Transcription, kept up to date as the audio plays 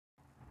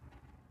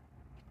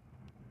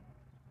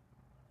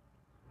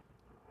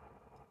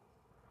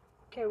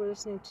Okay, we're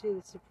listening to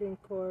the Supreme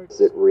Court.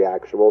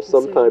 Reaction. Well,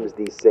 sometimes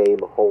the same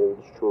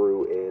holds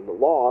true in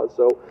law.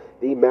 So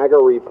the MAGA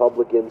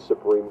Republican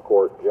Supreme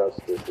Court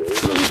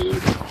justices and the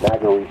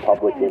MAGA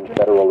Republican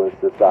Federalist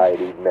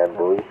Society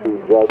members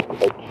who just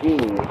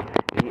achieved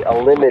the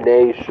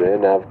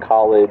elimination of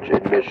college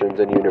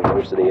admissions and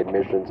university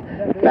admissions,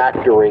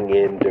 factoring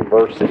in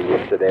diversity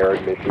into their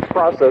admissions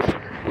process,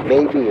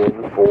 may be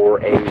in for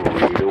a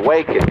rude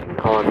awakening.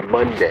 On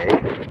Monday,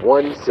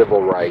 one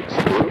civil rights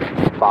group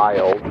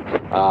filed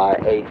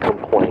a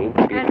complaint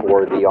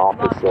before the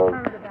Office of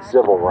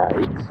Civil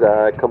Rights,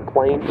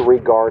 complaint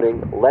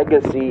regarding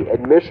legacy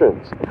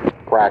admissions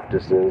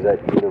practices at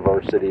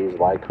universities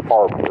like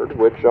Harvard,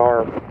 which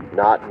are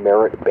not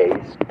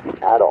merit-based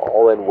at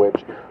all and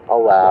which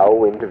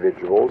allow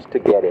individuals to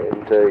get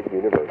into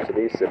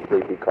universities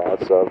simply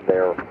because of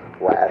their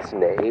last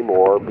name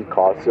or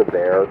because of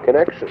their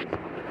connections.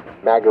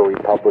 MAGA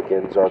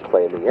Republicans are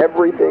claiming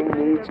everything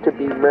needs to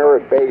be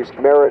merit-based,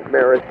 merit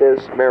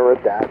this,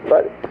 merit that,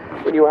 but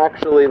when you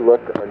actually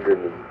look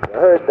underneath the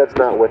hood, that's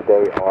not what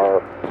they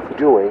are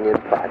doing in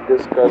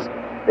practice, because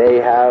they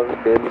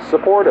have been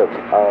supportive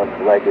of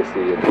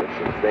legacy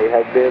admissions. They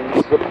have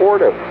been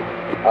supportive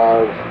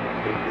of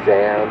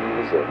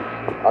exams and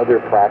other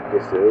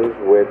practices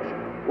which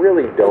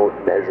really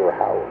don't measure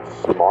how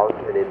smart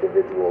an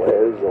individual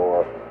is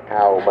or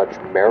how much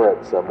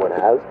merit someone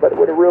has, but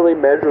what it really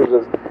measures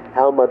is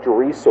how much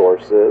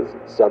resources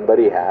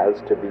somebody has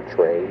to be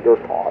trained or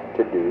taught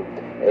to do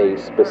a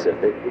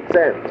specific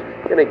exam.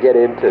 I'm going to get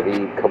into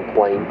the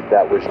complaint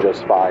that was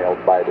just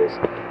filed by this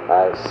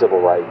civil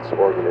rights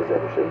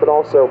organization, but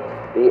also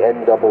the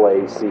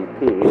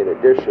NAACP, in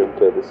addition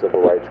to the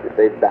civil rights group.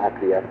 They've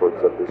backed the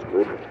efforts of this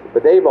group,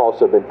 but they've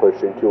also been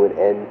pushing to an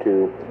end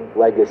to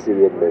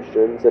legacy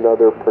admissions and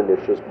other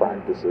pernicious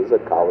practices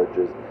at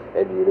colleges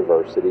and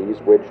universities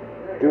which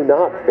do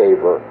not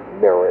favor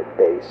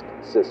merit-based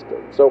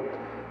systems. So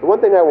the one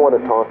thing I want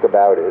to talk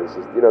about is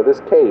this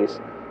case,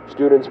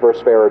 Students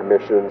versus Fair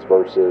Admissions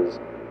versus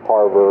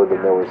Harvard,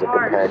 and there was a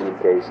companion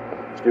case,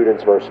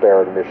 Students versus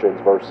Fair Admissions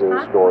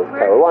versus North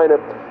Carolina.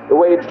 The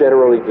way it's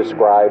generally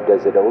described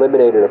as it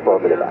eliminated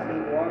affirmative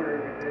action.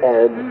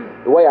 And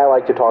the way I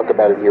like to talk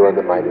about it here on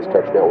the Midas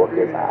Touch Network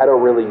is I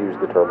don't really use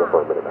the term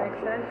affirmative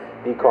action,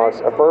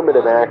 because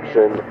affirmative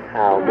action,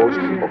 how most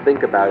people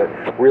think about it,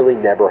 really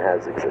never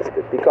has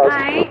existed. Because,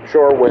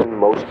 sure, when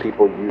most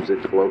people use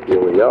it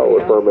colloquially,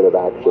 affirmative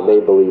action, they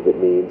believe it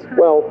means,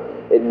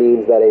 it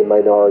means that a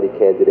minority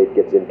candidate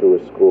gets into a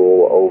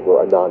school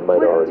over a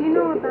non-minority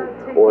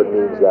candidate. Or it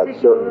means that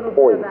certain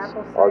points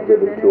are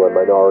given to a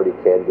minority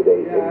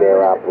candidate in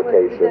their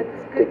application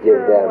to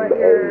give them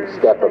a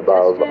step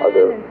above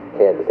other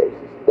candidates.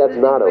 That's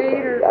not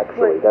okay,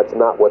 actually. That's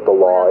not what the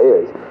law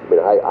is. I mean,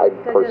 I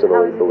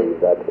personally believe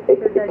that it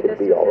could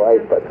be all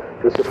right, but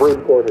the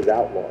Supreme Court has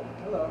outlawed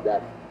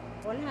that.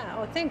 Hola.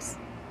 Oh, thanks.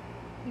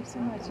 Thanks so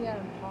much. Yeah,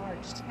 I'm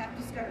parched. Have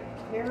to start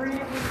carrying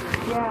it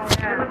with you. Yeah.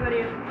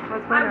 Everybody, I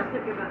was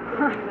thinking about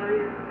something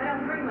though. I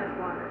don't drink much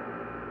water.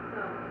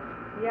 So.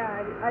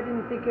 Yeah, I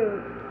didn't think I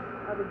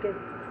would get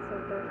so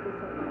thirsty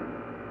so much.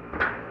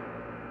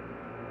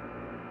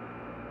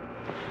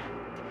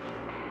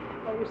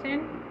 What were you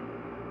saying?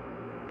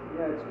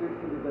 Yeah, it's good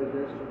for the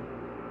digestion.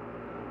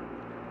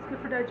 It's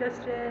good for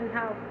digestion.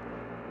 How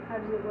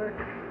does it work?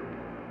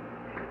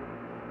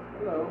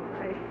 Hello.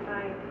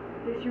 Hi.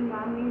 Does your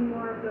mom need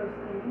more of those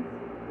things?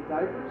 The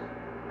diapers?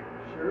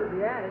 Sure.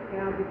 Yeah.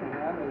 Yeah, I'll get the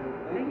habit.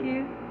 Thank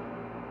you.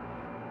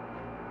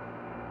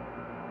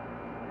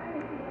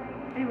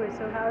 Anyway,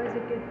 so how is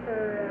it good for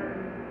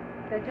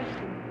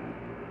digestion?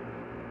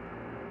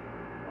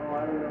 Oh,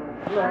 I don't know.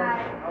 Hello.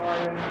 Hi. How are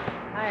you?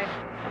 Hi.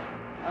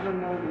 I don't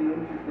know the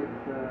intricate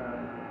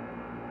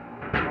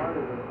part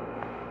of it.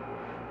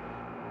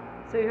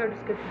 So you heard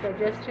it's good for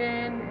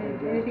digestion.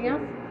 And anything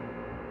else?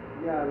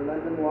 Yeah,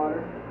 lemon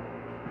water.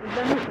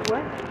 Lemon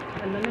what?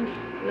 A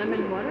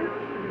lemon water?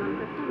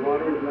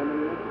 Water with lemon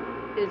in it.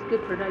 Is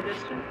good for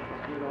digestion.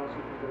 It's good also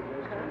for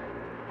digestion.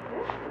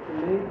 But the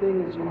main thing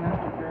is you have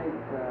to drink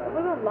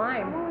What about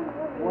lime?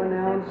 1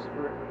 ounce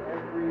for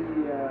every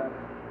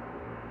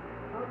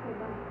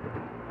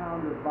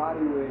pound of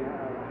body weight,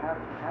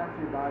 half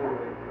your body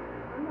weight.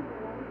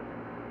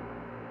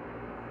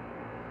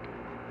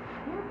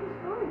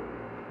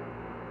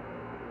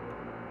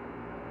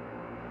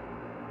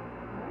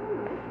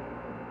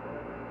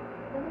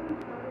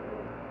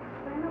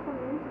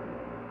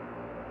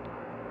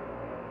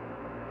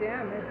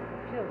 Damn, it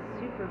feels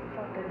super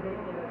fucking big.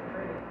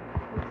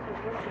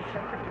 What's the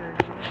temperature?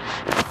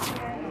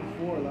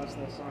 4 last I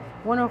saw.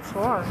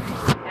 104.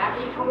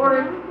 Happy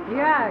 4th.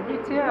 Yeah, you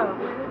too.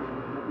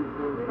 Happy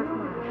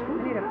 4th. I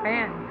need a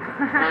fan.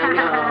 I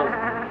know.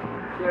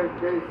 There's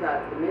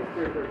the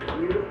misters are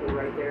beautiful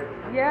right there.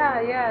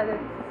 Yeah,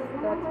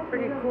 that's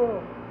pretty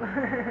cool.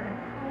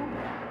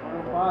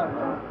 105,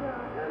 huh?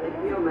 They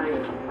feel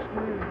nice.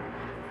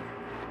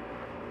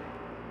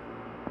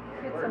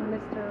 Get some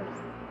misters.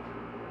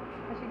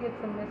 I should get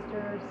some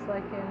misters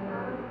like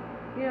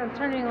in, I'm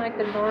turning like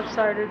the north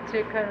side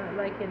to kind of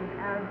like an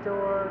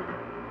outdoor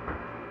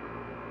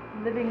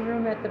living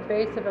room at the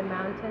base of a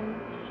mountain.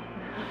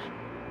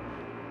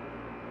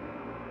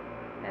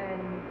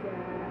 And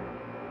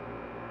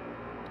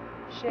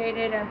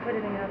shaded. I'm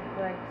putting up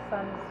like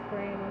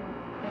sunscreen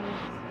things,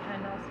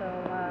 and also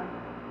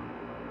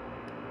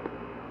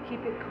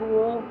keep it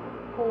cool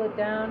it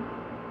down.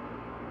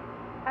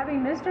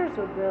 Having misters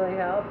would really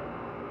help.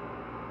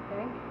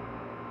 Okay,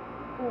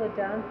 cool it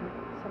down because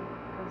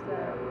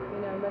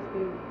it must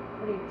be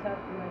pretty tough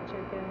for my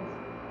chickens.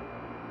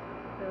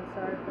 Feel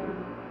sorry for them.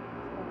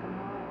 It's fucking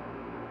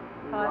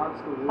hot.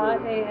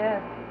 Hot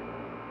AF.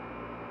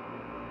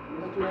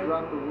 Let's just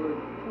drop the wood.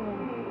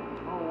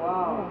 Oh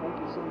wow, thank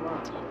you so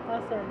much.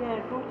 Awesome.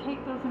 Yeah, go take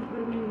those and put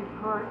them in your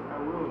cart. I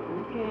will.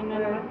 Okay, and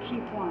then I'll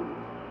keep one.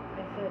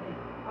 I said,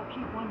 I'll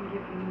keep one and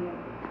give you the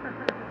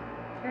other.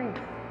 thanks.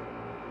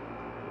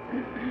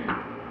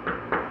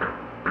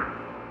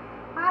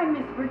 Hi,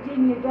 Miss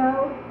Virginia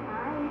Doe.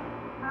 Hi.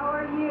 How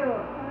are you?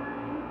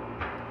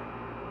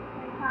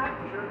 Hot?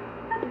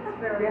 It's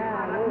very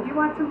hot. Oh. Do you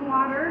want some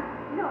water?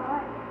 No,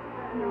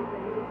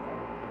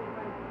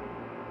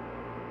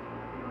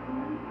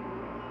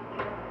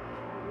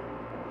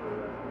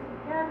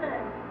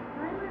 Kevin,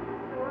 can I leave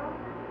this door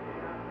open?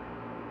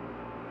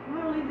 I'm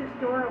going to leave this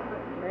door open.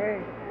 Very.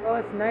 Oh,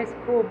 it's a nice,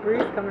 cool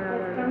breeze coming out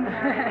of It's coming out,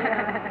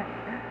 there.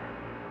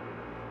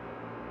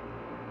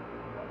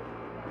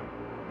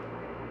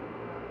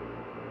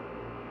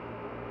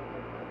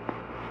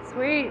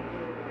 Sweet.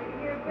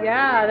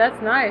 Yeah,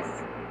 that's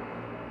nice.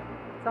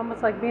 It's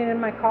almost like being in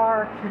my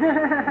car.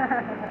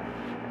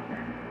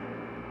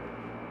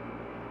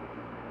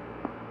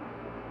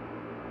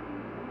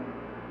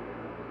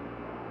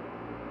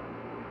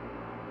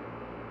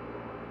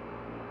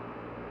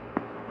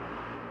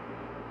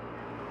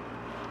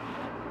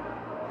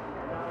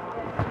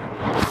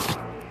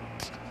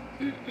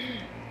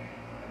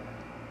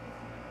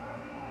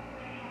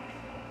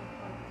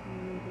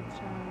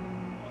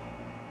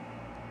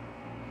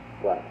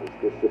 Practice.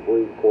 The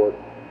Supreme Court,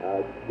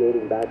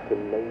 dating back to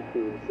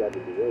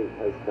 1978,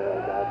 has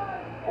found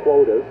that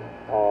quotas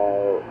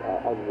are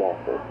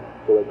unlawful.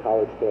 So a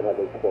college can't have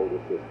a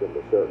quota system.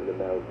 A certain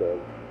amount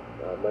of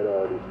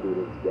minority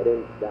students get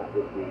in. That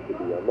was deemed to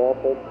be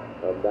unlawful.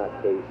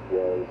 That case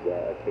was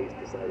a case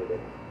decided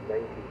in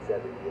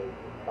 1978,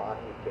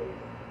 Bakke case,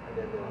 and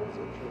then there was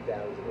a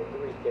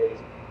 2003 case,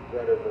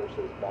 Brenner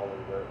versus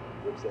Bollinger,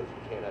 which says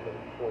you can't have a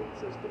point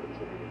system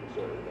attributing a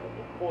certain amount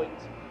of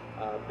points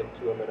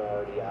to a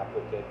minority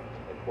applicant.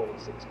 In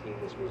 2016,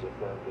 this was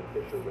affirmed in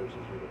Fisher versus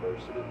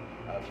University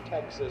of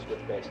Texas, which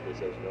basically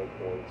says no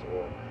points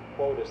or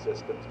quota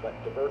systems, but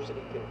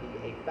diversity can be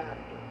a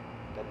factor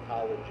that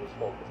colleges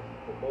focus on.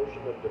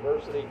 Promotion of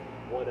diversity,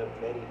 one of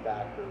many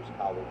factors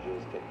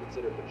colleges can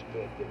consider, but you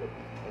can't give it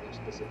any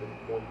specific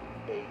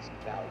point-based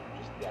value.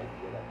 Just the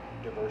idea that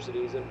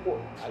diversity is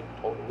important. I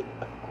totally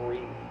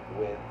agree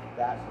with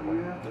that. So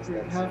you have to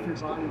take half your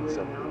body weight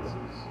in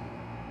ounces.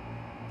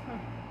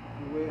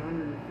 If you weigh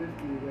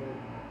 150, you gotta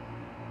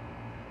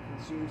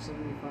consume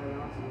 75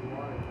 ounces of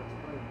water. That's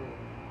quite a bit.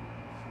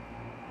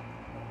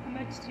 How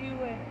much do you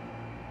weigh?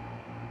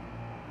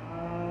 I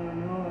don't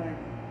know, like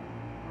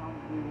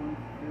probably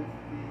 155,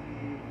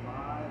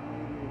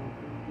 maybe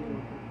 150,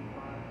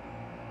 155.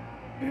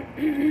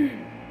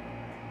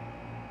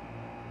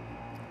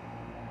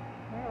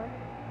 Alright.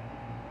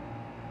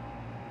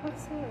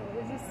 What's it?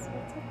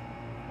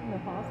 In the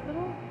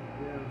hospital?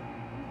 Yeah.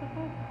 What the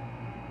fuck?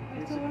 In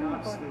case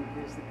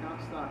the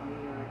cops stop me,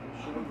 I can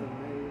show them,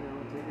 hey,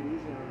 take it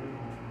easy on me.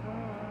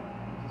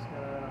 Just got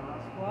out of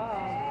hospital. Wow.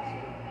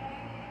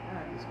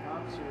 Yeah, these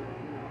cops are,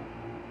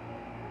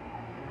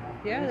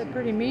 Yeah, they're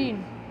pretty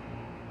mean.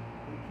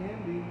 They can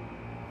be.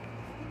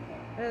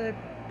 They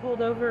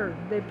pulled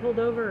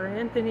over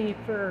Anthony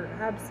for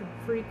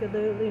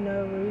absolutely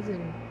no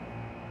reason.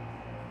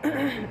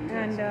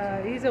 And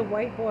he's a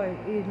white boy.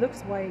 He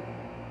looks white,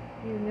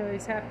 even though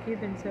he's half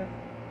Cuban, so.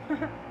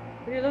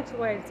 But he looks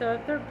white. So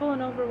if they're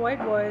pulling over white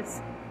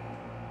boys,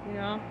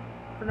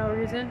 for no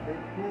reason, They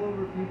pull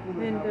over people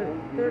that have old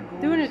vehicles. they're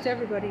doing it to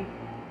everybody. They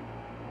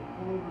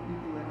pull over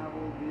people that have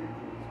old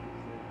vehicles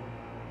because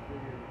they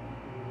figure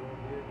people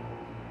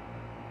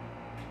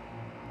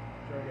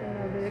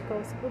with old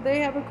vehicles. Well, they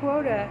have a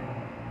quota.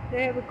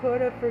 They have a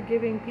quota for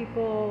giving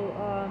people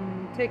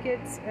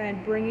tickets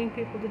and bringing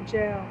people to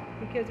jail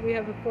because we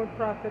have a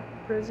for-profit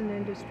prison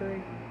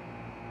industry.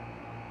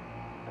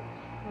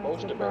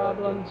 That's the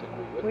problem.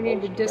 We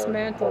need to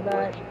dismantle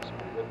that.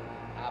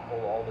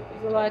 Apple, all the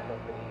big There's a lot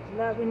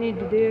that we need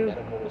to do.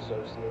 Medical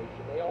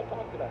Association, they all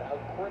talked about how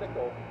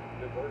critical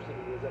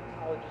diversity is at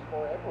colleges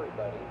for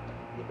everybody.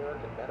 The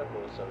American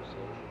Medical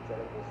Association said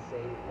it will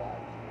save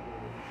lives.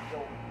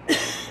 Don't take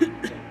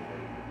away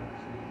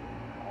diversity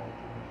in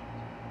college admissions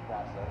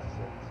process,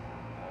 since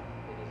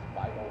it is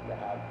vital to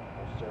have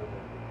people serve in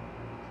the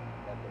communities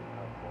that they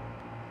come from.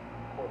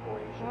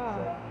 Corporations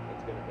said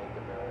it's going to make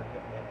America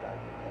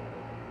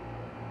anti-competitive.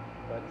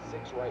 But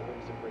 6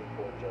 right-wing Supreme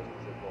Court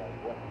justices are like,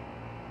 what?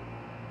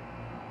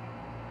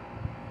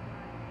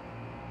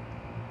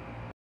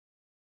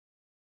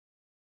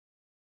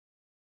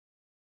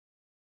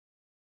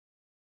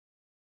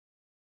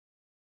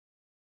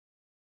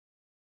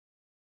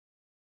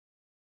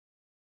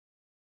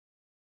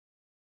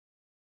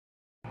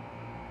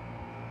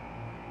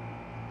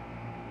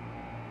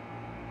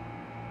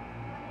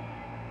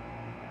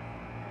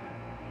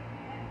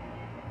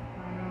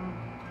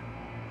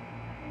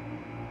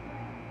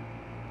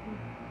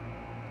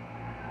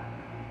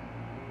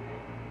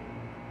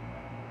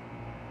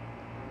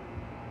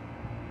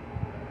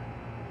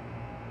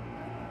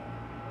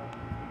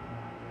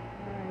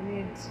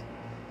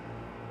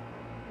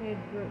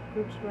 Trade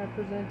groups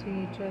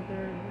representing each other,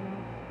 you know.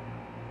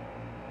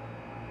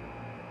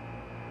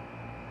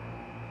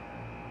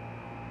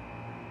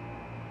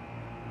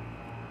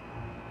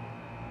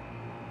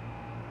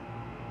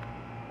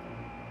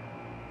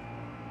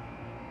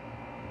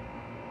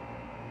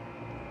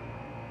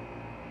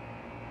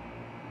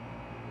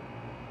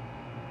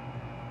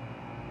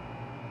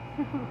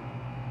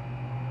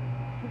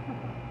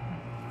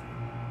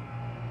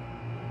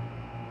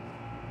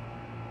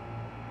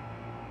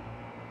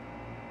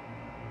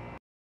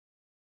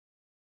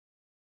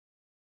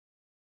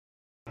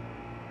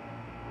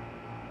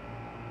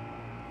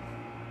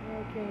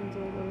 Hurricanes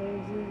are the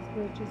laziest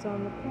bitches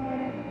on the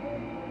planet.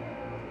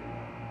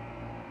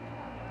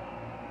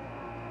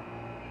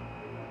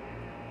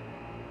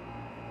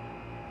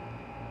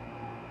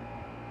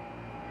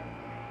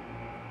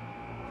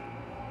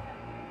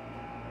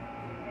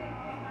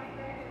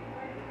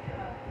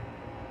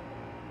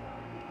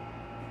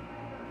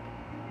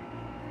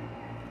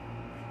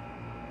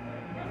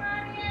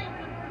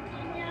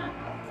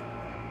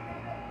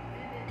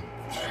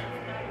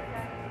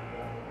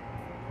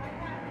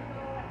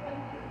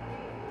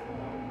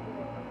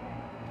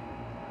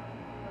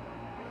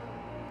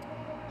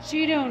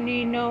 She don't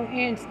need no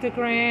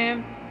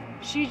Instagram.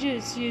 She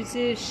just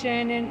uses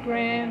Shannon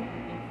Graham.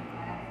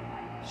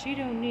 She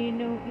don't need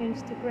no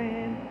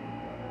Instagram.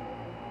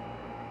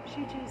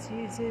 She just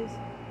uses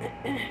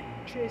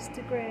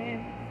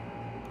Tristagram.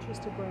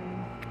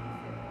 Tristagram.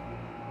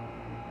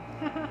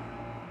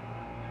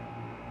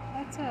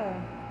 That's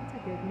a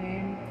good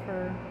name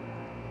for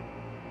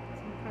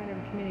some kind of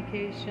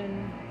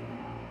communication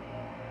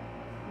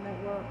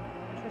network.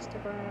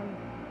 Tristagram.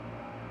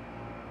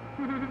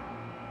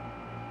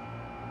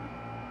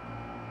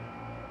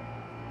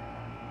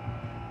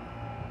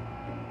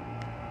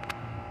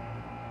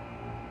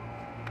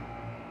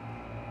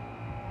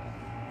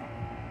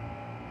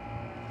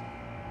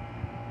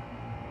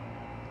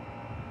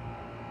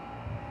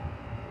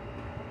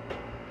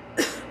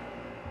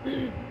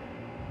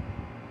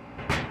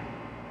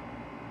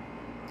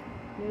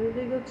 New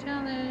legal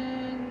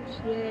challenge,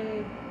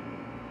 yay.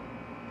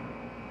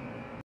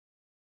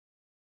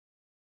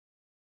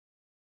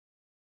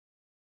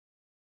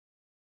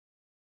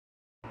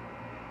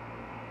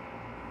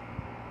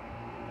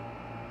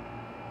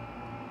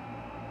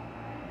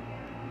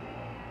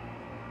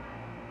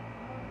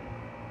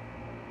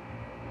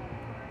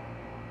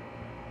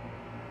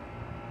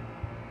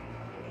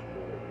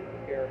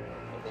 Here,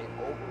 and they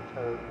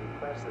overturned the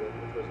precedent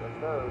which was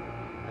affirmed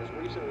as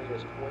recently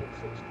as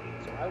 2016.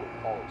 So I would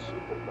call it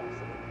super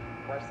precedent,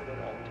 precedent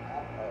on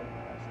top of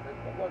precedent.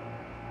 But look,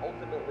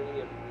 ultimately,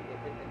 here's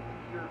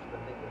the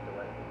thing with the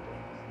right wing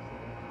justices.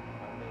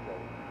 They go,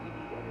 we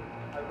need an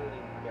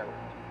entirely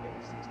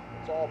merit-based system.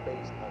 It's all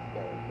based on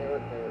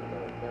merit.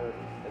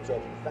 And so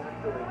if you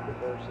factor in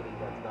diversity,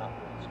 that's not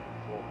race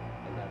neutral,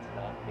 and that's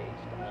not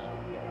based on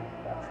merit.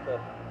 That's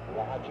the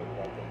logic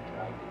that they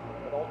try to do.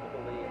 But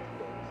ultimately, it's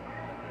based on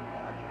a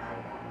logical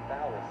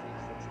fallacy,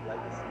 since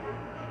legacy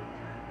admissions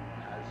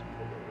has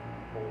permitted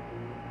people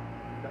who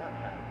do not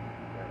have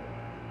merit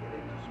to get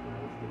into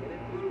schools.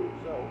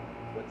 So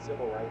what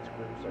civil rights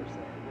groups are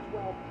saying is,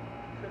 well,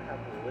 you could have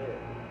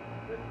lived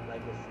with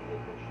legacy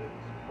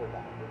admissions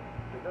provided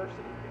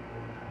diversity could be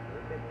a factor.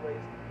 In many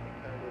ways, it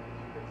kind of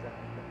fits that.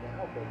 But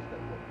now, based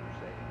on what you're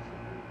saying,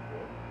 Supreme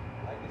Court,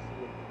 legacy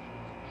admissions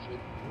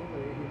should be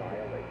in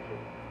violation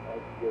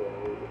of your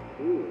own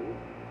new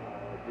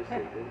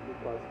decision,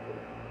 because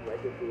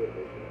legacy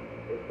admission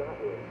is not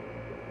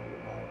racist. You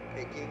are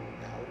picking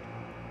out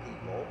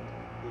people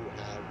who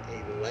have a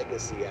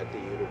legacy at the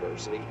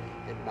university,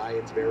 and by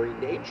its very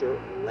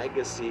nature,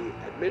 legacy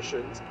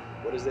admissions,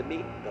 what does it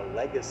mean? The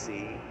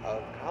legacy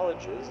of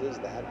colleges is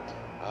that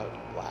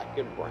black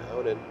and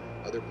brown and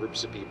other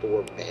groups of people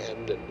were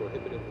banned and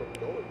prohibited from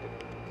going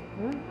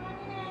to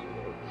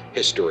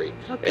history.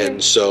 Okay.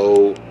 And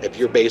so if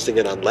you're basing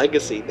it on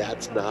legacy,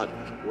 that's not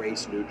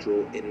race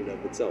neutral in and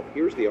of itself.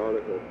 Here's the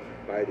article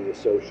by the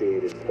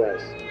Associated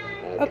Press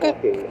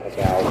talking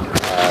about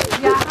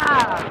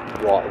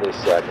this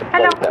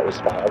complaint that was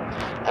filed.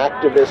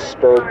 Activists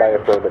spurred by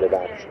affirmative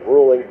action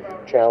ruling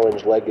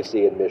challenge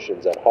legacy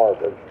admissions at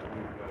Harvard.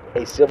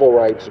 A civil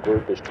rights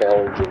group is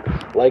challenging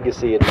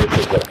legacy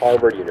admissions at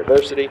Harvard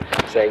University,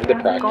 saying the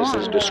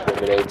practices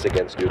discriminates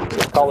against students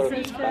of color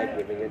by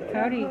giving an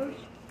Howdy.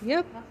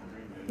 Yep.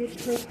 It's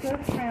Krista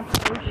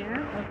Trampler, yeah,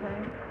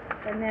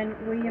 okay. And then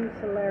William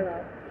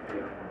Solero.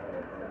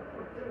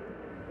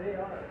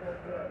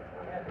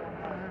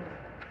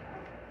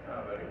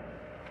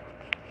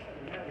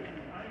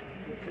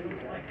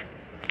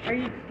 Are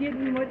you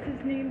getting what's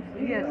his name?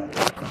 Yes.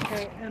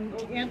 Okay,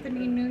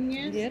 Anthony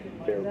Nunez? Yep,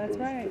 Fair that's boost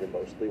right. to the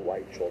mostly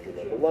white children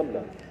of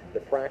alumni. The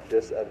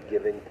practice of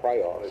giving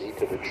priority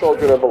to the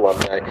children of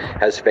alumni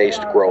has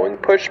faced growing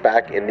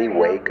pushback in the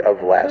wake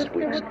of last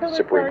week's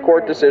Supreme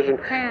Court decision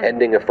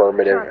ending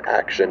affirmative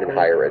action in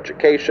higher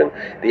education.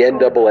 The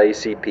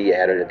NAACP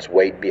added its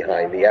weight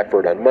behind the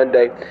effort on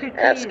Monday,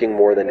 asking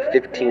more than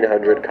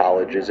 1,500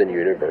 colleges and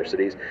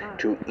universities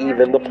to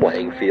even the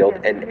playing field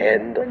and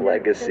end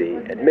legacy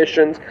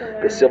admissions.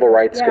 The civil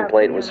rights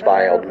complaint was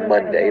filed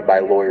Monday by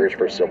Lawyers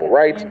for Civil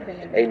Rights,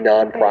 a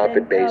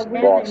non-profit-based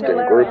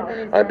Boston group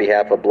on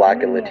behalf of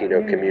Black and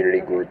Latino community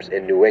groups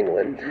in New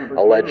England,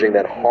 alleging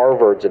that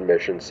Harvard's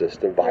admission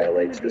system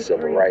violates the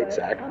Civil Rights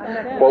Act.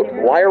 Quote,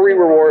 why are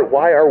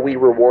we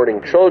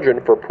rewarding children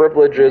for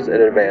privileges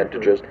and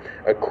advantages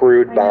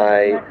accrued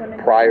by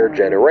prior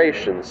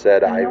generations,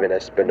 said Ivan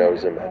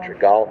Espinoza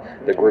Madrigal,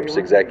 the group's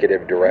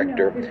executive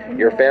director.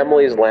 Your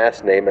family's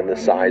last name and the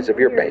size of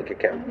your bank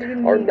account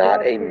are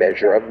not a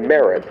measure of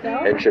merit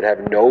and should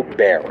have no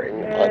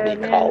bearing on the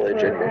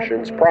college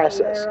admissions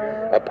process.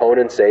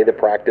 Opponents say the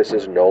practice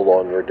is no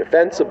longer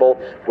defensible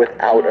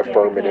without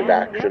affirmative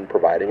action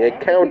providing a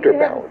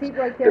counterbalance.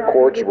 The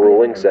court's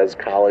ruling says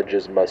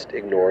colleges must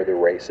ignore the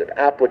race of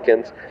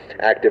applicants,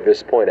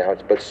 activists point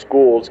out, but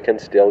schools can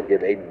still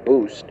give a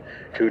boost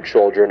to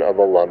children of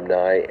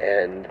alumni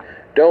and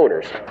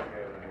donors.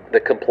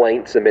 The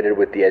complaint submitted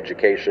with the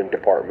Education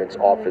Department's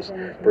Office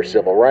for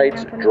Civil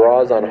Rights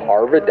draws on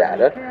Harvard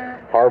data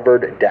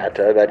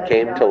that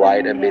came to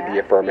light amid the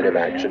affirmative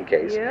action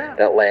case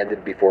that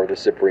landed before the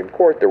Supreme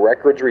Court. The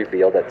records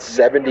reveal that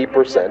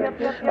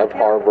 70% of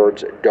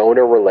Harvard's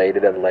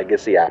donor-related and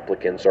legacy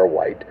applicants are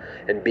white,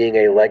 and being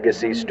a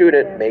legacy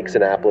student makes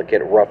an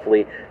applicant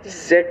roughly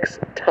 6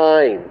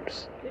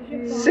 times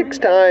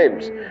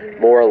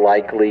more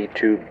likely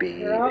to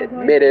be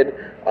admitted.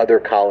 Other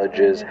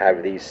colleges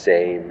have these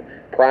same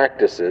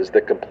practices. The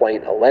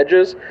complaint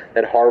alleges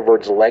that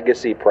Harvard's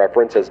legacy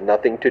preference has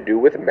nothing to do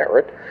with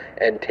merit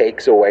and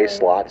takes away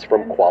slots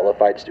from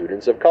qualified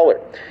students of color.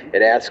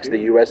 It asks the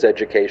U.S.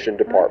 Education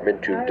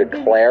Department to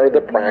declare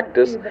the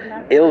practice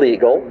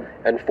illegal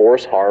and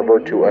force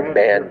Harvard to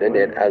abandon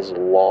it as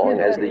long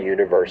as the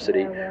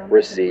university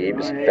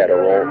receives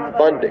federal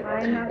funding.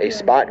 A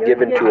spot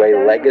given to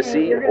a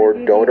legacy or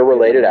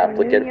donor-related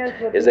applicant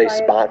is a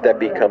spot that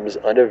becomes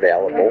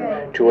unavailable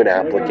to an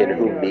applicant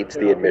who meets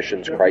the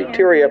admissions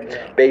criteria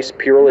based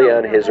purely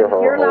on his or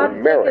her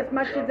own merit.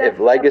 If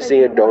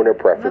legacy and donor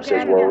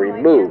preferences were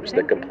removed,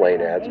 the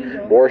complaint adds,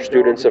 more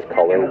students of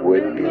color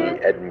would be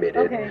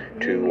admitted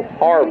to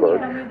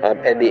Harvard.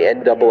 And the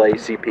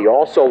NAACP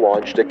also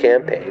launched a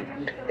campaign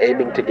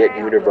aiming to get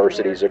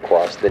universities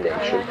across the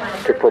nation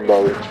to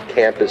promote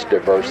campus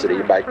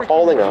diversity by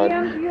calling on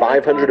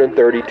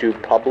 532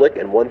 public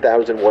and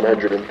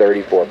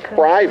 1,134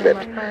 private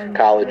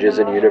colleges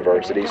and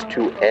universities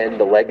to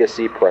end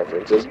legacy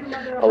preferences,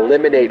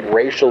 eliminate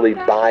racially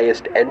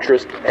biased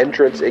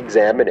entrance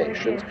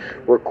examinations,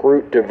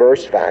 recruit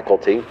diverse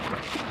faculty,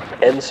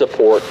 and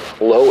support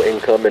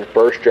low-income and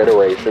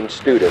first-generation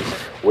students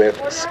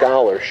with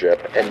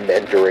scholarship and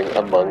mentoring,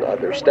 among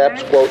other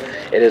steps. Quote,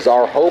 it is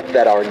our hope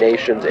that our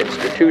nation's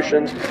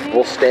institutions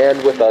will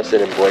stand with us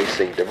in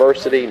embracing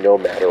diversity, no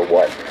matter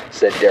what,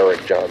 said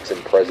Derek Johnson,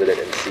 president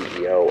and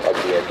CEO of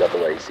the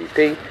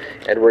NAACP.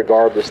 And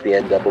regardless, the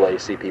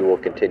NAACP will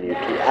continue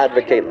to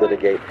advocate,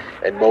 litigate,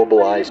 and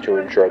mobilize to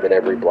ensure that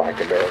every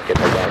Black American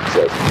has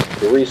access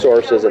to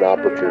resources and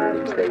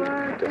opportunities they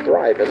need to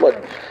thrive. And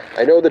look,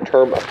 I know the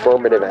term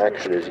affirmative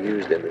action is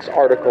used in this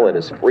article and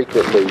is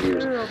frequently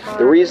used.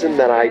 The reason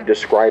that I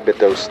describe it,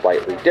 though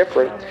slightly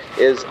different,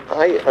 is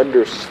I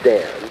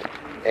understand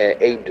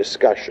a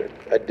discussion,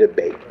 a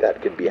debate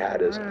that could be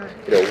had as,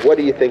 what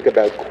do you think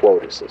about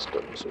quota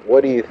systems?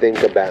 What do you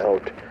think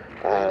about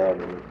a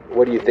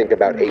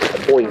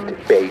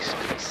point-based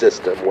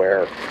system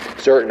where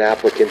certain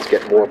applicants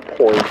get more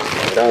points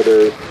than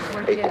others,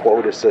 a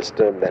quota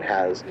system that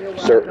has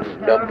certain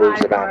numbers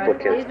of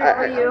applicants?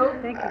 I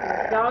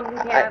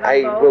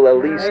will at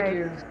least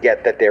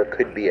get that there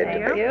could be a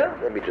debate.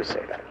 Let me just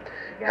say that.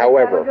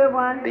 However,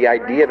 the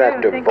idea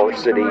that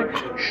diversity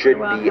should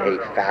be a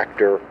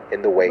factor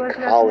in the way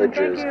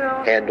colleges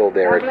handle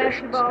their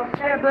admissions, the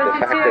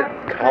fact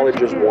that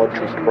colleges want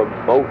to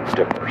promote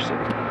diversity,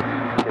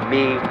 to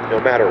me, no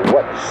matter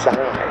what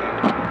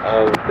side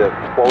of the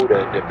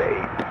quota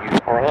debate you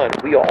are on,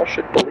 we all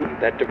should believe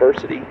that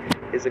diversity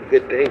is a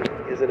good thing,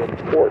 is an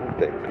important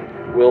thing,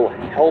 will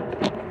help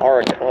our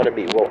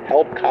economy, will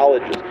help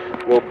colleges,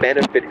 will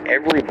benefit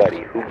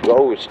everybody who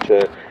goes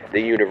to the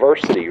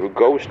university, who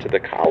goes to the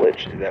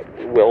college, that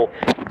will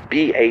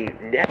be a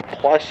net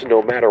plus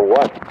no matter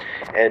what.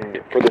 And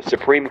for the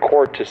Supreme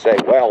Court to say,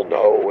 well,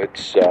 no,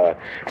 it's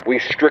we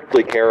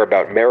strictly care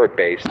about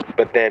merit-based,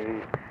 but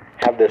then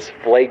have this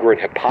flagrant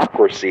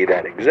hypocrisy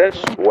that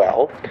exists,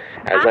 well,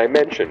 as I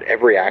mentioned,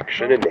 every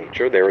action in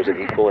nature, there is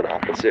an equal and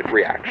opposite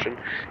reaction.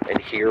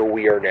 And here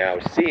we are now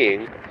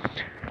seeing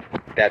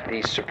that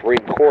the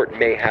Supreme Court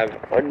may have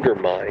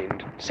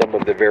undermined some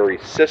of the very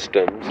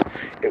systems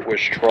it was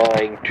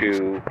trying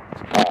to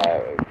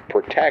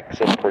protect,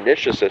 some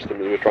pernicious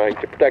systems it was trying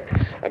to protect.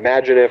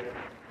 Imagine if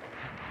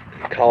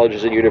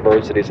colleges and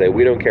universities say,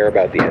 we don't care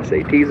about the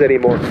SATs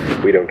anymore,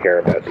 we don't care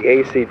about the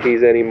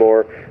ACTs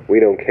anymore, we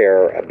don't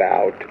care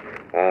about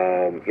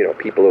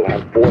people who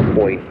have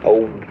 4.12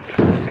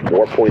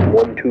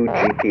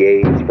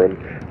 GPAs from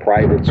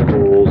private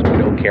schools, we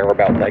don't care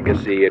about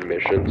legacy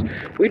admissions,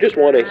 we just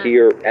want to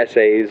hear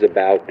essays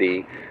about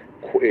the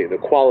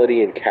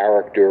quality and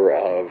character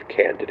of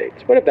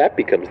candidates. What if that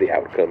becomes the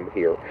outcome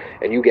here?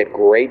 And you get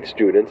great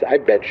students. I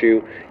bet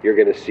you're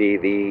going to see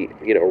the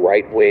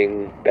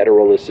right-wing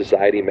Federalist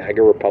Society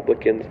MAGA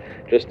Republicans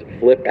just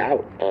flip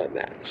out on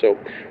that. So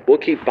we'll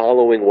keep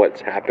following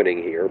what's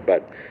happening here,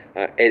 but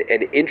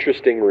an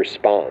interesting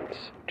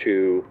response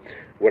to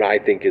what I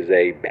think is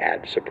a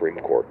bad Supreme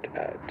Court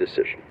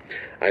decision.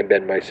 I'm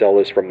Ben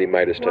Mycelis from the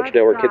Midas Touch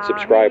Network. Hit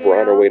subscribe.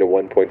 We're on our way to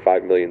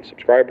 1.5 million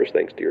subscribers.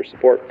 Thanks to your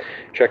support.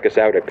 Check us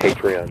out at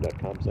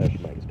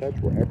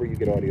patreon.com/MidasTouch. Wherever you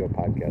get audio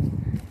podcasts,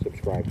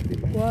 subscribe to the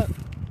Midas.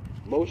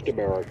 Most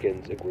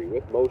Americans agree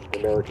with, most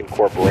American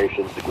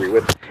corporations agree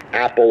with,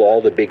 Apple,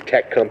 all the big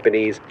tech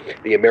companies,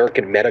 the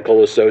American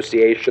Medical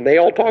Association, they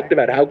all talked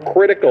about how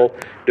critical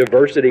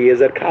diversity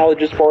is at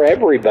colleges for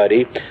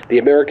everybody. The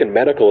American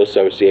Medical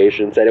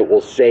Association said it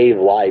will save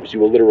lives. You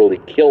will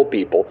literally kill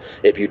people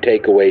if you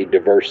take away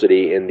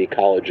diversity in the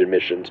college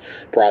admissions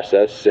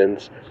process,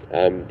 since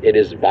it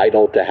is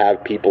vital to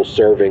have people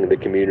serving the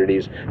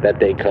communities that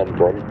they come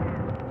from.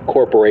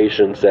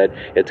 Corporations said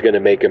it's going to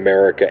make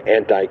America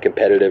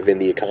anti-competitive in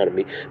the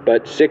economy,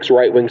 but 6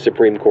 right-wing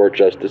Supreme Court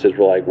justices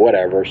were like,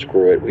 whatever,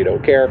 screw it, we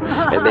don't care,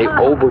 and they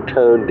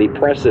overturned the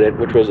precedent,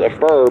 which was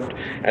affirmed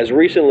as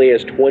recently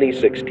as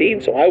 2016,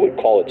 so I would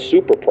call it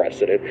super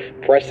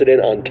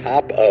precedent on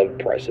top of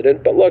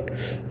precedent. But look,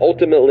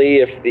 ultimately,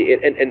 if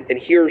and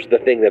here's the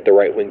thing that the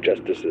right-wing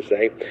justices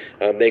say,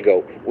 they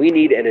go, we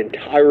need an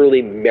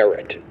entirely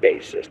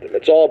merit-based system.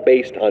 It's all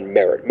based on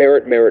merit,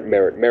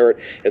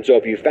 and so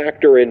if you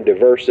factor in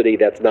diversity,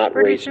 that's not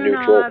race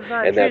neutral,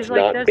 and that's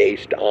not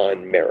based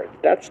on merit.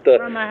 That's the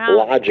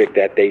logic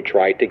that they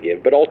try to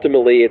give, but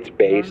ultimately it's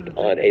based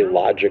on a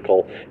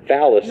logical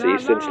fallacy,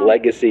 since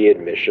legacy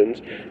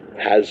admissions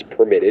has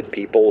permitted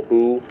people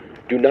who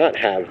do not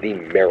have the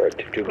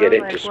merit to get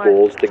into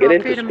schools to get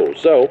into schools.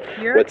 So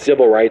what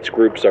civil rights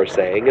groups are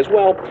saying is,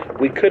 well,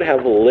 we could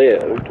have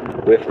lived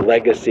with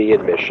legacy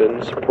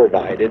admissions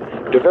provided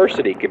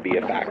diversity could be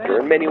a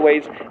factor. In many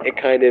ways, it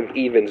kind of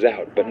evens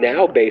out. But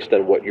now, based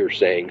on what you're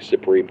saying,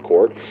 Supreme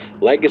Court,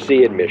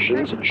 legacy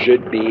admissions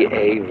should be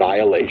a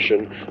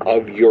violation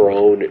of your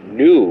own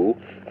new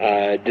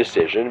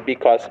decision,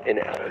 because in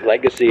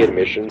legacy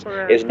admissions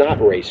is not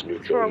race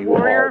neutral. You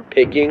are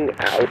picking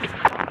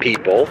out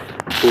people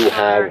who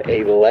have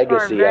a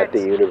legacy at the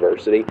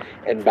university,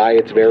 and by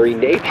its very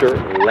nature,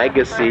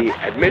 legacy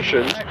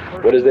admissions,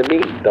 what does it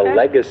mean? The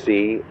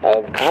legacy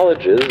of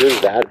colleges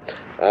is that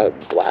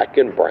black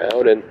and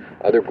brown and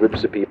other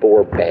groups of people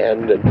were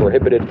banned and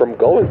prohibited from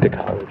going to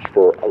college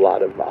for a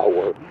lot of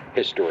our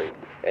history.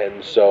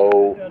 And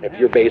so if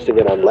you're basing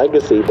it on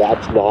legacy,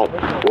 that's not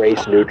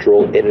race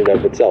neutral in and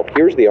of itself.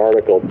 Here's the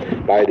article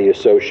by the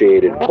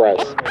Associated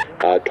Press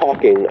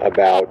talking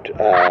about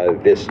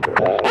this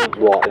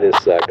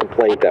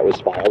complaint that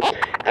was filed.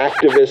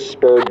 Activists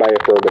spurred by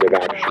affirmative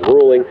action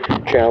ruling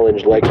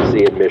challenge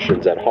legacy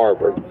admissions at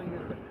Harvard.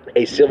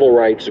 A civil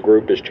rights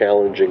group is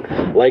challenging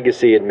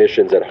legacy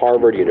admissions at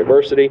Harvard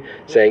University,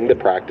 saying the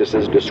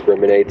practices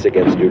discriminates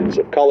against students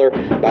of color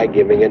by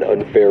giving an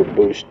unfair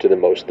boost to the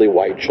mostly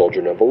white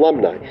children of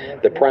alumni.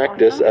 The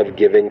practice of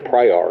giving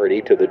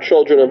priority to the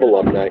children of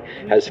alumni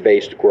has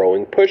faced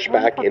growing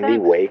pushback in the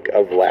wake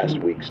of last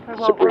week's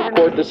Supreme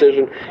Court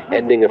decision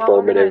ending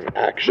affirmative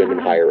action in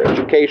higher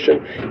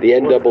education. The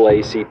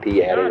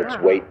NAACP added its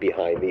weight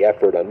behind the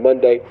effort on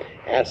Monday,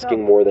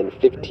 asking more than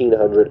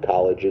 1,500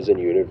 colleges and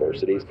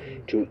universities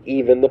to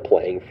even the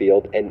playing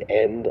field and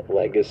end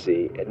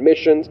legacy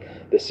admissions.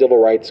 The civil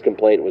rights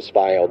complaint was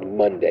filed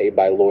Monday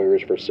by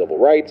Lawyers for Civil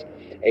Rights,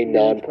 a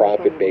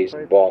nonprofit-based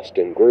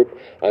Boston group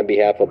on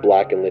behalf of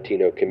Black and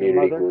Latino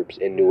community groups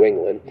in New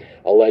England,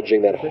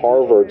 alleging that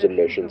Harvard's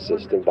admissions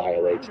system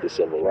violates the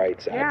Civil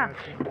Rights Act.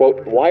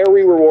 Quote, why are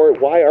we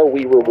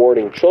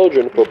rewarding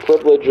children for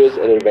privileges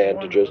and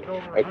advantages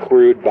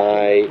accrued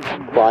by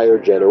prior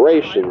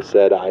generations,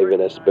 said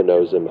Ivan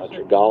Espinoza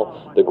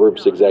Madrigal, the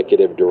group's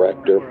executive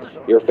director.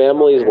 Your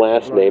family's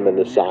last name and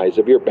the size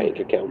of your bank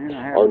account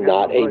are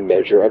not a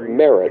measure of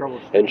merit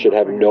and should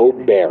have no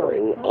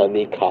bearing on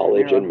the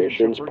college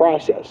admissions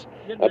process.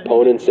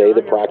 Opponents say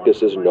the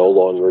practice is no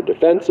longer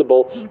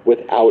defensible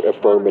without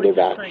affirmative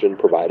action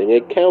providing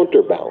a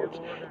counterbalance.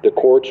 The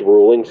court's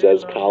ruling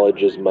says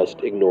colleges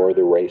must ignore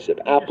the race of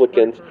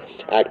applicants,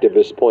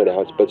 activists point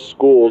out, but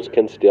schools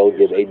can still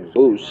give a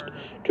boost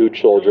to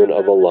children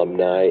of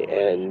alumni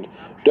and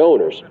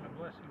donors.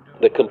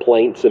 The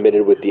complaint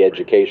submitted with the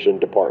Education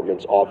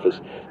Department's Office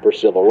for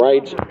Civil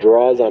Rights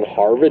draws on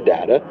Harvard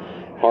data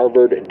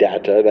Harvard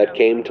data that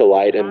came to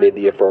light amid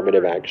the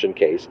affirmative action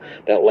case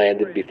that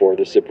landed before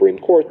the Supreme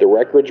Court. The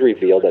records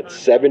reveal that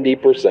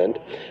 70%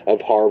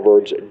 of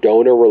Harvard's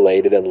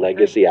donor-related and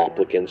legacy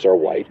applicants are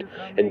white,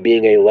 and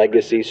being a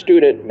legacy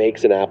student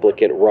makes an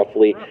applicant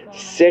roughly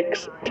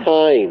six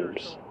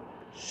times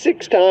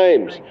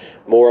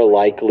more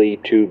likely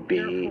to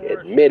be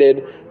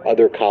admitted.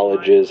 Other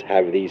colleges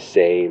have these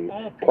same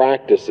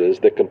practices.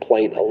 The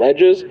complaint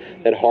alleges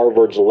that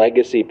Harvard's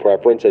legacy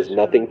preference has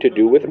nothing to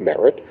do with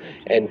merit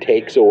and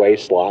takes away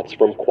slots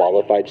from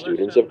qualified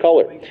students of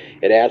color.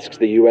 It asks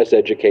the U.S.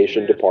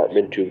 Education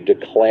Department to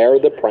declare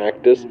the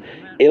practice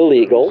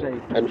illegal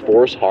and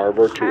force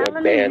Harvard to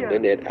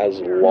abandon it as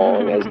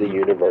long as the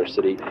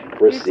university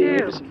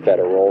receives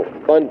federal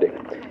funding.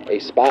 A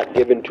spot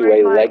given to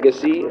a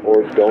legacy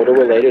or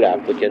donor-related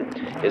applicant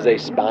is a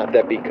spot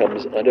that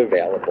becomes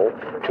unavailable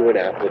to an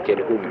applicant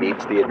who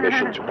meets the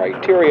admissions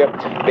criteria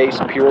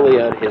based purely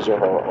on his or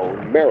her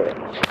own merit.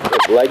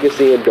 If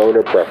legacy and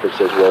donor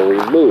preferences were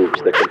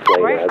removed, the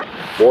complaint adds,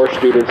 more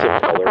students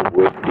of color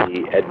would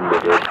be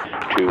admitted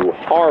to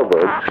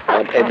Harvard.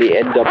 And the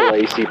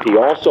NAACP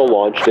also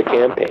launched a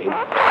campaign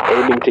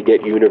aiming to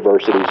get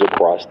universities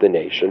across the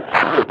nation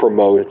to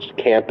promote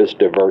campus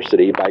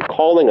diversity by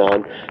calling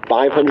on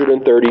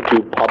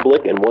 532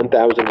 public and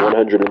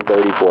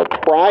 1,134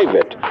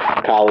 private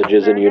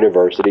colleges and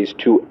universities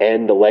to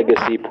end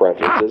legacy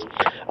preferences,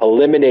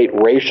 eliminate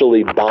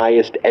racially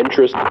biased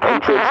entrance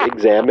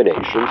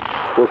examinations,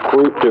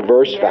 recruit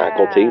diverse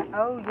faculty,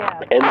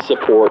 and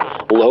support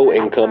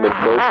low-income and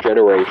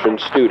first-generation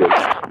students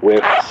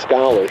with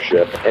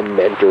scholarship and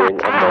mentoring,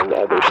 among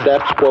other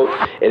steps. Quote,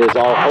 "It is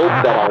our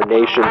hope that our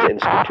nation's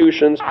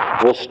institutions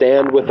will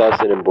stand with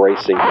us in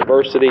embracing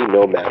diversity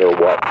no matter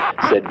what,"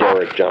 said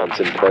Derek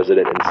Johnson,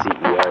 president and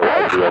CEO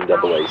of the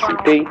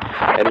NAACP.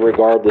 And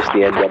regardless,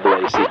 the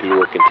NAACP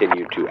will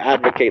continue to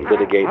advocate,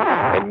 litigate,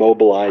 and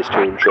mobilize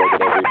to ensure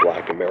that every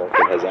black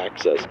American has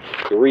access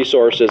to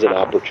resources and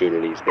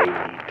opportunities they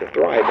need to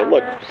thrive. And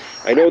look,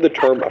 I know the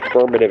term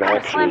affirmative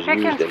action is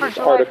used in this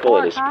article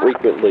and is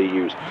frequently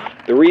used.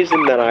 The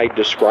reason that I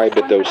describe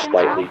it, though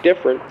slightly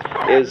different,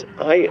 is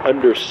I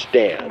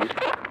understand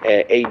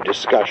a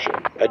discussion,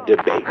 a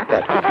debate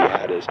that could be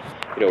had is,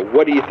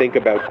 what do you think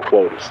about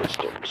quota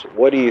systems?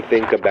 What do you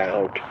think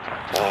about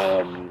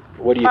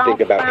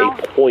a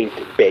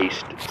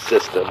point-based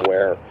system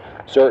where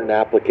certain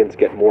applicants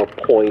get more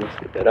points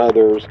than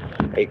others,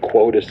 a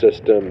quota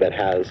system that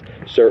has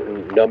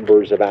certain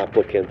numbers of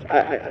applicants?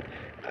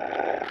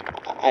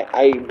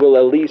 I will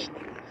at least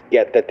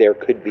get that there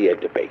could be a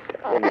debate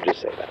there. Let me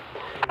just say that.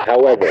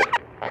 However,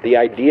 the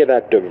idea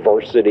that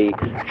diversity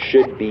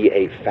should be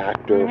a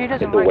factor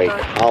in the way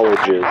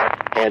colleges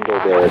handle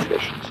their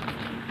admissions,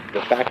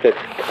 the fact that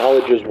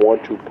colleges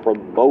want to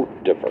promote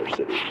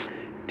diversity,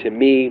 to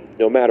me,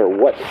 no matter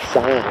what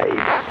side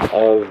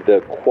of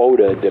the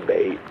quota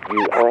debate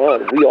you are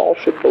on, we all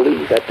should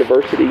believe that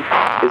diversity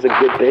is a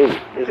good thing,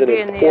 is an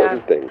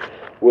important thing,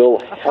 will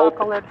help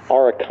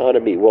our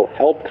economy, will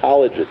help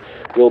colleges,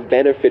 will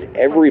benefit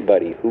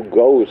everybody who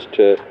goes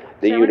to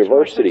the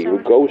university, who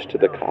goes to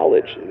the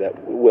college, that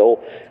will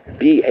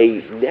be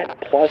a net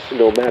plus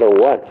no matter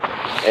what.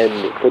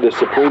 And for the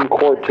Supreme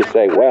Court to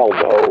say, well,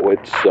 no,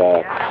 it's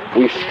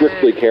we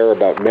strictly care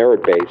about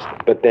merit-based,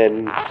 but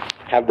then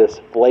have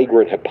this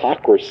flagrant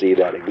hypocrisy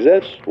that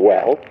exists,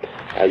 well,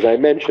 as I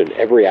mentioned,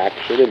 every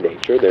action in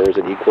nature, there is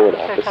an equal and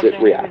opposite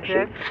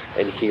reaction.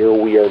 And here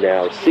we are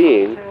now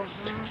seeing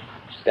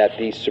that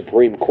the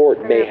Supreme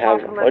Court may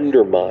have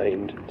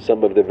undermined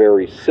some of the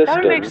very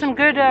systems it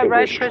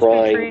was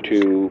trying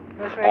to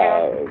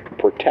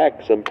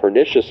protect, some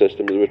pernicious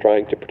systems it was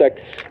trying to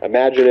protect.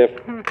 Imagine if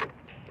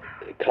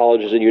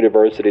colleges and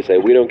universities say,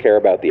 we don't care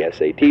about the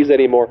SATs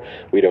anymore,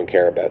 we don't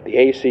care about the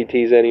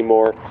ACTs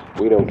anymore,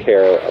 we don't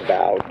care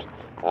about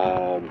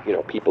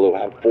people who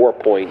have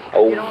 4.12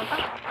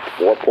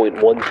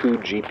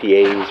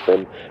 GPAs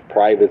from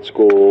private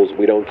schools,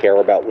 we don't care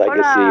about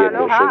legacy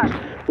admissions.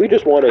 We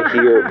just want to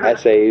hear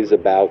essays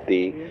about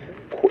the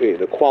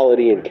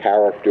quality and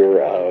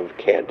character of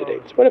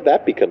candidates. What if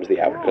that becomes the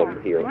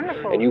outcome here?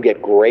 And you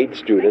get great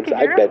students.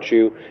 I bet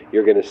you're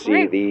going to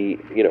see the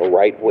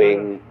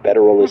right-wing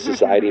Federalist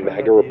Society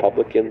MAGA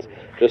Republicans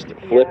just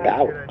flip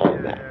out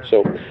on that.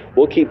 So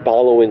we'll keep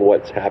following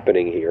what's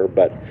happening here,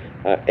 but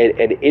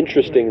an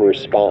interesting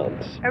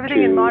response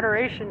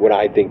to what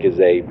I think is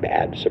a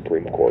bad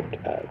Supreme Court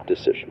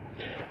decision.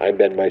 I'm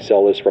Ben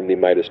Meiselas from the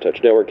Midas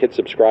Touch Network. Hit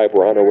subscribe.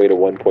 We're on our way to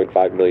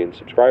 1.5 million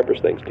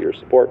subscribers thanks to your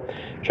support.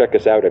 Check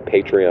us out at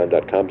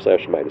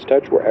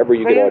patreon.com/MidasTouch. Wherever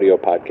you get audio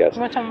podcasts,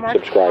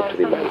 subscribe to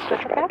the Midas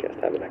Touch podcast.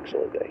 Have an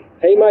excellent day.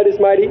 Hey, Midas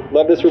Mighty.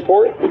 Love this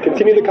report?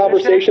 Continue the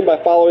conversation by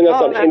following us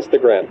on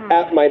Instagram,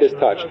 at Midas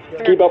Touch,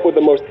 to keep up with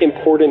the most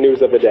important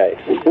news of the day.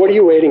 What are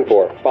you waiting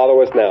for? Follow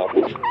us now.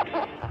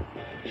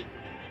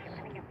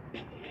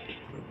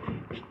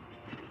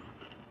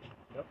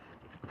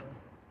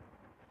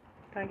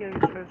 Can I get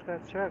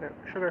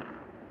sugar?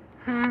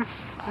 And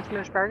some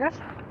asparagus?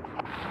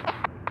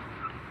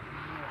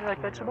 You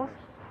like vegetables?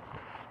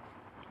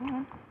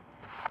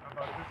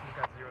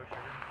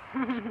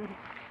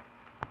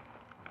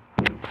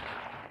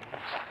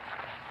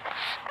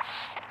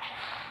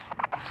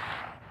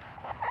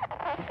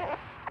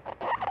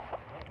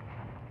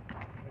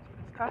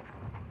 Tough.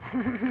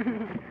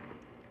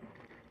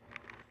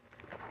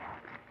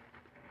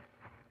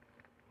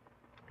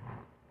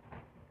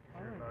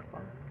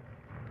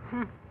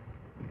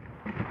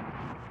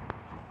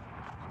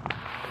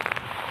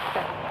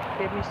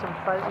 Give me some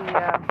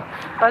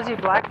fuzzy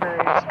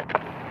blackberries.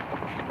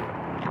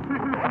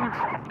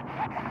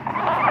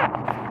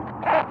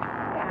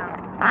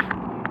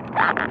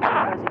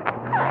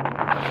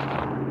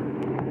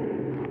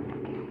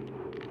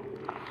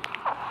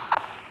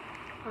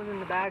 What's in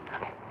the bag?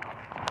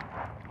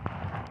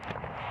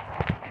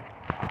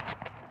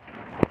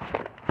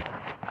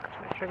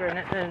 My sugar and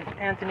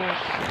Anthony.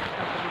 That's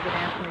a good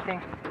Anthony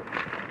thing.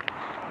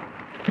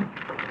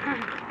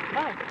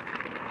 Oh.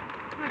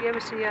 Oh, gave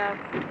us the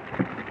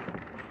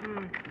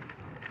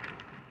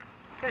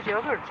there's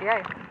yogurt,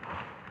 yay.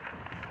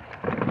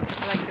 I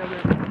like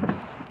yogurt.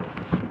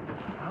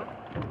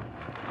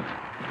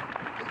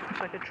 Looks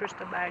like a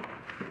Trista bag.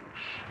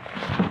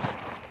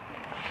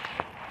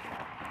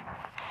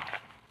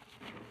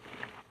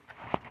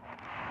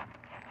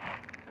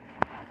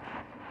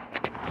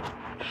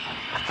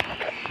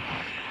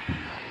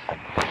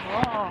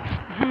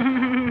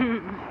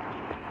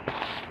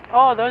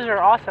 Oh, those are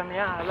awesome.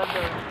 Yeah, I love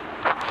those.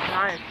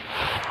 Nice.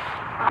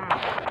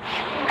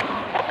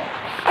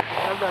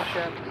 Love those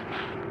chips.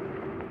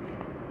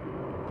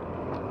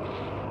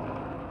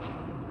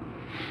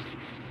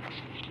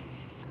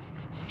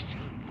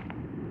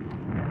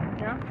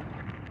 Yeah.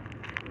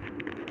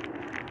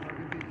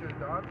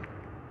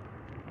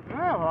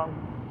 Oh.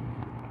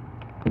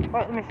 Wait,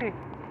 let me see.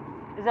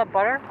 Is that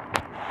butter?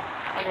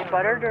 Are they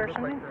buttered or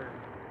something? Like they're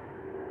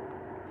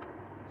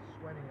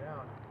sweating it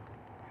out.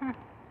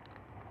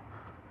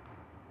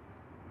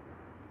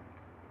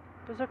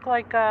 Those look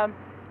like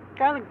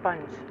garlic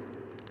buns.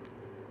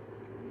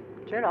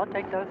 Sure, I'll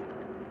take those.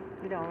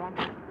 You don't want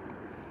them.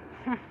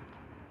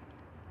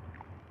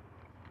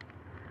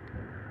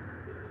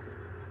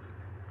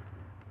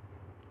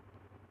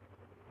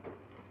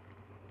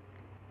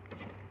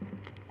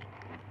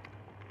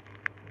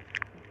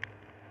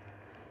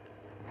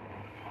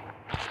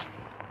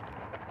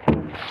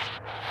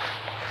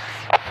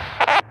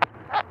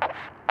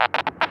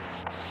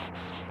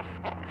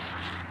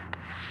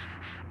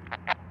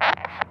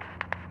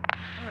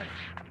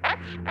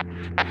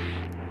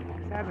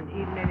 I haven't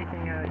eaten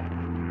anything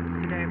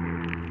today.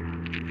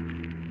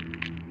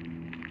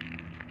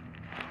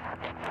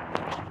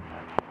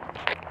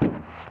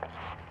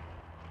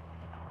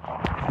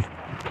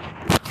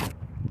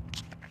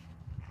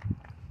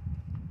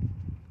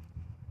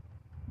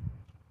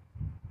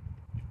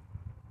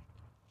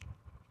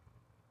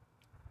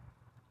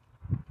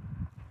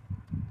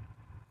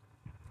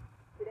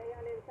 Today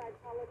on Inside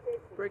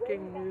Politics,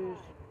 Breaking news.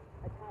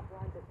 a top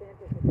Ron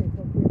DeSantis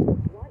official gives a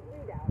blunt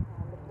readout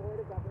on the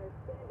Florida governor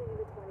standing in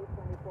the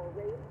 2024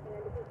 race,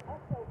 and his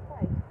uphill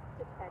fight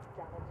to catch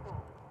Donald Trump.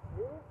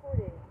 New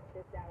reporting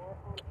this hour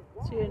on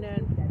why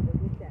CNN. he said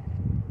what he said.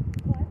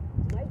 Plus,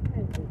 Mike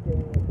Pence is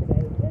doing it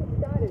today. Tim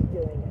Scott is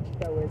doing it.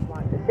 So is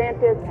Ron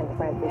DeSantis and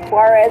Francis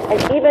Suarez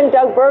and even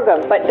Doug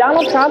Burgum. But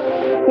Donald Trump,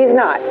 he's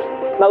not.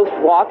 Most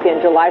walked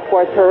in July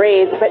 4th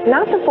parades, but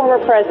not the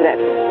former president.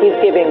 He's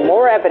giving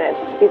more evidence.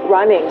 He's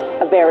running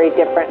a very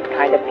different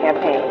kind of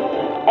campaign.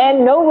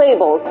 And No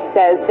Labels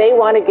says they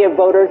want to give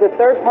voters a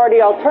third-party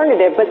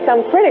alternative, but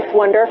some critics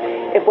wonder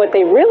if what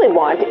they really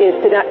want is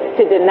to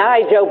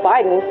deny Joe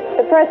Biden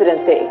the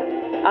presidency.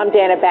 I'm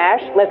Dana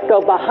Bash. Let's go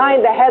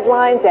behind the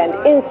headlines and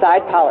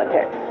inside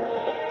politics.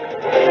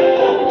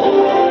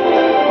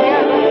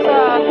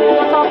 Yeah,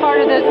 that's all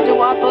part of this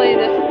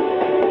duopoly.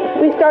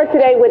 We start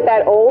today with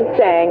that old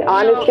saying,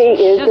 honesty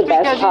is the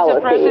best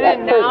policy. At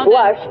first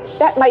blush,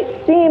 that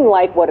might seem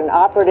like what an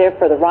operative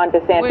for the Ron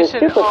DeSantis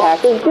super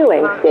PAC is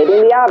doing,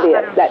 stating the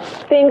obvious, that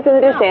things in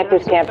the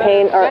DeSantis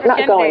campaign are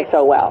not going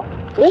so well.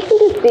 Listen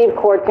to Steve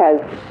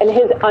Cortez and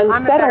his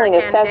unsettling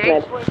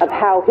assessment of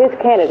how his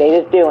candidate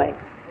is doing.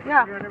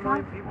 Yeah.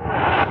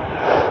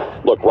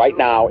 Look, right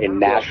now in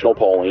national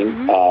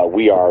polling,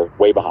 we are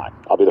way behind.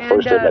 I'll be the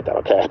first to admit that,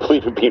 okay? I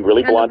believe in being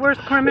really blunt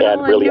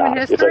and really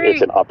honest.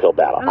 It's an uphill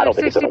battle. I don't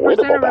think it's an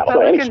unwinnable battle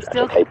by any stretch,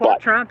 okay?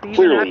 But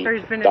clearly,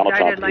 Donald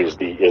Trump is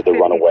the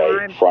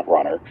runaway front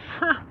runner.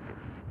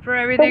 For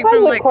everything so why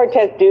would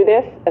Cortez do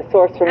this? A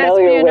source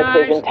familiar with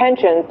his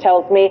intentions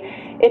tells me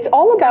it's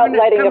all about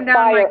lighting a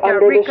fire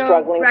under the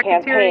struggling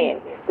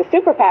campaign. The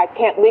super PAC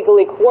can't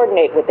legally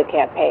coordinate with the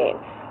campaign.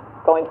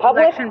 Going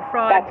public,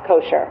 that's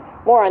kosher.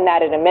 More on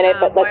that in a minute,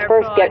 but let's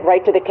first get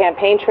right to the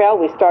campaign trail.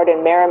 We start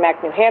in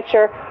Merrimack, New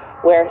Hampshire,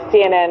 where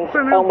CNN's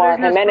Omar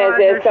Jimenez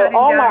is. So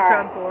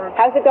Omar,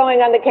 how's it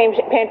going on the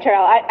campaign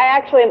trail? I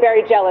actually am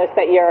very jealous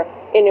that you're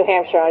in New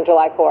Hampshire on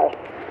July 4th.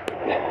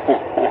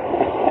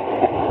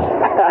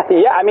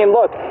 Yeah, I mean,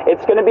 look,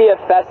 it's going to be a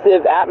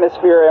festive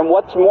atmosphere, and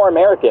what's more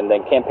American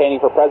than campaigning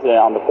for president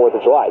on the 4th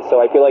of July?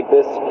 So I feel like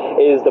this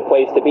is the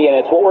place to be, and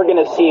it's what we're going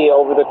to see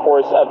over the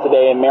course of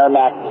today in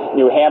Merrimack,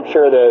 New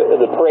Hampshire.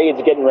 The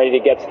parade's getting ready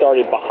to get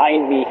started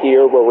behind me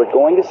here, where we're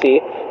going to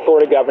see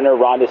Florida Governor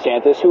Ron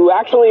DeSantis, who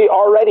actually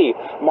already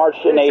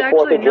marched in a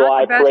 4th of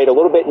July parade a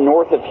little bit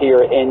north of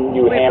here in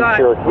New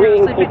Hampshire,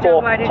 greeting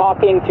people,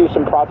 talking to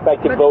some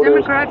prospective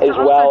voters as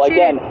well.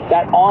 Again,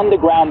 that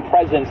on-the-ground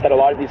presence that a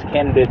lot of these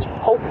candidates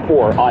hope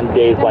for on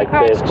days like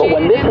this. But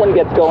when this one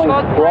gets going,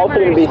 we're also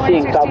going to be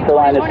seeing South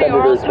Carolina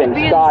Senator Tim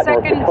Scott,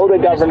 North Dakota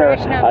Governor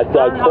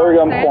Doug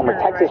Burgum, former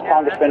Texas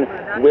Congressman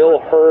Will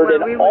Hurd,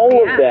 and all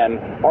of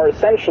them are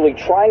essentially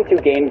trying to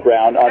gain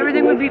ground on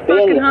who has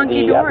been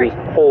the at least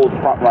polled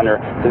frontrunner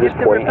to this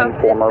point, and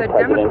former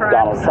President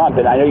Donald Trump.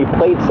 And I know you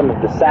played some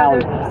of the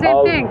sound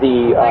of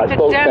the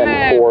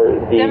spokesman for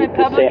the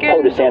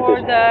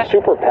DeSantis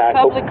Super PAC.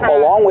 But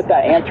along with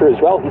that answer as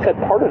well, he said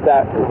part of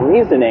that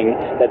reasoning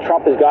that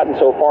Trump has gotten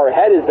so far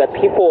ahead is that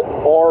people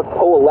are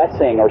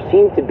coalescing, or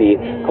seem to be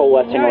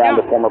coalescing around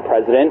the former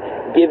president,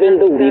 given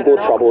the legal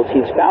troubles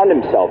he's found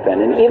himself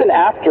in. And even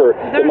after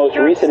the most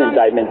recent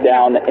indictment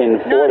down in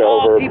Florida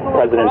over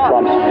President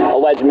Trump's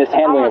alleged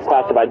mishandling of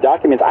classified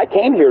documents, I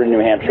came here to New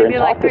Hampshire and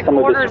talked to some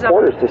of his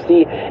supporters to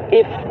see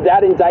if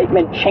that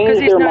indictment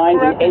changed their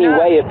minds in any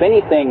way. If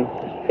anything,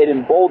 it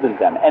emboldened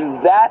them.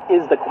 And that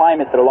is the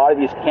climate that a lot of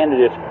these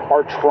candidates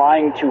are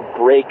trying to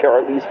break, or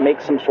at least make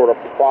some sort of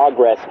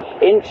progress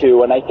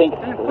into. And I think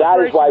that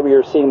is why we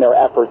are seeing their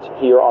efforts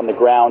here on the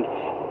ground.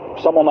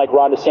 Someone like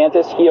Ron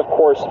DeSantis, he of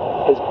course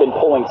has been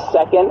polling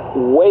second,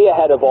 way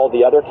ahead of all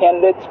the other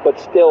candidates, but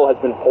still has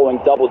been polling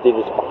double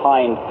digits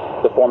behind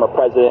the former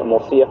president. And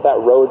we'll see if that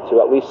road to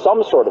at least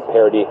some sort of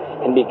parity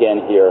can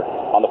begin here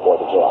on the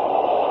 4th of July.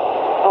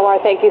 Omar,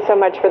 thank you so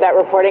much for that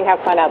reporting. Have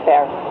fun out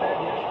there.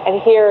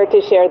 And here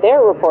to share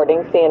their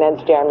reporting,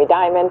 CNN's Jeremy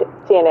Diamond,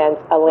 CNN's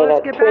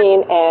Alina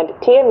Treen, and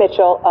Tia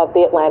Mitchell of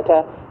the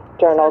Atlanta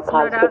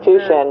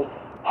Journal-Constitution.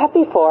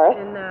 Happy 4th.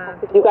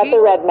 You got the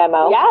red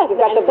memo. Yes, you've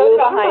got the blue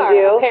behind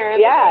you.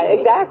 Apparently. Yeah,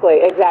 exactly.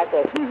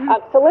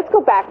 So let's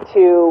go back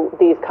to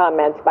these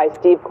comments by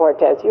Steve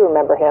Cortes. You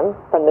remember him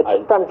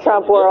from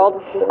Trump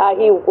world.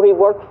 He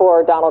worked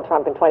for Donald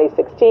Trump in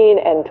 2016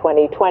 and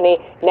 2020.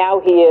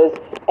 Now he is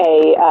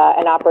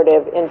an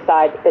operative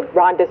inside the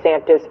Ron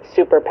DeSantis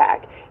Super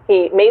PAC.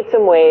 He made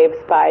some waves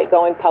by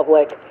going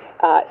public,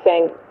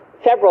 saying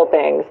several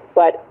things,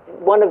 but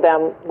one of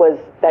them was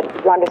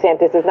that Ron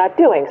DeSantis is not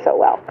doing so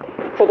well.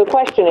 So the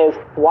question is,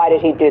 why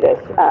did he do this?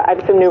 I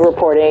have some new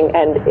reporting,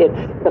 and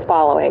it's the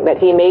following, that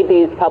he made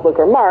these public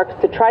remarks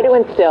to try to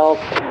instill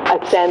a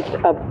sense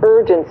of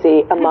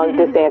urgency among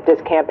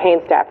DeSantis campaign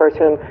staffers,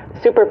 whom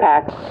Super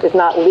PAC is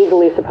not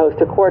legally supposed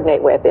to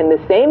coordinate with. In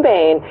the same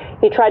vein,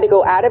 he tried to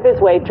go out of his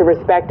way to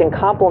respect and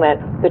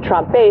compliment the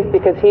Trump base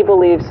because he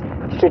believes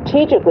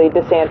strategically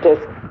DeSantis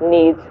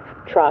needs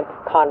Trump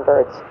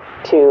converts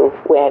to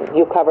win.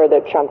 You cover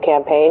the Trump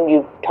campaign.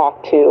 You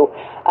talk to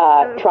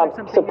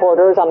Trump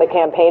supporters on the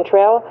campaign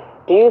trail.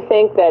 Do you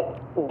think that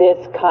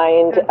this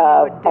kind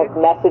of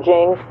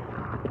messaging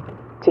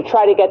to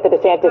try to get the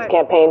DeSantis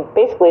campaign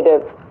basically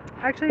to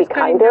be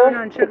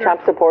kinder to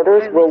Trump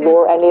supporters will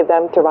lure any of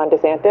them to Ron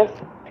DeSantis?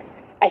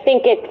 I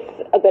think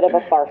it's a bit of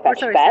a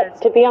far-fetched bet,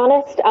 to be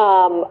honest.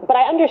 But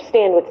I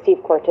understand what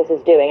Steve Cortes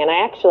is doing, and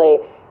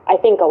I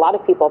think a lot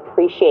of people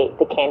appreciate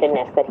the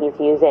candidness that he's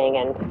using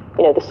and,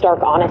 the stark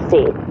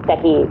honesty that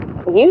he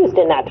used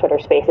in that Twitter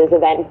Spaces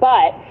event.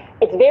 But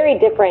it's very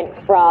different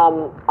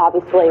from,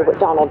 obviously, what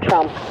Donald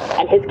Trump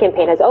and his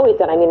campaign has always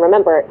done. I mean,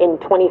 remember, in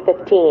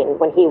 2015,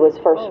 when he was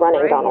first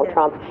running Donald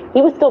Trump,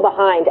 he was still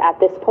behind, at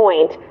this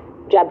point,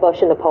 Jeb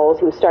Bush in the polls.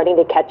 He was starting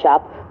to catch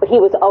up, but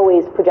he was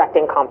always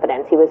projecting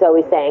confidence. He was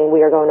always saying,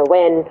 we are going to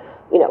win,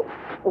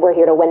 we're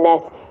here to win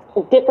this.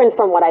 Different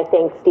from what I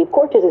think Steve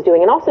Cortes is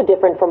doing, and also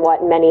different from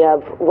what many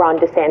of Ron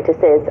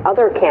DeSantis's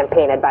other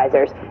campaign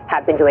advisors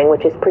have been doing,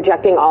 which is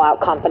projecting all-out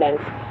confidence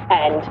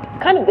and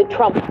kind of the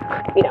Trump,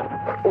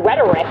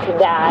 rhetoric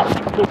that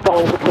he's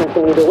going to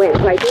continue to win.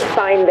 So I do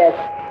find this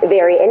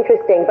very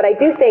interesting, but I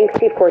do think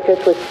Steve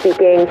Cortes was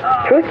speaking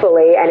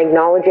truthfully and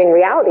acknowledging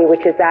reality,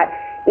 which is that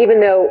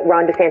even though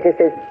Ron DeSantis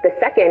is the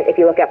second, if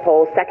you look at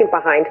polls, second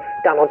behind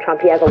Donald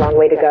Trump, he has a long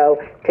way to go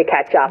to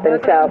catch up.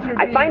 And so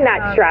I find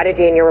that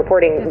strategy in your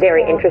reporting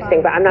very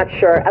interesting, but I'm not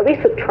sure, at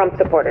least with Trump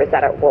supporters,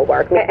 that it will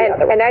work.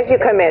 And as you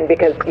come in,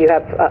 because you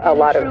have a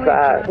lot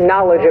of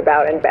knowledge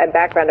about and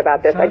background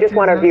about this, I just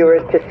want our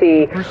viewers to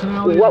see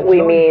what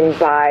we mean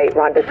by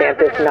Ron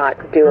DeSantis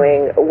not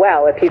doing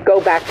well. If you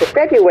go back to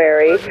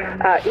February,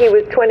 he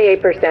was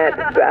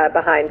 28%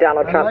 behind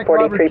Donald Trump,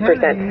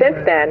 43%.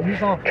 Since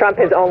then, Trump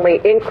has only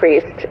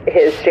increased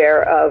his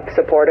share of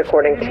support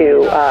according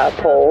to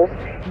polls,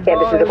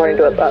 and this is according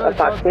to a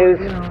Fox News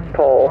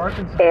poll.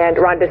 And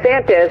Ron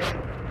DeSantis,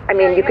 I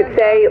mean, you could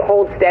say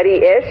hold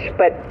steady-ish,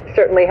 but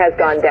certainly has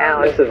gone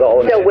down. This is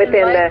all still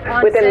within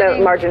the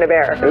margin of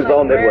error. It was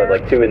all amid, what,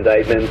 like 2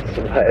 indictments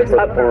for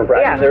the former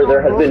president? Yeah.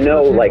 There has been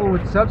no, like,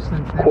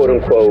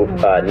 quote-unquote,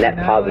 net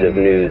positive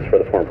news for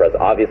the former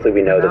president. Obviously,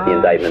 we know that the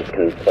indictments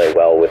can play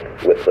well with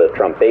the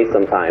Trump base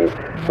sometimes,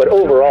 but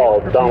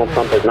overall, Donald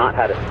Trump has not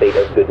had a spate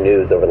of good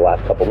news over the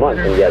last couple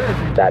months, and yet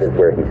that is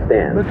where he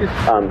stands.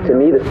 To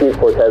me, the Steve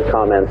Cortez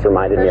comments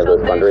reminded me of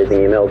those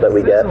fundraising emails that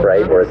we get,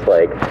 right, where it's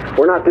like,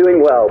 we're not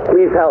doing well,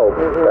 please help,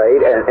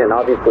 right? And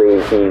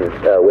obviously, he's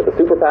with a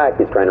super PAC,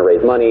 he's trying to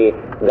raise money.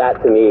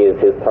 That, to me,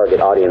 is his target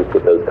audience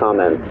with those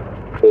comments,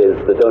 is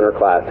the donor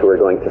class who are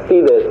going to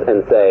see this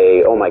and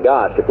say, oh my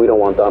gosh, if we don't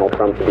want Donald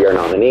Trump to be our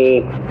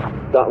nominee,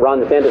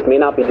 Ron DeSantis may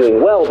not be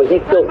doing well, but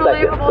he's still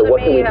second. So what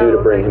can we do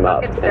to bring him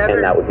up?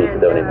 And that would be to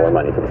donate more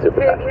money to the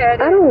super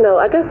PAC. I don't know.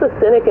 I guess the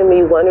cynic in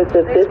me wonders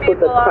if this was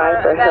a cry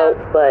for help,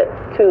 but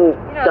to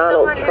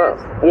Donald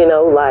Trump. You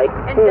know, like,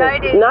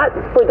 not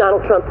for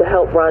Donald Trump to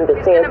help Ron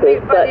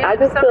DeSantis, but I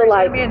just feel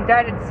like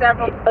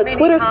a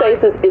Twitter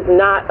Spaces is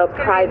not a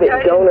private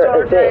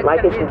donor event.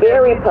 Like, it's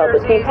very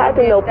public. He had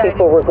to know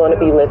people were going to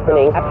be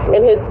listening.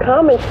 And his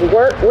comments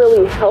weren't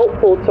really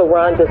helpful to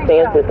Ron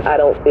DeSantis, I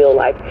don't feel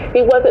like.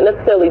 He wasn't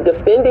necessarily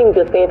defending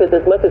DeSantis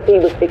as much as he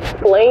was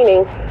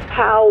explaining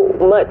how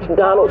much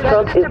Donald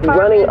Trump is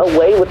running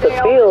away with the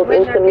field.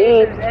 And to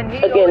me,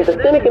 again, the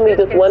cynic in me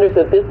just wonders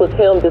if this was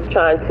him just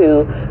trying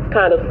to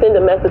kind of send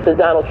a message to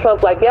Donald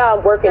Trump, like, yeah,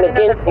 I'm working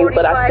against you,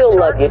 but I still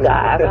love you,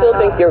 guy. I still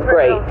think you're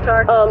great.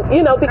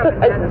 You know, because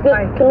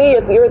just, to me,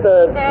 if you're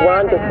the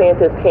Ron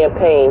DeSantis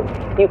campaign,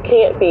 you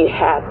can't be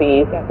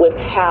happy with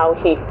how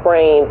he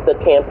framed the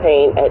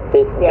campaign at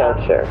this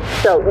juncture.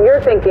 So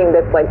you're thinking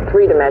that's like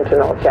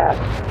 3-dimensional chess.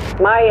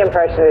 My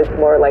impression is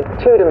more like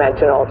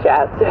 2-dimensional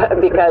chess,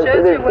 because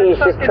he's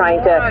just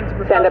trying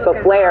to send up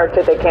a flare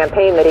to the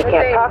campaign that he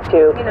can't talk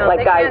to,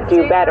 like, guys,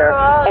 do better.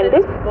 And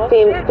this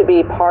seems to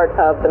be part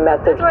of the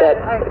message that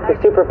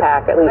the super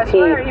PAC, at least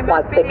he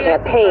wants the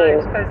campaign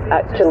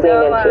to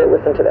lean into.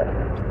 Listen to this.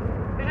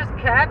 You're just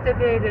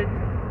captivated.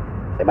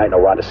 They might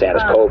know Ron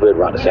DeSantis COVID,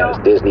 Ron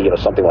DeSantis Disney,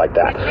 Something like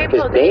that.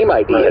 His name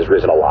ID has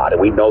risen a lot,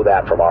 and we know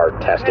that from our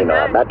testing or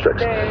our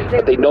metrics.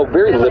 But they know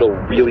very little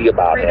really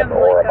about him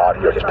or about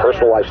his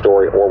personal life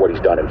story or what he's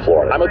done in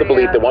Florida. I'm of the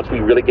belief that once we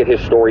really get his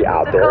story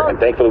out there, and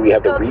thankfully we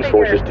have the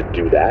resources to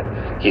do that,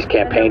 he's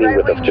campaigning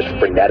with a just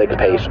frenetic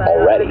pace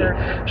already.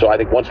 So I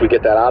think once we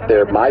get that out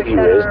there, my view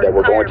is that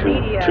we're going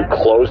to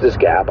close this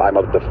gap. I'm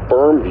of the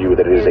firm view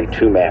that it is a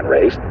 2-man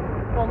race.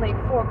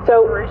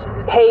 So,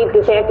 hey,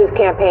 DeSantis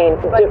campaign,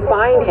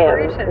 define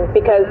him,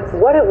 because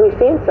what have we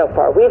seen so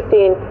far? We've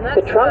seen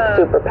the Trump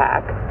super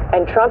PAC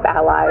and Trump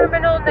allies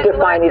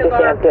defining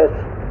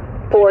DeSantis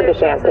for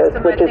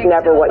DeSantis, which is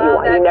never what you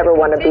want. You never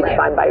want to be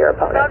defined by your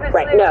opponent.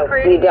 Right, no,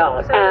 you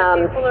don't.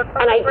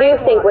 And I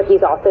do think what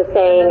he's also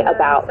saying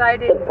about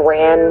the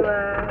brand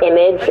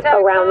image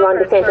around Ron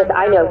DeSantis,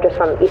 I know just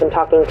from even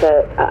talking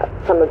to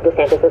some of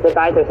DeSantis'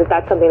 advisors, that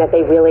that's something that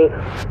they really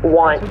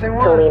want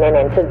to lean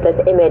into this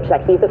image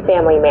that he's a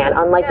family man,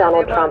 unlike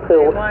Donald Trump,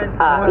 who,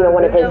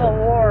 one of his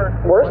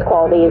worst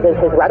qualities is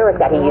his rhetoric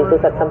that he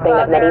uses. That's something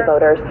that many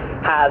voters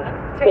have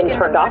been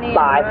turned off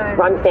by.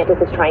 Ron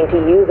DeSantis is trying to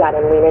use that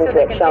and lean into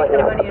it, showing,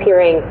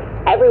 appearing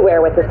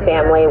everywhere with his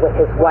family, with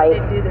his wife,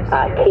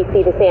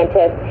 Casey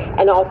DeSantis,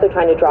 and also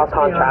trying to draw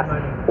contrast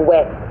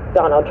with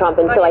Donald Trump.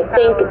 And so I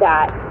think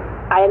that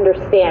I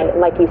understand,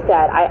 like you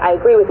said, I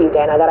agree with you,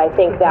 Dana, that I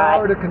think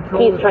that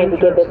he's trying to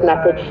give this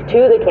message to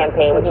the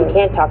campaign, which you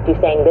can't talk to,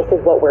 saying this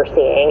is what we're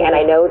seeing. And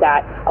I know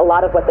that a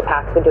lot of what the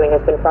PAC's been doing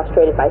has been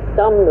frustrated by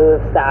some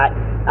moves that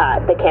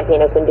the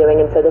campaign has been doing,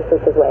 and so this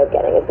is his way of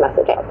getting his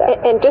message out there.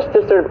 And just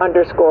to sort of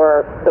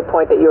underscore the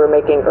point that you were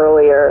making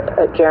earlier,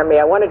 Jeremy,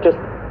 I want to just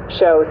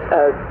show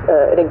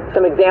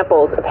some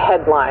examples of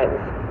headlines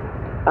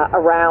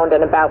around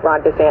and about Ron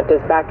DeSantis.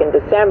 Back in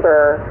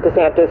December,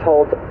 DeSantis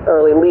holds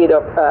early lead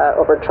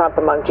over Trump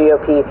among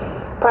GOP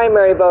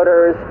primary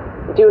voters.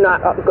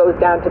 Goes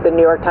down to the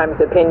New York Times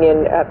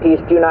opinion piece,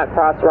 do not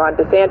cross Ron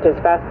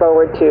DeSantis. Fast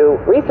forward to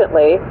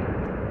recently,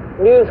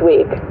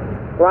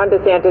 Newsweek, Ron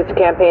DeSantis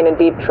campaign in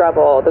deep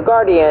trouble. The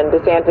Guardian,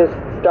 DeSantis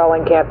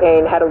stalling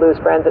campaign, how to lose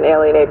friends and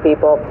alienate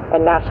people.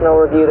 And National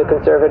Review, the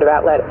conservative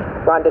outlet,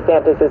 Ron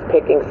DeSantis is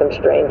picking some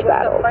strange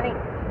battles.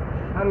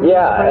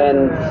 Yeah,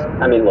 and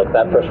I mean, look,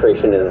 that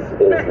frustration is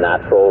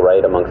natural,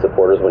 right, among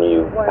supporters when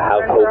you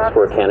have hopes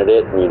for a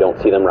candidate and you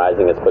don't see them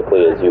rising as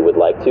quickly as you would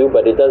like to.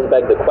 But it does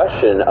beg the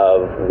question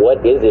of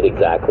what is it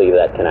exactly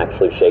that can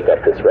actually shake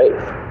up this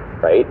race,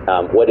 right?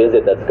 What is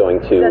it that's going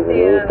to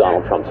remove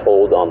Donald Trump's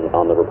hold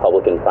on the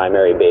Republican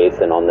primary base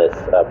and on this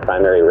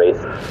primary race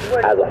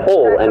as a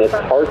whole? And it's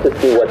hard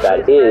to see what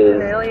that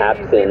is,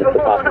 absent the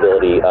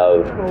possibility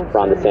of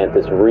Ron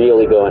DeSantis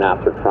really going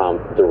after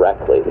Trump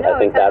directly. I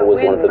think that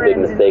was one of the big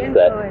mistakes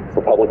that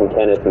Republican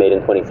candidates made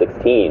in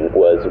 2016,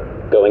 was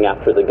going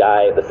after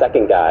the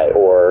second guy,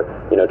 or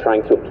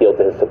trying to appeal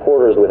to his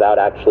supporters without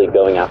actually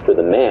going after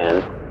the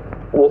man,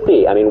 we'll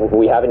see. I mean,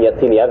 we haven't yet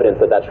seen the evidence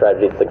that that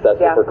strategy is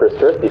successful for Chris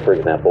Christie, for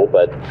example,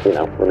 but,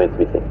 remains to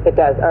be seen. It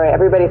does. All right,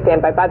 everybody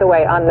stand by. By the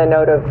way, on the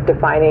note of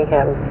defining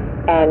him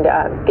and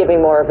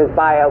giving more of his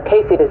bio,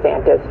 Casey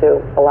DeSantis,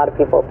 who a lot of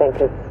people think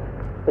is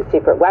the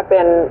secret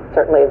weapon,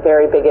 certainly a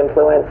very big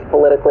influence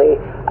politically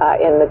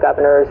in the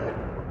governor's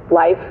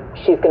life.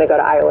 She's going to go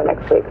to Iowa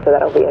next week, so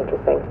that'll be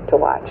interesting to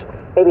watch.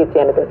 Maybe it's the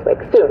end of this week,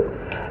 soon.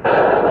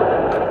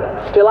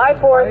 July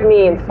 4th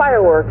means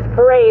fireworks,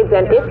 parades,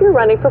 and if you're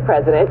running for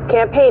president,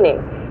 campaigning.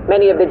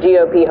 Many of the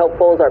GOP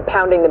hopefuls are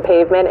pounding the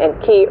pavement in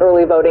key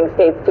early voting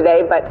states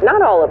today, but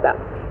not all of them.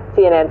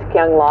 CNN's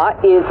Kyung Law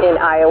is in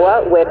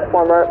Iowa with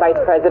former Vice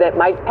President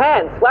Mike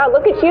Pence. Wow,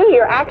 look at you.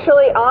 You're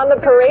actually on the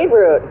parade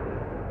route.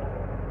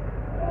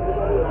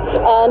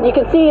 And you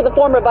can see the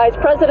former Vice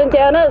President,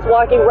 Dana, is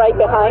walking right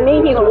behind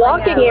me. He's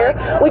walking here.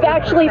 We've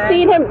actually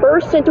seen him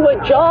burst into a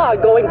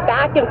jog, going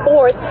back and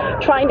forth,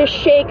 trying to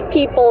shake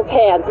people's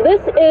hands.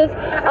 This is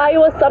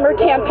Iowa summer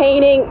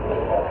campaigning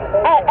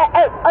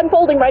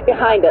unfolding right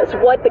behind us.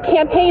 What the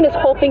campaign is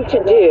hoping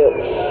to do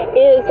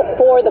is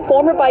for the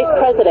former vice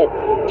president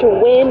to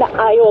win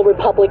Iowa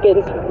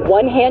Republicans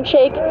one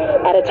handshake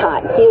at a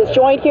time. He is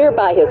joined here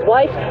by his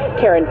wife,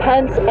 Karen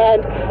Pence,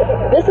 and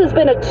this has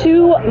been a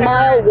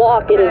 2-mile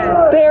walk. It is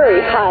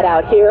very hot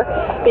out here,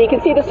 but you can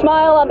see the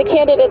smile on the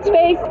candidate's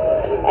face,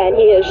 and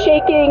he is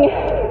shaking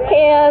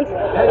hands,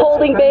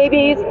 holding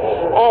babies,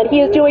 and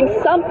he is doing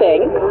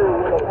something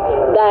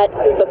that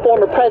the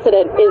former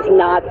president is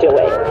not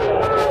doing.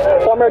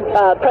 Former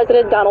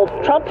President Donald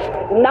Trump,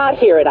 not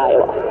here in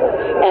Iowa.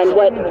 And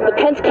what the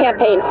Pence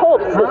campaign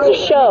hopes is to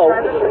show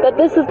that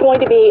this is going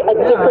to be a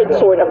different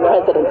sort of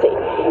presidency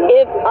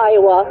if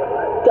Iowa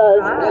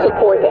does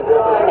support him.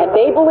 And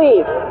they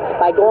believe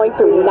by going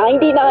through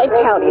 99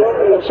 counties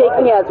and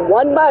shaking hands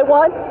one by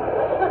one,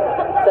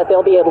 that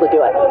they'll be able to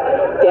do it.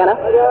 Dana?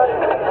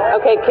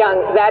 Okay,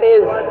 Kyung, that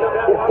is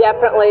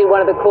definitely one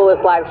of the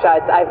coolest live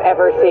shots I've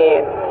ever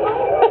seen.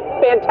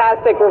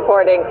 Fantastic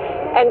reporting.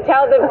 And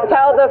tell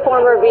the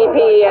former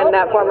VP and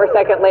former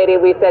second lady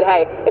we said,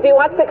 hey, if he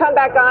wants to come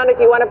back on, if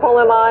you want to pull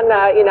him on,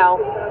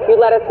 you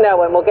let us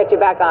know and we'll get you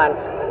back on.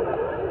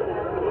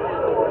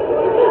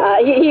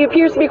 He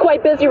appears to be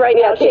quite busy right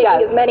now,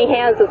 shaking as many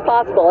hands as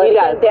possible. And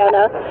again,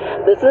 Dana,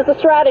 this is a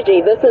strategy.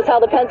 This is how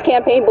the Pence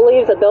campaign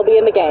believes that they'll be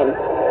in the game.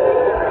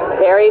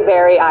 Very,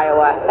 very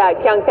Iowa.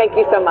 Kyung, thank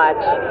you so much.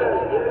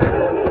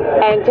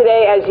 And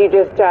today, as you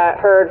just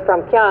heard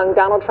from Kyung,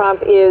 Donald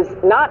Trump is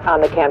not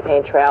on the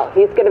campaign trail.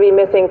 He's going to be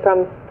missing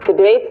from the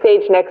debate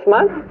stage next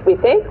month, we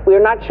think. We're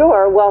not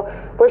sure. Well,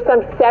 we're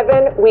some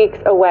 7 weeks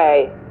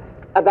away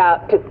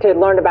to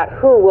learn about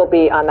who will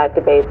be on that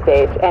debate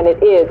stage, and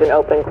it is an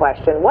open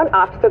question. One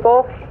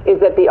obstacle is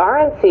that the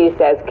RNC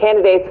says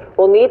candidates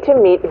will need to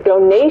meet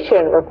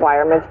donation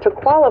requirements to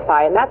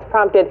qualify, and that's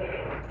prompted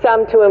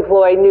some to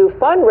employ new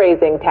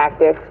fundraising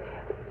tactics,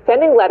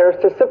 sending letters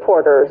to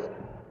supporters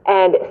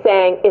and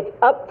saying it's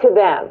up to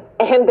them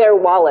and their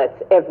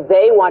wallets if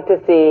they want to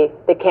see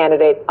the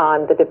candidate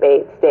on the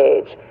debate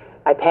stage.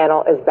 My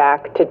panel is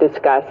back to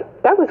discuss.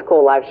 That was a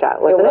cool live shot,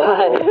 wasn't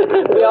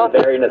it? We all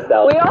very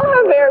nostalgic. We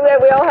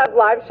all have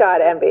live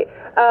shot envy.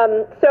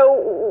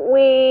 So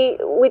we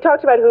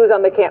talked about who's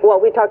on the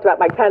we talked about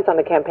Mike Pence on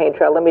the campaign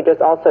trail. Let me just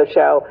also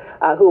show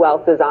who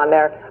else is on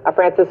there.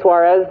 Francis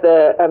Suarez,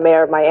 the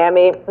mayor of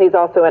Miami. He's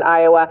also in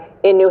Iowa.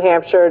 In New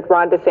Hampshire,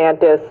 Ron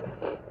DeSantis,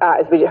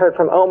 as we heard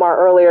from Omar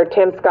earlier,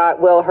 Tim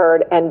Scott, Will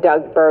Hurd, and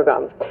Doug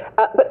Burgum.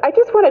 But I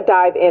just want to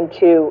dive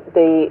into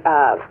the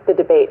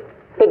debate.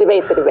 The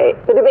debate,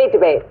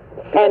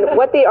 and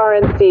what the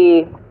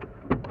RNC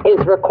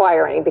is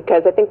requiring,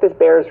 because I think this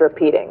bears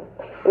repeating.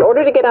 In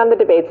order to get on the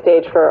debate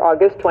stage for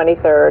August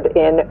 23rd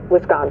in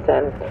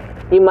Wisconsin,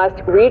 you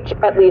must reach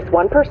at least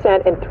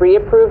 1% in 3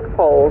 approved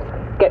polls,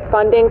 get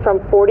funding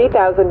from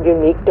 40,000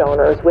 unique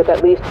donors with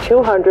at least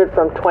 200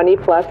 from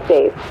 20-plus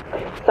states,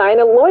 sign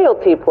a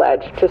loyalty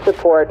pledge to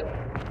support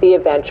the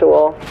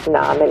eventual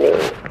nominee.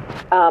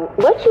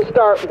 Let's just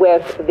start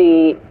with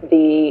the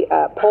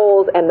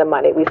polls and the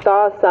money. We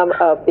saw some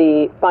of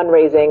the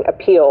fundraising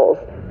appeals.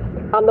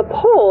 On the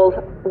polls,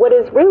 what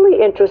is really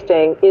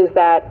interesting is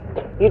that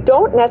you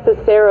don't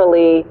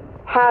necessarily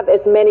have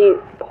as many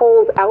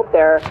polls out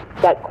there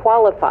that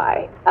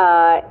qualify.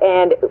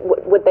 And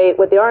what the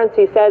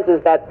RNC says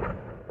is that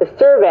the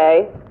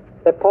survey,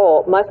 the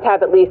poll, must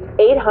have at least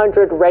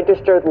 800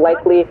 registered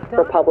likely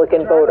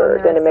Republican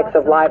voters in a mix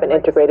of live and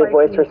integrated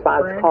voice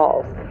response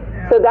calls.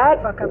 So that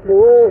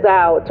rules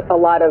out a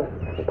lot of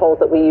polls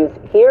that we use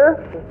here,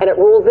 and it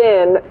rules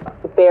in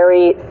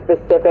very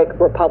specific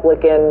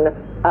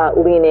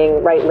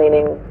Republican-leaning,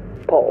 right-leaning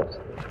polls.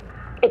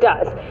 It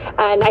does.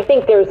 And I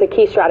think there's a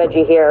key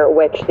strategy here,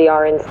 which the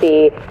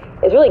RNC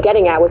is really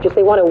getting at, which is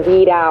they want to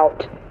weed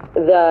out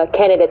the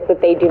candidates that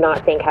they do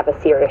not think have a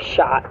serious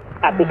shot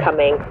at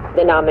becoming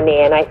the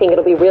nominee. And I think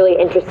it'll be really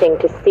interesting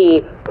to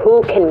see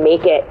who can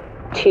make it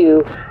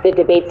to the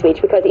debate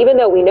speech, because even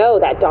though we know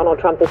that Donald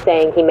Trump is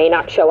saying he may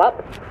not show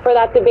up for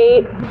that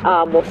debate,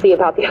 we'll see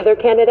about the other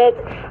candidates,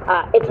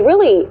 it's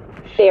really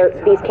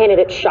these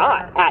candidates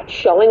shot at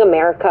showing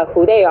America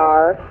who they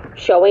are,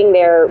 showing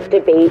their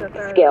debate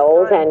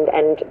skills and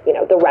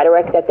the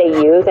rhetoric that they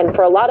use. And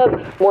for a lot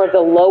of more of the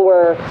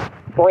lower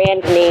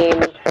brand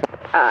name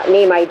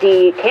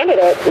ID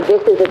candidates,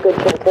 this is a good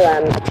chance for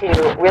them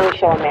to really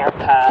show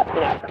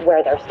America,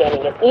 where their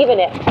standing is. Even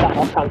if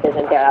Donald Trump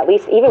isn't there, at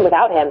least even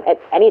without him,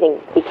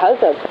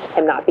 because of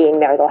him not being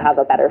there, they'll have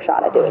a better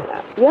shot at doing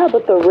that. Yeah,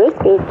 but the risk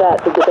is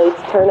that the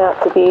debates turn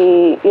out to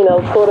be,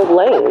 sort of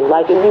lame.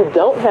 Like if you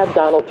don't have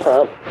Donald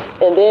Trump,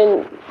 and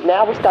then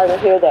now we're starting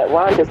to hear that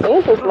Ron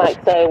DeSantis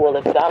might say, well,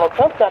 if Donald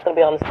Trump's not going to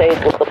be on the stage,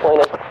 what's the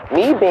point of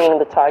me being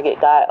the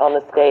target guy on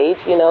the stage?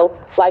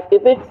 Like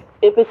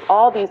if it's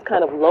all these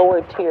kind of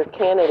lower tier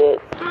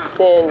candidates,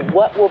 then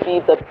what will be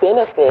the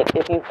benefit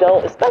if you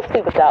don't,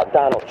 especially without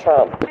Donald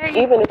Trump,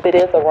 even if it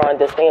is a Ron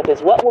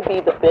DeSantis, what will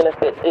be the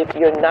benefit if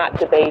you're not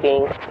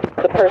debating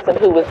the person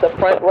who was the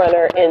front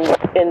runner and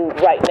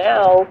right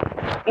now,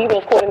 even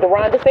according to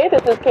Ron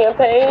DeSantis'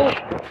 campaign,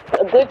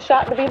 a good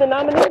shot to be the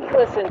nominee?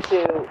 Listen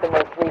to the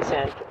most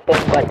recent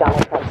things that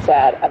Donald Trump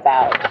said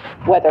about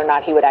whether or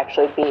not he would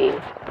actually be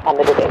on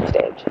the debate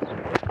stage.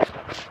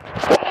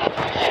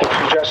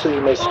 Suggested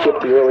you may skip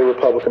the early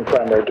Republican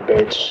primary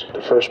debates,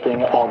 the first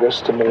being in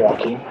August in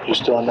Milwaukee. You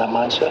still in that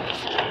mindset?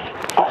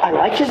 I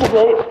like to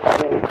debate.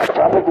 I mean, I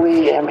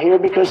probably am here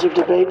because of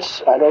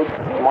debates. I don't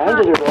mind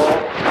it at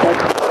all.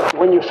 But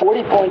when you're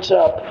 40 points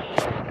up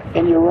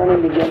and you're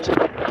running against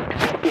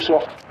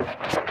yourself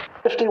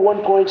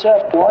 51 points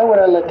up, why would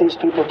I let these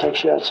people take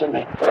shots at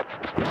me?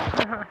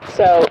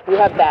 So you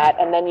have that,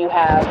 and then you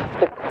have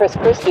the Chris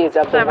Christie's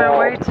of the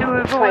world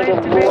trying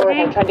to lure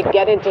him, trying to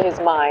get into his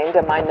mind,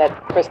 a mind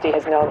that Christie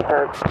has known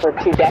for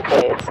 2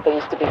 decades. They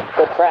used to be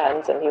good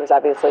friends, and he was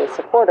obviously a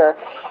supporter.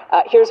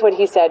 Here's what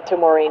he said to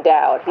Maureen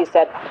Dowd. He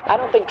said, I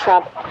don't think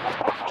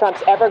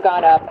Trump's ever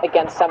gone up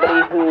against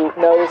somebody who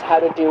knows how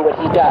to do what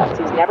he does.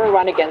 He's never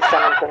run against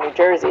someone from New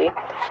Jersey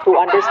who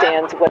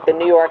understands what the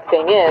New York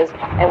thing is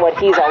and what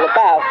he's all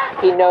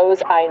about. He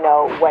knows I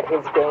know what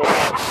his game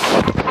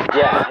is.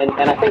 Yeah,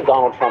 and I think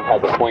Donald Trump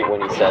has a point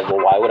when he says,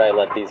 well, why would I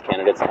let these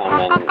candidates come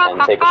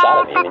and take a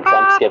shot at me? I mean,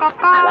 Trump skipped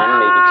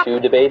 1, maybe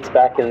 2 debates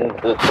back in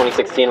the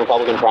 2016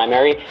 Republican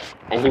primary,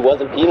 and he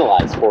wasn't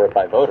penalized for it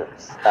by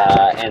voters.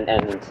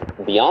 And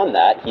beyond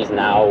that, he's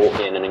now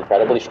in an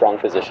incredibly strong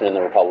position in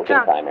the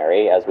Republican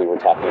primary, as we were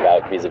talking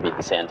about vis-a-vis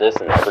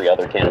DeSantis and every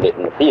other candidate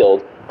in the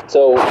field.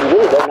 So he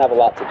really doesn't have a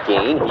lot to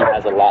gain. He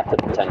has a lot to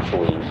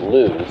potentially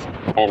lose.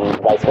 And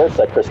vice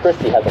versa, Chris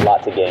Christie has a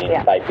lot to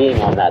gain by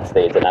being on that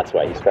stage, and that's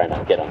why he's trying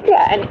to get on.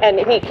 Yeah, and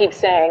he keeps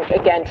saying,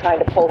 again, trying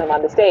to pull him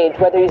on the stage,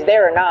 whether he's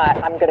there or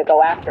not, I'm going to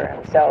go after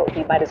him. So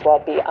he might as well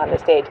be on the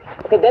stage.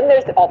 Okay, then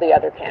there's all the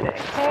other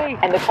candidates.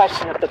 And the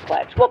question of the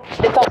pledge. Well,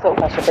 it's also a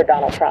question for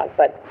Donald Trump,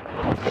 but,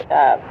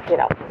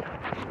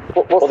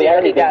 we'll see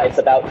what he does. It's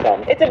about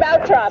Trump. It's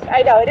about Trump.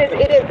 I know, it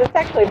is. It's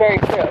actually very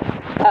true.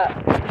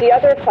 The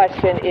other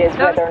question is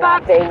whether or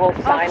not they will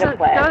sign a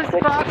pledge,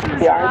 which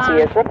the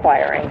RNC is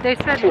requiring,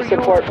 to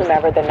support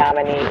whomever the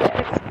nominee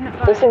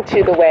is. Listen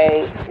to the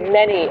way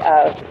many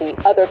of the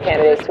other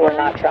candidates who are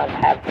not Trump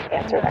have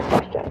answered that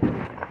question.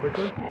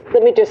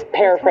 Let me just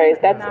paraphrase.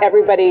 That's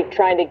everybody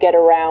trying to get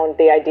around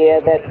the idea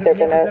that they're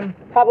going to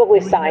probably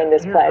sign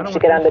this pledge to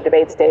get on the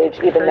debate stage,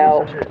 even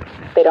though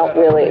they don't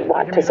really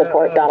want to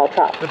support Donald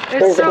Trump.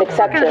 There's an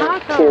exception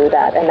to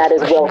that, and that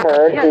is Will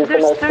Hurd, who's the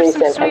most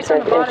recent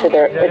entrant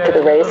into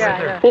the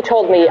race. He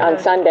told me on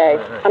Sunday,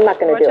 I'm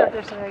not going to do it.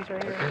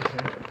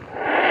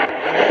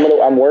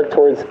 I'm working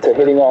towards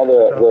hitting all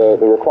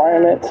the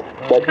requirements,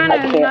 but I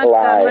can't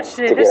lie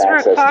to get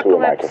access to a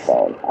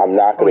microphone. I'm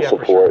not going to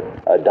support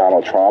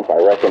Donald Trump. I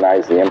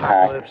recognize the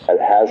impact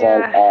it has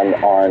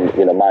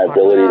on my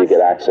ability to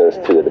get access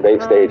to the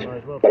debate stage,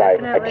 but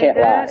I can't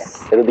lie.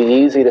 It'll be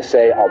easy to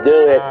say I'll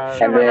do it,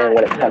 and then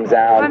when it comes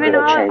out,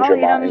 it'll change your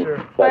mind.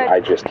 But I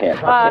just can't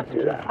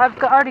do that. I've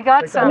already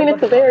got some. I mean,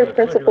 it's a very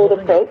principled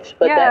approach,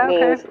 but that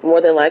means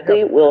more than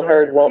likely Will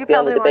Hurd won't be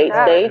on the debate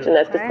stage, and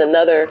that's just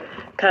another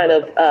kind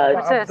of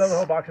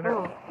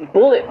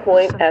bullet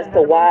point as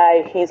to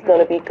why he's going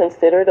to be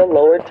considered a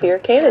lower tier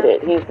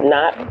candidate. He's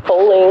not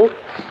polling,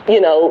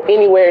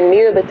 anywhere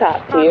near the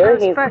top tier.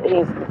 He's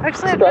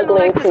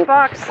struggling to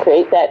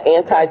create that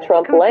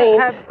anti-Trump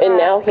lane, and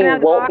now he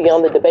won't be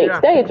on the debate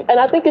stage. And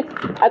I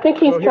think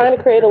he's trying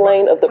to create a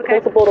lane of the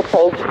principled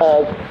approach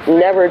of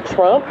never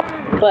Trump.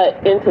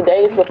 But in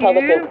today's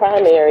Republican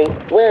primary,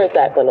 where is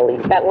that going to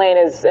lead? That lane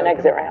is an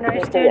exit ramp.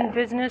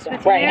 Business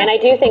with right, and I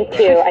do think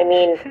too,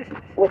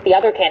 with the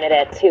other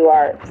candidates who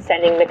are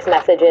sending mixed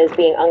messages,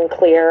 being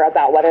unclear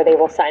about whether they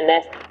will sign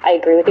this, I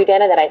agree with you,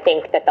 Dana, that I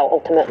think that they'll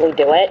ultimately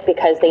do it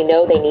because they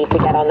know they need to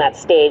get on that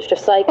stage.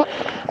 Just like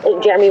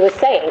Jeremy was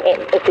saying,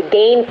 it's a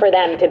gain for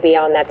them to be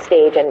on that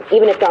stage, and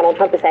even if Donald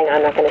Trump is saying,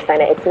 I'm not going to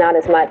sign it, it's not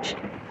as much,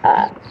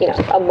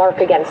 a mark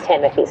against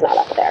him if he's not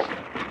up there.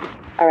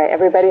 All right,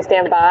 everybody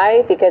stand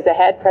by because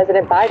ahead,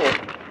 President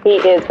Biden. He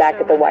is back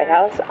at the White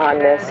House on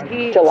this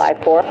July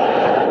 4th.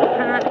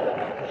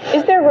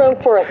 Is there room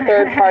for a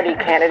third-party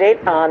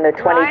candidate on the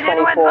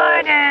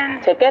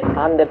 2024 ticket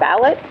on the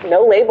ballot?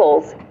 No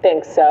Labels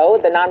thinks so.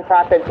 The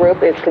nonprofit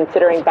group is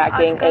considering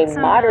backing a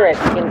moderate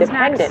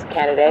independent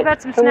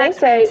candidate whom they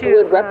say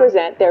would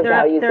represent their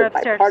values of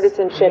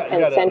bipartisanship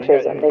and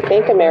centrism. They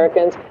think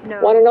Americans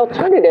want an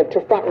alternative to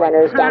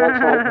frontrunners Donald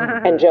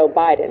Trump and Joe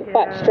Biden.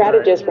 But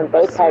strategists from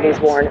both parties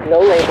warn No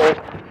Labels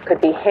could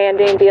be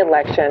handing the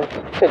election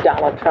to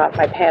Donald Trump.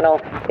 My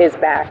panel is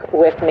back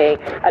with me.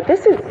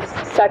 This is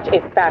such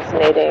a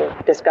fascinating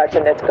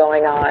discussion that's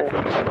going on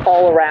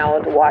all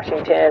around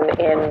Washington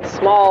in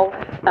small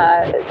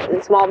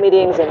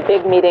meetings and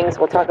big meetings.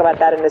 We'll talk about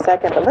that in a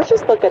second. But let's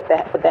just look at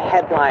the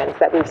headlines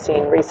that we've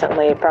seen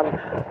recently from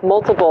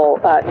multiple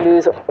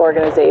news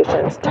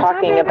organizations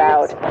talking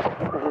about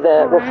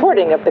the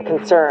reporting of the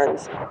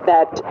concerns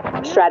that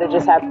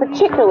strategists have,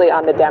 particularly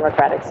on the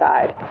Democratic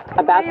side,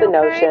 about the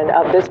notion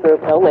of this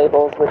group, No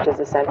Labels, which is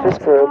a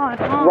centrist group,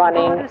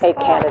 running a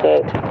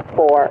candidate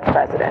for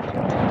president.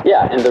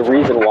 Yeah, and the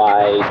reason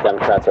why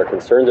Democrats are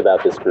concerned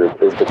about this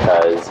group is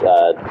because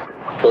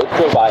both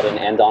Joe Biden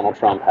and Donald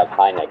Trump have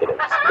high negatives,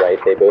 right?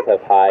 They both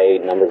have high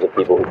numbers of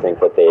people who think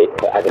that they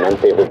have an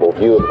unfavorable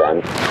view of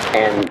them.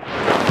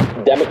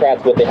 And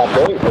Democrats, what they have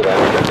going for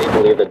them is that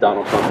they believe that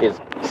Donald Trump is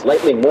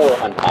slightly more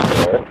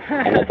unpopular,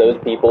 and that those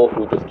people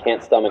who just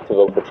can't stomach to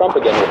vote for Trump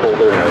again will hold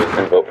their nose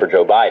and vote for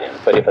Joe Biden.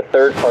 But if a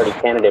third-party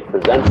candidate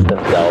presents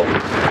themselves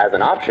as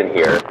an option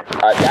here,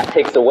 that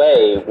takes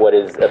away what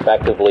is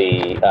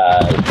effectively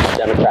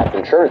Democrats'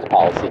 insurance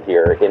policy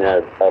here in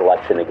an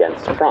election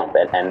against Trump.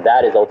 And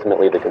that is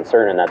ultimately the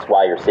concern, and that's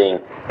why you're seeing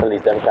some of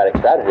these Democratic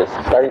strategists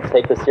starting to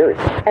take this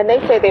seriously. And they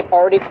say they've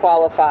already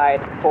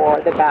qualified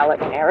for the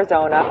ballot in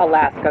Arizona,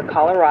 Alaska,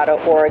 Colorado,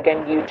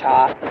 Oregon,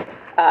 Utah.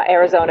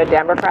 Arizona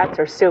Democrats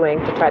are suing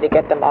to try to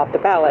get them off the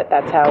ballot.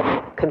 That's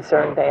how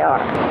concerned they are.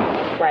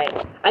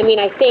 Right. I mean,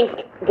 I think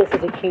this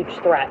is a huge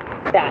threat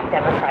that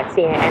Democrats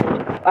see.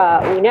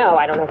 And we know,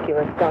 I don't know if you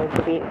were going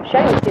to be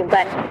sharing soon,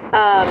 but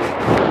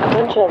a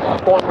bunch of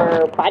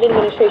former Biden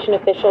administration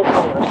officials,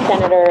 former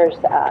senators,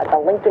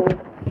 the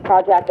Lincoln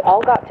Project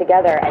all got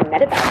together and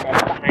met about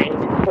this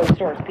behind closed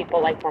doors.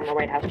 People like former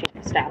White House Chief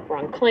of Staff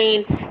Ron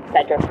Klain,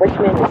 Cedric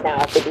Richmond, who's now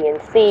at the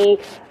DNC,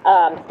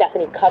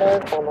 Stephanie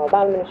Cutter, former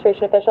Obama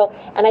administration official.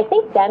 And I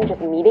think them just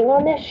meeting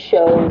on this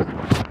shows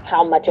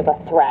how much of a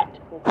threat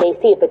they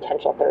see a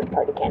potential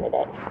third-party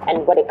candidate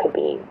and what it could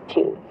be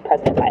to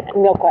President Biden.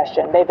 No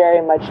question. They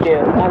very much do.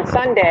 On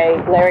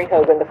Sunday, Larry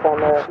Hogan, the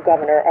former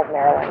governor of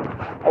Maryland,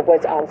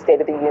 was on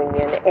State of the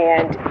Union,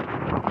 and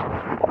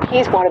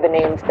he's one of the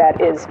names that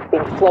is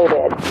being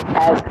floated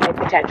as a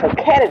potential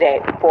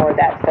candidate for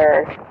that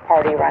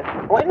third-party run.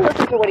 Why don't you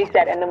listen to what he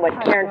said, and then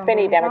what Karen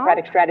Finney,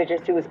 Democratic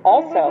strategist, who was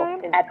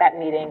also at that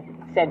meeting,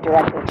 said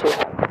directly to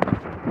him.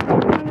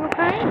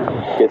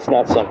 It's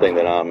not something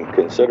that I'm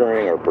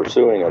considering or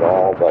pursuing at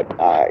all, but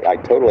I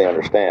totally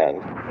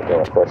understand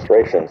the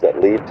frustrations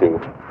that lead to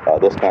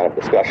this kind of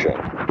discussion.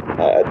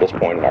 At this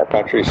point in our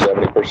country,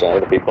 70%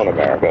 of the people in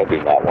America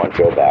do not want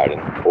Joe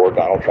Biden or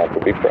Donald Trump to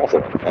be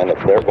president. And if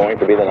they're going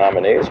to be the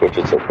nominees, which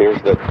it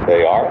appears that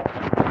they are,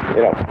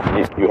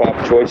 you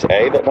have choice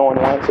A that no one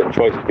wants and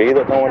choice B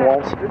that no one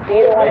wants. Do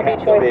you want to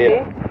be choice B?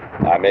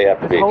 I may have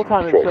to be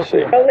choice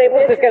C. No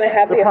Labels is going to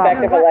have the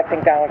effect of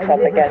electing Donald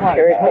Trump again.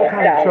 Here it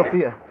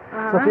goes.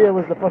 Sophia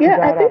was the fucking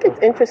I think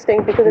it's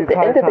interesting because at the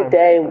end of the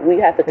day,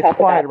 we have to talk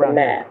about the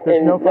math.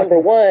 And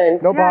number one,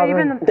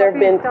 there have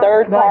been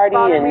third-party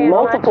and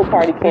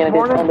multiple-party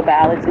candidates on the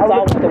ballots. It's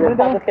always a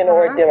Republican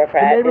or a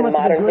Democrat in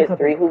modern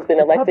history who's been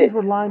elected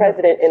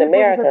president in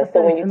America.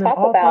 So when you talk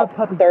about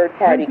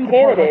third-party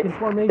candidates,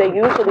 they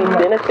usually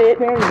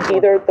benefit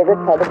either the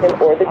Republican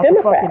or the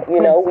Democrat. We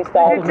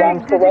saw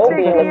Josh Perot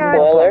being a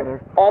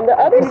spoiler on the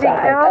other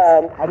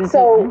side.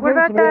 So when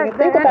you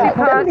think about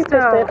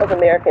 70% of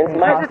Americans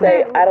might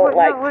say, I don't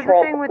like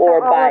Trump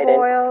or Biden,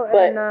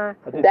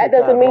 but that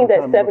doesn't mean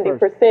that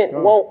 70%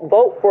 won't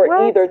vote for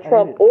either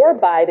Trump or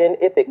Biden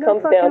if it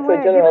comes down to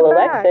a general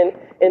election,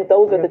 and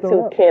those are the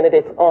two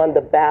candidates on the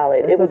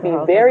ballot. It would be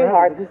very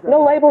hard.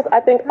 No Labels,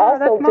 I think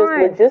also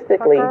just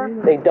logistically,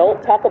 they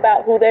don't talk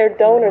about who their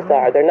donors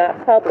are. They're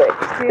not public.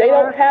 They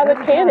don't have a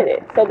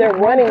candidate, so they're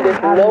running this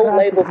No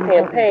Labels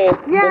campaign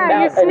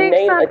without a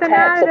name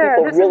attached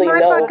so people really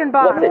know what's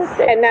at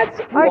stake. And that's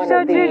one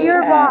of the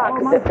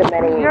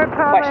many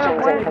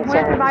questions and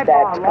concerns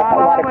that a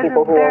lot of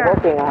people who are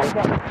working on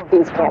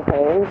these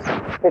campaigns,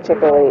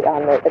 particularly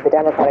on the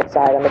Democratic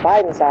side, on the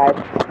Biden side,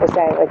 are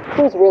saying,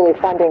 who's really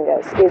funding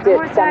this? Is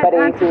it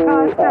somebody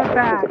who is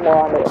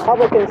more on the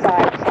Republican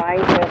side, trying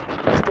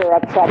to stir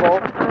up trouble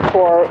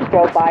for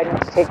Joe Biden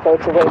to take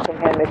votes away from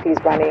him if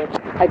he's running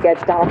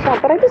against Donald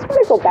Trump? But I just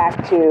want to go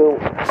back to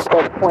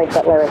the point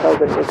that Larry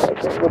Hogan was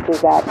making, which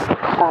is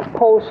that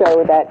polls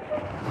show that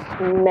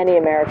many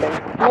Americans,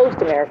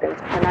 most Americans,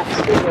 are not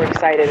super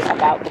excited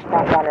about the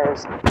front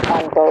runners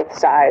on both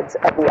sides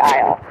of the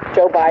aisle.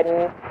 Joe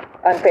Biden,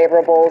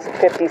 unfavorables,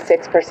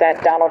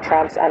 56%. Donald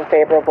Trump's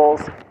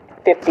unfavorables,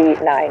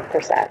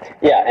 59%.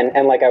 Yeah,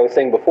 and like I was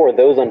saying before,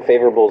 those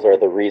unfavorables are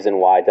the reason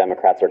why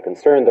Democrats are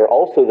concerned. They're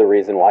also the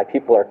reason why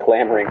people are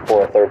clamoring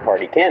for a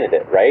third-party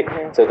candidate, right?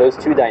 Mm-hmm. So those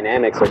two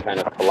dynamics are kind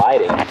of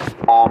colliding.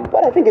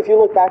 But I think if you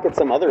look back at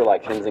some other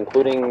elections,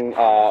 including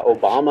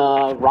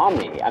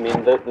Obama-Romney, I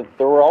mean,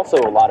 there were also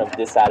a lot of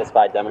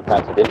dissatisfied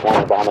Democrats who didn't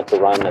want Obama to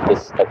run at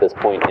this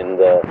point in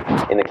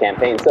the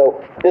campaign.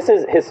 So this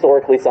is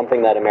historically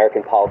something that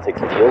American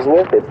politics deals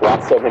with. It's why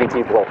so many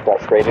people are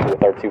frustrated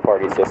with our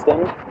two-party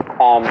system.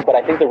 But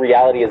I think the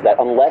reality is that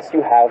unless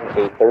you have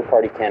a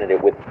third-party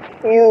candidate with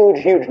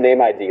huge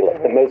name ID,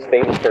 like the most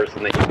famous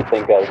person that you can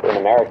think of in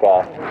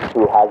America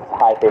who has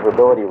high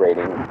favorability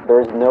ratings, there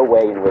is no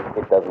way in which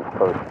it doesn't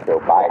hurt Joe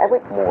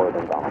Biden more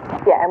than Donald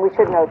Trump. Yeah, and we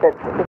should note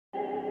that...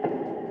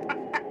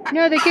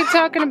 No, they keep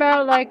talking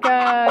about, like,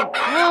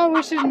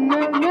 we should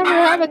never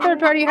have a third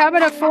party. How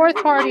about a fourth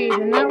party?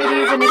 And that would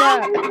even it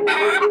up.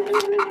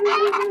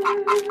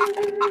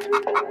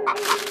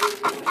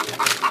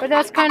 But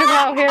that's kind of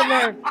how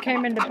Hitler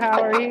came into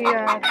power. He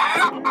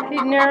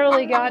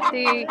narrowly got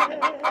the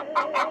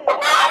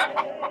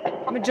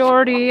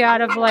majority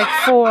out of, like,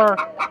 4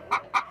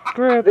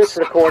 groups. This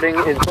recording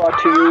is brought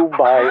to you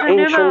by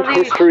Ancient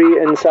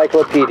History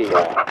Encyclopedia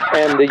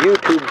and the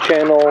YouTube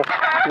channel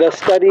The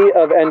Study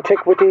of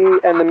Antiquity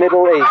and the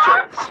Middle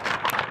Ages.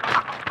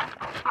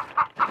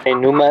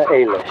 Enuma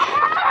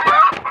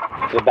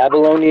Elish, the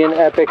Babylonian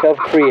Epic of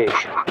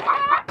Creation.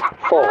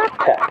 Full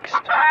text.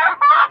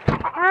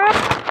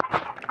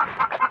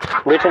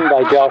 Written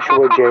by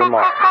Joshua J.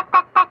 Mark.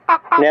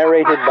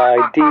 Narrated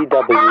by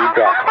D.W.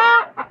 Draper.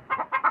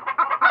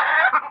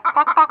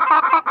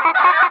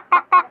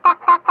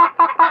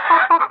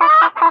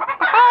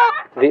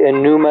 The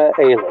Enuma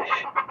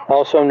Elish,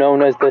 also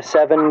known as the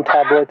 7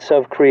 Tablets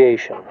of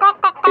Creation,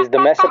 is the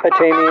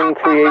Mesopotamian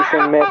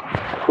creation myth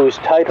whose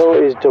title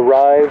is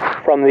derived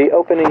from the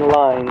opening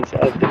lines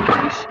of the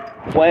piece,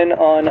 When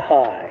on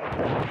High.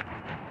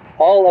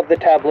 All of the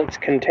tablets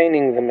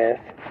containing the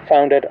myth,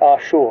 found at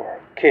Ashur,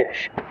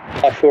 Kish,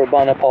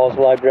 Ashurbanipal's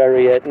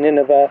library at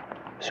Nineveh,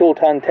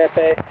 Sultan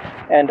Tepe,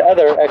 and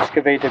other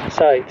excavated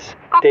sites,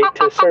 date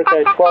to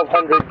circa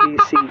 1200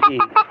 BCE.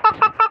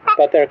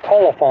 But their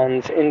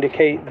colophons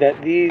indicate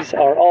that these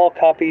are all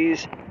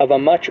copies of a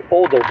much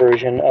older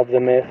version of the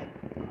myth,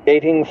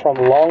 dating from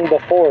long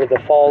before the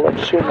fall of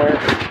Sumer,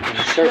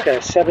 circa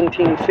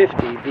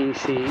 1750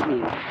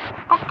 BCE.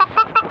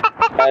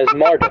 As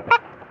Marduk,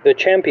 the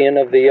champion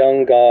of the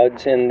young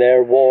gods in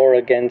their war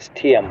against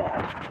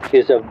Tiamat,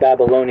 is of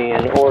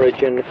Babylonian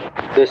origin,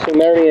 the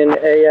Sumerian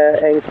Ea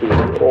Enki,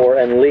 or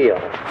Enlil,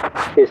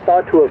 is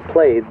thought to have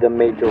played the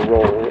major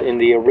role in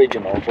the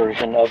original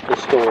version of the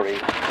story.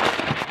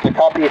 The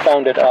copy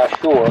found at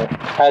Ashur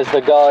has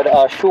the god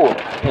Ashur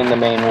in the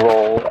main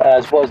role,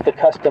 as was the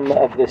custom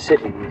of the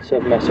cities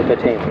of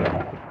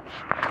Mesopotamia.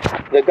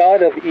 The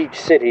god of each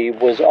city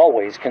was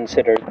always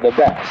considered the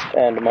best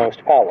and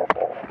most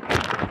powerful.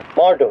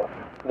 Marduk,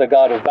 the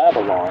god of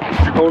Babylon,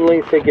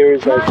 only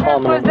figures as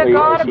prominently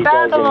as he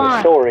does in the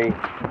story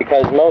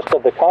because most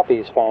of the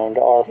copies found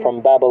are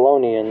from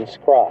Babylonian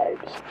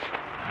scribes.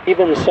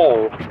 Even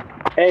so,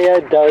 Ea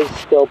does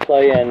still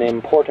play an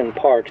important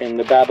part in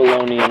the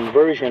Babylonian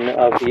version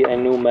of the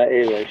Enuma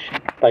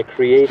Elish by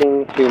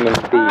creating human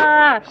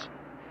beings.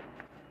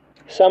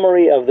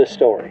 Summary of the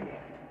story.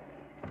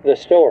 The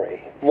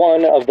story,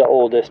 one of the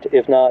oldest,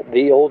 if not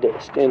the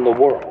oldest, in the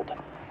world,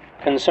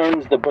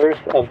 concerns the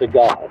birth of the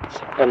gods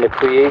and the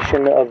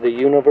creation of the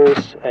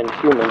universe and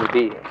human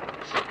beings.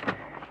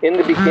 In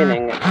the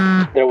beginning,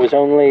 there was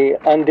only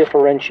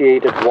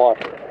undifferentiated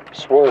water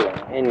swirling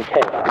in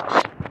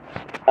chaos.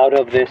 Out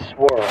of this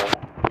swirl,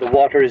 the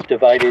water is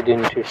divided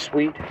into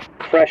sweet,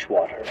 fresh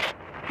water,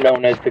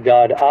 known as the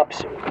god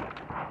Apsu,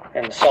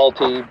 and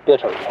salty,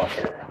 bitter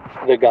water,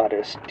 the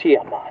goddess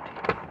Tiamat.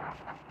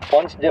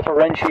 Once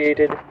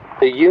differentiated,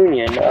 the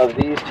union of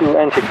these two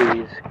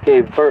entities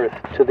gave birth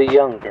to the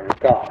younger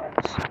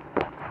gods.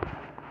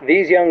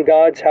 These young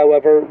gods,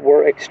 however,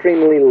 were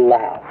extremely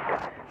loud,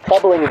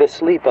 troubling the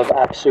sleep of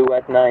Apsu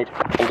at night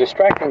and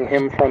distracting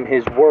him from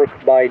his work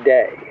by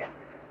day.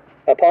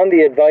 Upon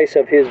the advice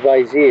of his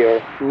vizier,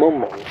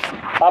 Mummu,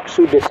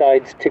 Apsu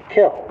decides to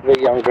kill the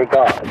younger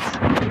gods.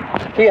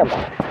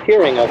 Tiamat,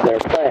 hearing of their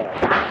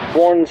plan,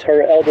 warns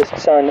her eldest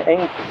son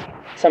Enki,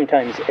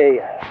 sometimes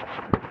Ea,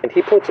 and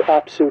he puts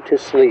Apsu to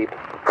sleep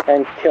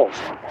and kills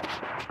him.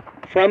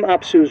 From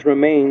Apsu's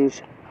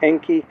remains,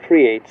 Enki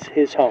creates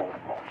his home.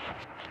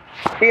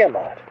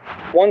 Tiamat,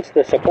 once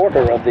the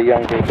supporter of the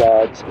younger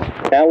gods,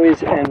 now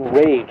is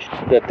enraged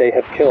that they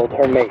have killed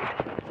her mate.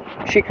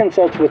 She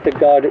consults with the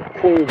god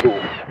Kingu,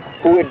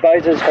 who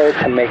advises her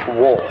to make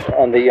war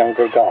on the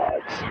younger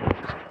gods.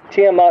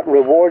 Tiamat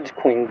rewards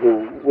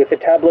Kingu with the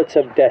Tablets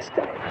of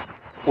Destiny,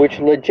 which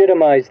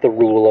legitimize the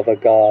rule of a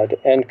god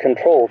and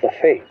control the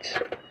fates,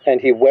 and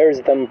he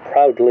wears them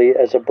proudly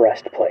as a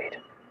breastplate.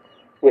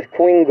 With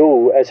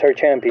Kingu as her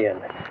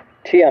champion,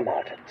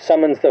 Tiamat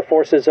summons the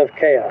forces of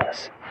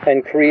chaos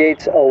and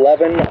creates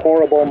 11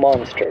 horrible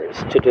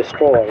monsters to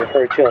destroy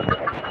her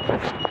children.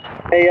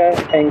 Ea,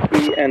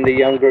 Enki, and the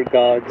younger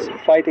gods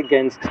fight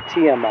against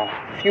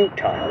Tiamat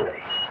futilely,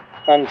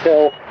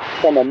 until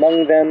from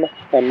among them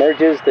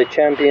emerges the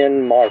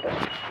champion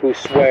Marduk, who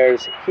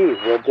swears he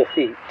will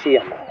defeat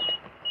Tiamat.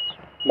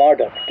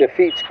 Marduk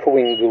defeats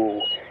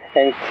Kuingu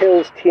and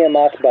kills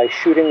Tiamat by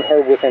shooting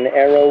her with an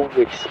arrow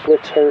which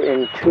splits her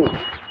in two.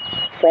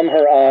 From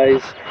her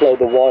eyes flow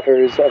the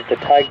waters of the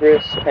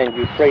Tigris and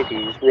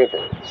Euphrates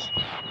rivers.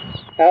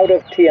 Out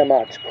of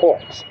Tiamat's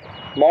courts,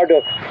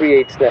 Marduk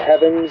creates the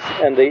heavens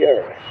and the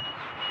earth.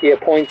 He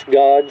appoints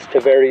gods to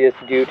various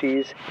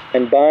duties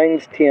and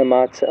binds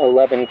Tiamat's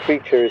 11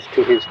 creatures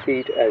to his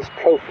feet as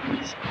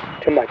trophies,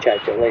 to much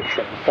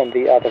adulation from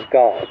the other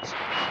gods,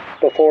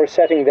 before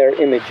setting their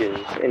images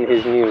in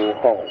his new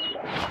home.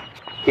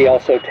 He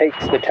also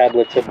takes the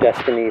tablets of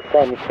destiny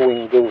from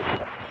Kuingu,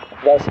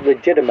 thus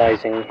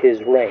legitimizing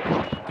his reign.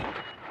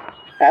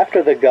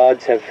 After the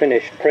gods have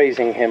finished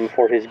praising him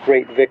for his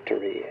great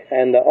victory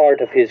and the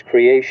art of his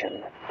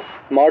creation,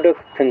 Marduk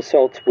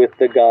consults with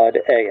the god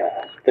Ea,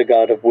 the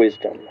god of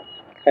wisdom,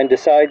 and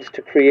decides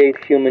to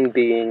create human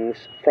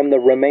beings from the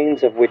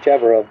remains of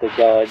whichever of the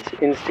gods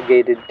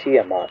instigated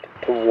Tiamat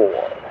to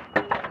war.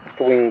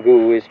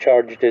 Kuingu is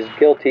charged as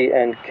guilty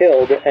and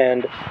killed,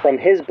 and from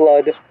his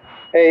blood,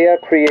 Ea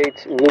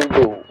creates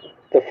Lulu,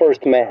 the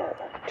first man,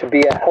 to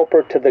be a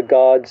helper to the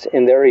gods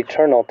in their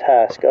eternal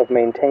task of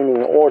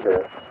maintaining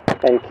order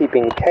and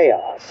keeping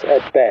chaos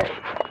at bay.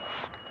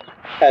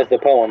 As the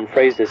poem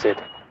phrases it,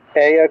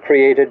 Ea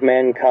created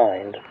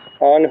mankind,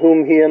 on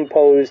whom he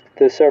imposed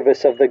the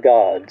service of the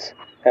gods,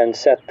 and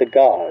set the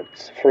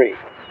gods free.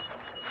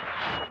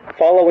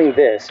 Following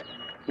this,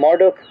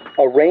 Marduk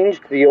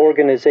arranged the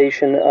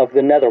organization of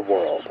the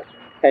netherworld,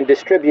 and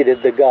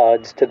distributed the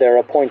gods to their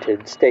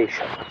appointed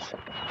stations.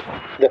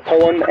 The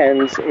poem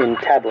ends in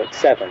Tablet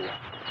 7,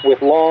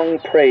 with long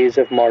praise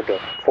of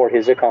Marduk for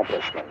his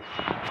accomplishments.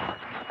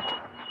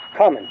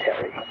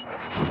 Commentary.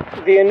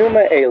 The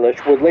Enuma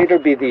Elish would later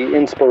be the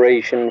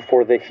inspiration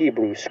for the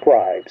Hebrew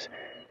scribes,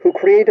 who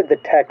created the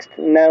text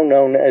now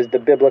known as the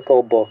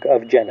biblical book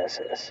of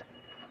Genesis.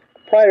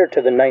 Prior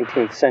to the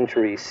 19th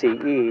century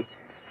CE,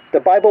 the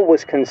Bible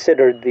was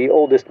considered the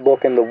oldest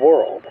book in the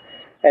world,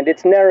 and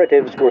its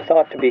narratives were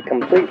thought to be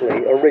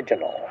completely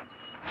original.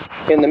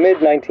 In the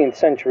mid-19th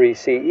century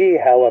CE,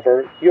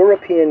 however,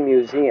 European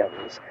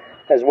museums,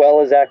 as well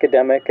as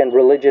academic and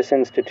religious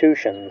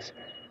institutions,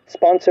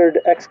 sponsored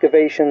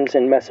excavations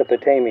in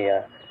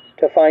Mesopotamia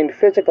to find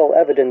physical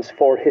evidence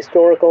for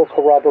historical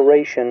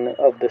corroboration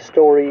of the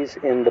stories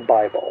in the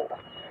Bible.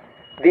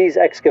 These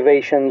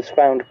excavations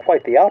found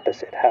quite the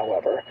opposite,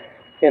 however,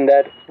 in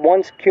that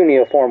once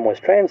cuneiform was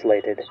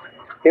translated,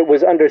 it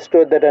was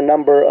understood that a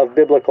number of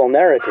biblical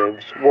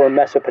narratives were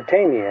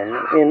Mesopotamian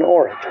in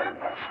origin.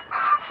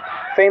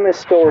 Famous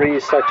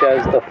stories such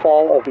as the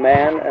fall of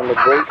man and the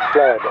Great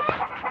Flood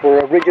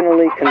were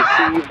originally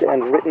conceived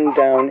and written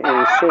down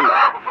in Sumer,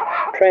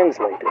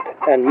 translated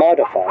and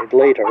modified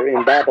later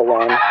in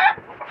Babylon,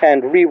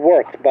 and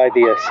reworked by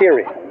the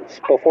Assyrians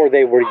before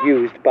they were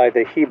used by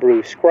the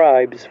Hebrew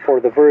scribes for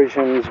the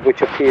versions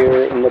which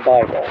appear in the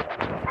Bible.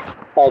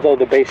 Although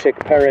the basic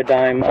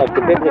paradigm of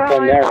the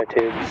biblical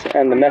narratives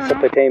and the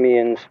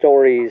Mesopotamian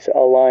stories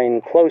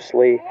align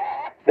closely,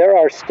 there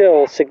are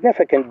still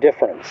significant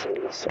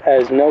differences,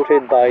 as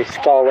noted by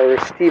scholar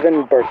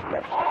Stephen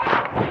Berkman.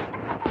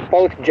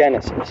 Both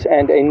Genesis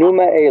and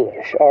Enuma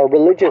Elish are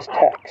religious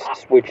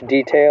texts which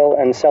detail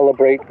and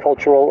celebrate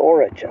cultural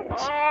origins.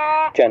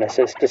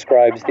 Genesis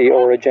describes the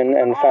origin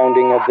and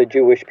founding of the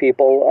Jewish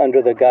people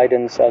under the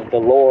guidance of the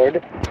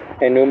Lord.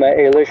 Enuma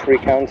Elish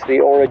recounts the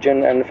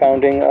origin and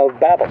founding of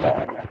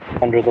Babylon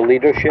under the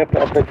leadership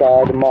of the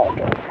god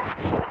Marduk.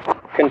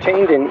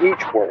 Contained in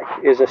each work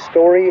is a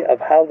story of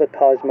how the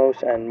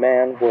cosmos and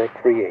man were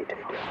created.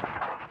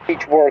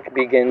 Each work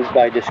begins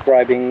by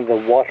describing the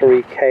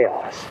watery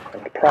chaos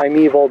and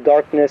primeval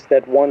darkness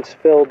that once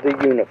filled the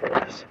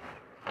universe.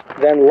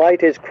 Then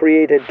light is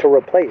created to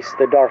replace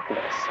the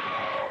darkness.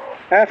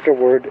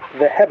 Afterward,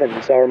 the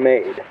heavens are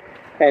made,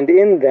 and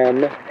in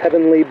them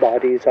heavenly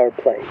bodies are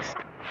placed.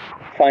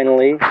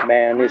 Finally,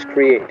 man is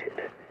created.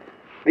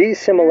 These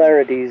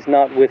similarities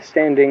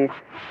notwithstanding,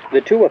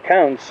 the two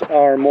accounts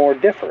are more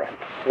different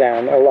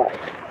than alike.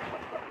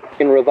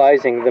 In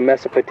revising the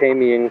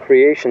Mesopotamian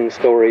creation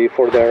story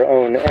for their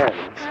own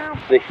ends,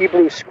 the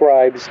Hebrew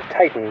scribes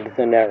tightened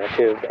the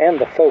narrative and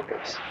the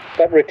focus,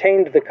 but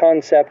retained the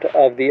concept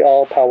of the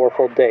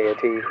all-powerful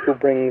deity who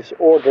brings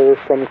order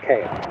from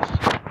chaos.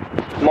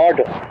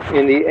 Marduk,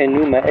 in the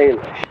Enuma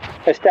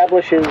Elish,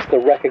 establishes the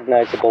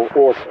recognizable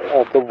order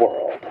of the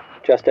world,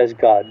 just as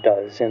God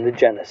does in the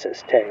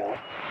Genesis tale,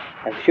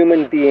 and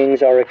human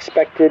beings are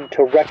expected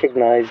to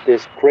recognize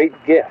this great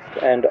gift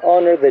and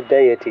honor the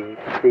deity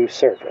through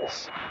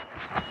service.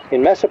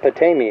 In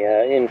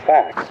Mesopotamia, in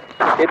fact,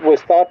 it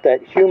was thought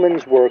that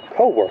humans were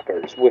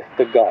co-workers with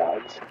the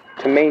gods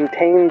to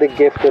maintain the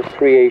gift of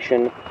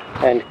creation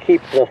and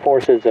keep the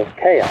forces of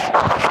chaos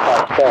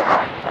at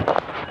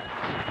bay.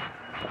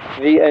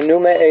 The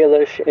Enuma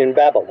Elish in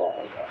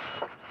Babylon.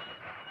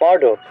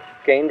 Marduk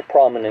gained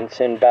prominence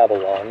in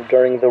Babylon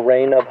during the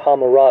reign of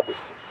Hammurabi,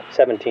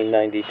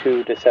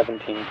 1792 to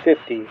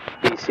 1750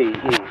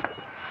 BCE,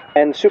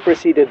 and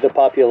superseded the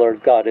popular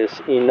goddess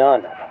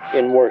Inanna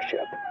in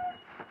worship.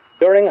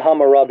 During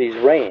Hammurabi's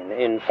reign,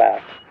 in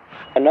fact,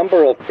 a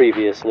number of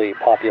previously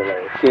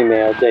popular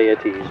female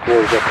deities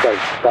were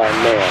replaced by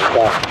male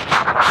gods.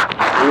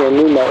 The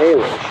Enuma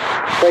Elish,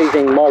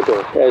 praising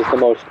Marduk as the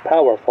most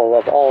powerful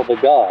of all the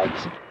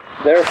gods,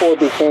 therefore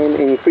became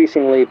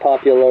increasingly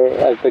popular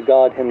as the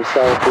god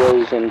himself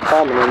rose in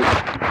prominence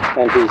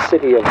and his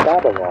city of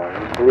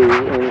Babylon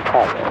grew in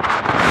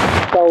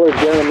power. Scholar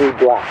Jeremy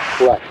Black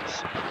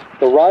writes,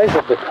 "The rise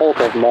of the cult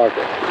of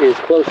Marduk is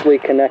closely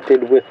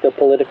connected with the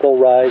political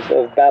rise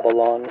of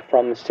Babylon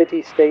from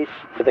city-state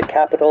to the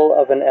capital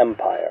of an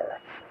empire.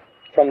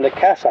 From the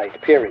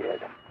Kassite period,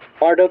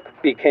 Marduk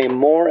became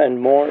more and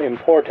more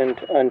important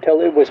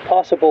until it was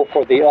possible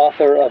for the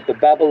author of the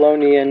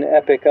Babylonian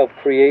epic of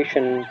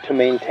creation to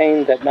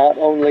maintain that not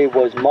only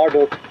was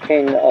Marduk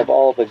king of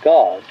all the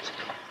gods,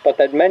 but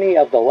that many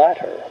of the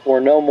latter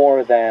were no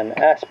more than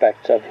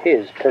aspects of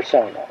his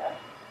persona."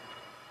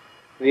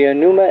 The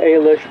Enuma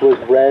Elish was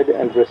read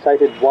and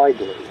recited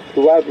widely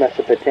throughout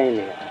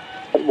Mesopotamia,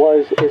 but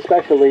was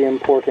especially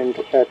important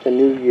at the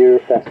New Year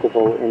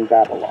festival in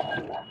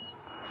Babylon.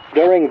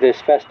 During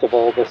this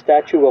festival, the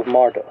statue of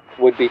Marduk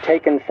would be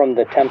taken from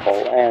the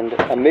temple and,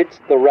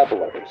 amidst the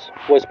revelers,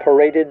 was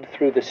paraded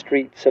through the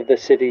streets of the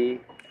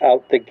city,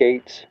 out the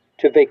gates,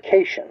 to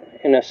vacation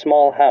in a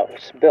small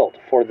house built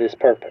for this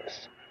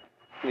purpose.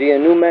 The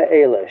Enuma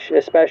Elish,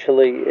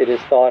 especially, it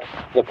is thought,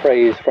 the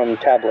praise from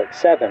Tablet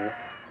 7,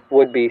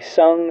 would be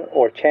sung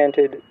or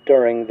chanted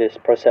during this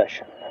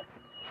procession.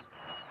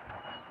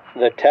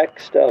 The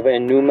text of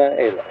Enuma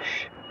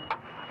Elish.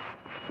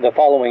 The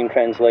following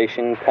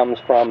translation comes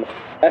from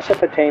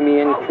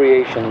Mesopotamian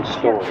Creation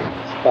Stories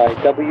by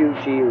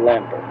W.G.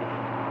 Lambert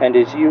and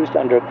is used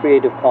under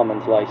Creative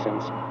Commons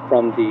license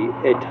from the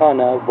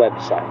Etana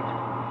website.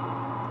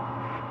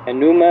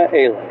 Enuma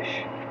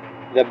Elish,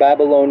 the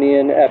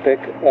Babylonian Epic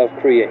of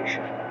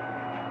Creation.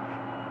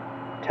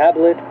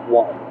 Tablet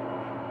 1.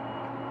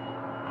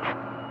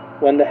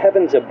 When the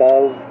heavens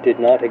above did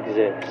not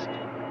exist,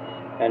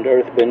 and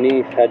earth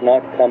beneath had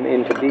not come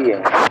into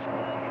being,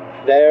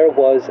 there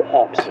was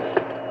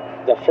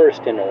Apsu, the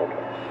first in order,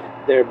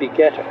 their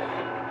begetter,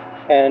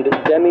 and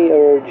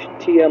demiurge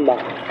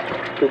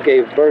Tiamat, who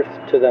gave birth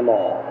to them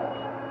all.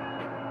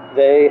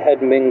 They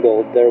had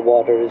mingled their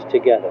waters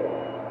together,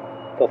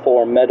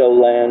 before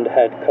meadowland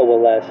had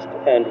coalesced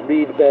and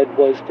reedbed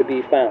was to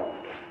be found,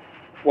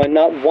 when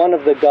not one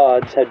of the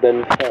gods had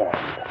been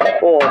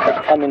formed, or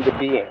had come into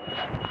being,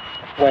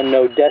 when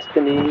no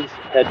destinies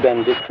had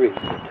been decreed.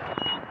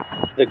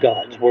 The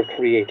gods were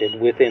created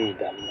within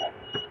them.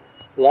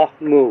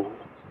 Lahmu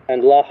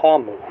and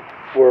Lahamu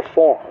were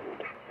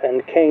formed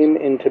and came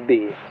into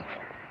being.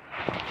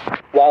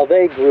 While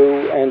they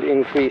grew and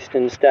increased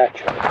in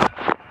stature,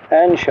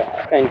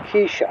 Anshar and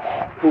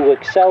Kishar, who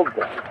excelled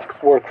them,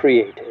 were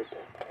created.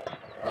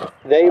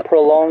 They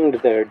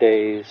prolonged their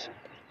days,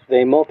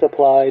 they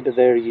multiplied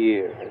their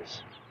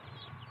years.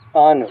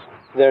 Anu,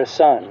 their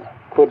son,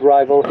 could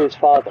rival his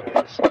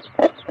fathers.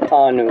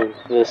 Anu,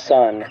 the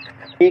son,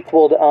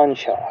 equaled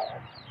Anshar,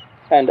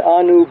 and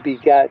Anu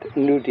begat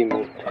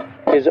Nudimud,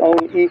 his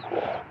own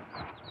equal.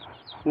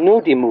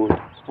 Nudimud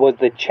was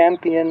the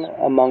champion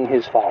among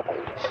his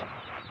fathers,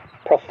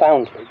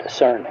 profoundly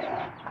discerning,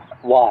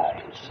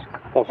 wise,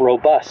 of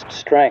robust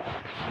strength,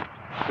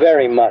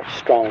 very much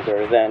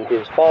stronger than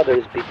his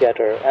father's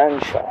begetter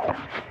Anshar.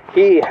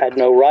 He had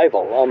no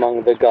rival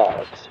among the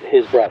gods,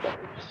 his brothers.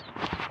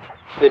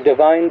 The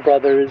divine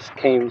brothers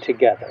came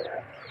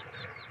together.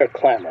 Their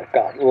clamor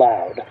got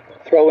loud,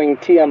 throwing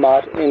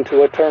Tiamat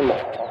into a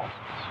turmoil.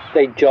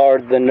 They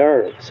jarred the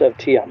nerves of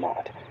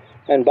Tiamat,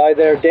 and by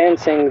their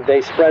dancing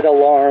they spread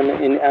alarm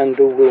in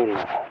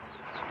Anduruna.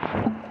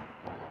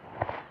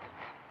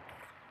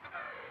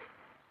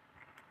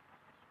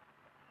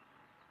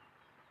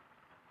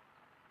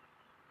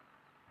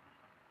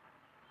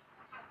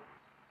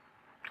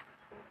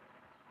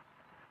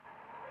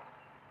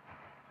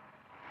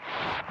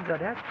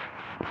 Got it?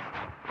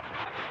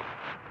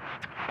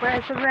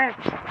 Where's the rest?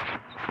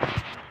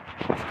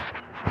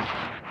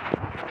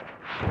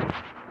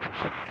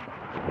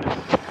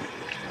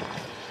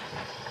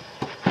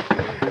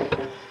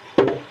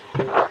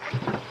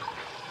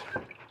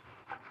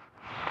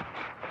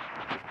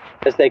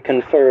 As they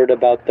conferred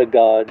about the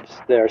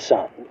gods, their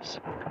sons,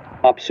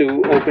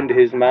 Apsu opened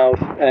his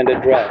mouth and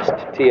addressed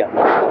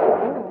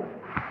Tiamat.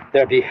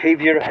 Their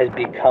behavior has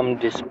become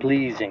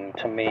displeasing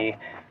to me,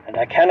 and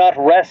I cannot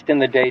rest in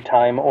the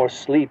daytime or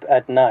sleep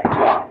at night.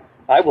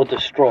 I will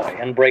destroy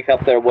and break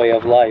up their way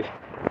of life,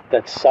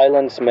 that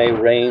silence may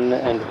reign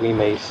and we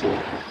may sleep.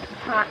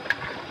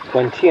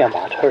 When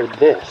Tiamat heard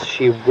this,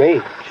 she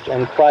raged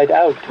and cried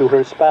out to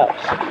her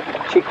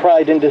spouse. She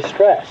cried in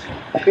distress,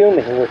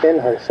 fuming within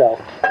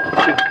herself.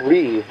 She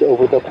grieved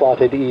over the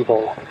plotted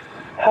evil.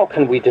 How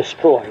can we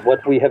destroy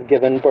what we have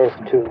given birth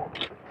to?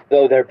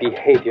 Though their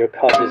behavior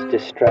causes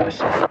distress,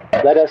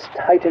 let us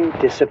tighten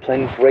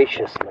discipline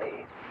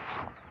graciously.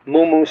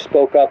 Mumu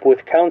spoke up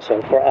with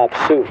counsel for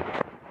Apsu.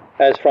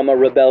 As from a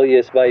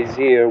rebellious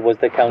vizier was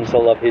the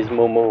counsel of his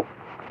Mumu,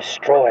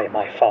 "Destroy,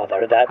 my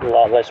father, that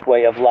lawless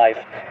way of life,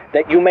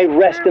 that you may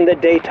rest in the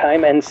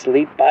daytime and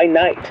sleep by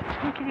night."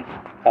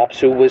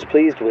 Apsu was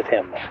pleased with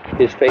him.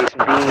 His face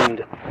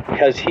beamed,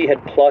 because he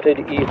had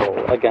plotted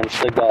evil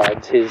against the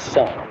gods, his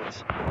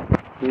sons.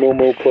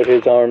 Mumu put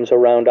his arms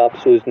around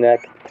Apsu's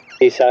neck.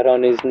 He sat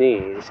on his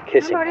knees,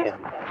 kissing him.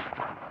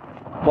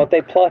 What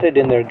they plotted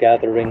in their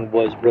gathering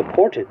was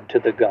reported to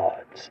the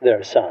gods,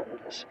 their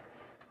sons.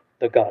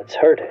 The gods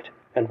heard it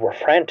and were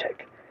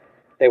frantic.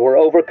 They were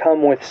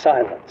overcome with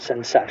silence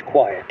and sat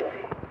quietly.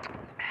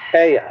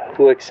 Ea,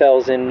 who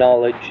excels in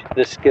knowledge,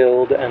 the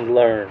skilled and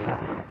learned,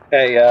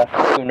 Ea,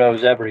 who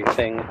knows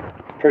everything,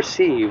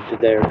 perceived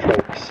their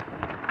tricks.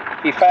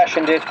 He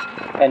fashioned it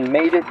and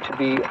made it to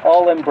be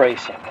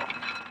all-embracing.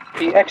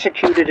 He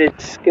executed it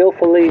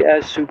skillfully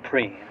as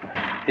supreme,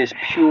 his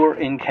pure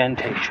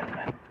incantation.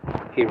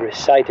 He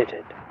recited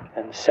it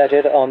and set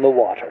it on the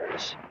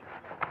waters.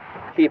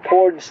 He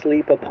poured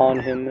sleep upon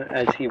him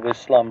as he was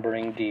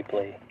slumbering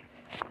deeply.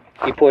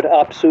 He put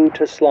Apsu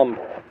to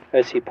slumber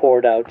as he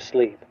poured out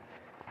sleep.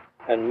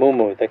 And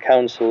Mumu, the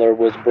counselor,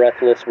 was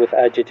breathless with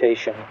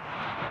agitation.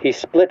 He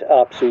split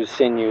Apsu's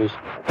sinews,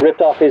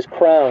 ripped off his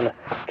crown,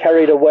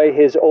 carried away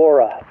his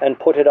aura, and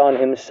put it on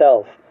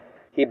himself.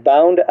 He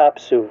bound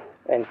Apsu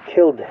and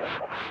killed him.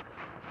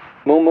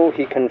 Mumu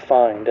he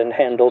confined and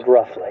handled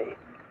roughly.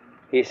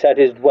 He set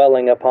his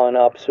dwelling upon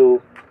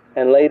Apsu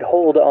and laid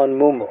hold on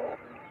Mumu,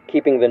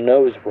 keeping the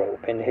nose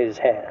rope in his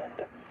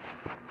hand.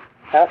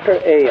 After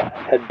Ea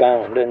had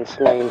bound and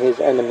slain his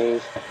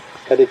enemies,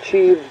 had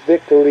achieved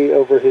victory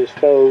over his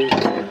foes,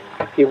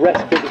 he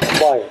rested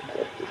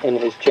quietly in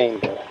his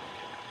chamber.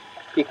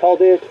 He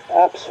called it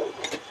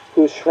Apsu,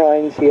 whose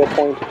shrines he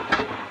appointed.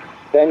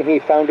 Then he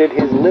founded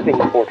his living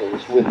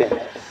quarters within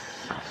it.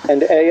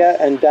 And Ea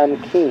and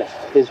Damkina,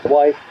 his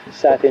wife,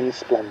 sat in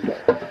splendor.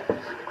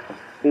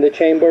 In the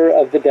chamber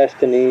of the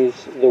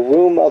destinies, the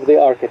room of the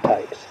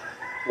archetypes,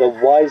 the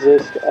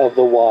wisest of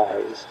the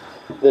wise,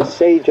 the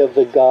sage of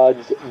the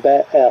gods,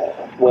 Beel,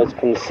 was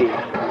conceived.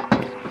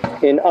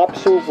 In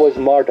Apsu was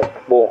Marduk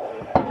born.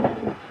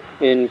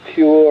 In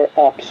pure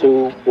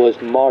Apsu was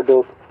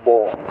Marduk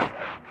born.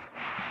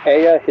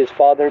 Ea, his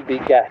father,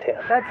 begat him.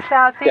 That's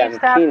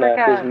Southeast Damkina,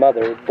 Africa. his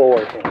mother,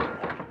 bore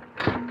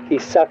him. He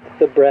sucked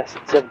the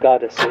breasts of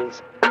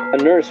goddesses. A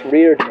nurse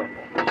reared him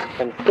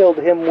and filled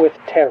him with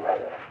terror.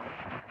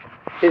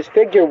 His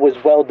figure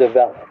was well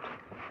developed.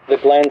 The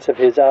glance of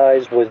his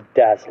eyes was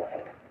dazzling.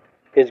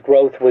 His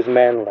growth was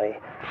manly.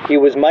 He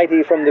was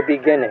mighty from the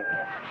beginning.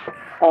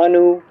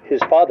 Anu,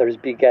 his father's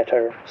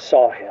begetter,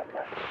 saw him.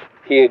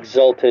 He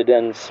exulted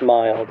and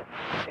smiled,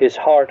 his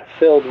heart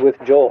filled with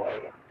joy.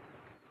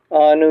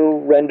 Anu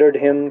rendered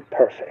him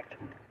perfect.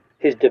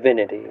 His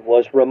divinity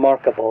was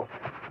remarkable,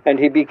 and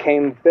he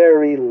became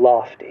very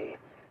lofty,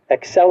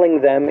 excelling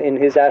them in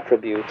his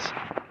attributes.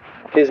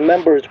 His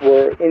members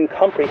were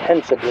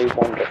incomprehensibly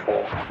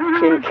wonderful,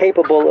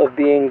 incapable of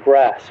being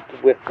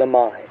grasped with the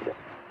mind,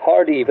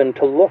 hard even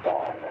to look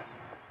on.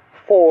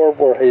 4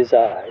 were his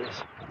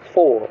eyes,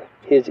 4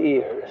 his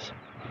ears.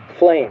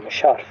 Flame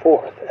shot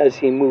forth as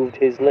he moved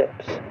his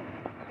lips.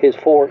 His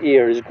 4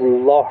 ears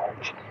grew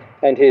large,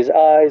 and his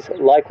eyes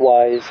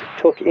likewise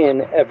took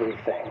in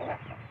everything.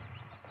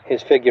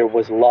 His figure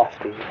was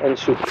lofty and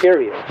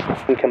superior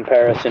in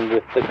comparison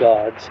with the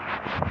gods.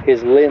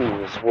 His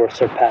limbs were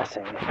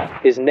surpassing.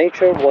 His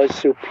nature was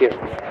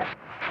superior.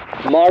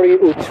 Mari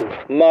Utu,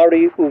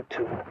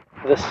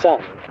 the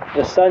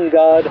sun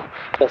god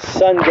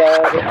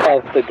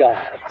of the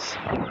gods.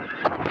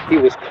 He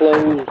was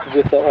clothed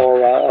with the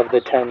aura of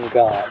the 10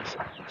 gods.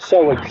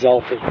 So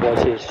exalted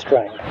was his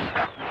strength.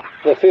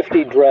 The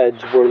 50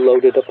 dreads were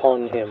loaded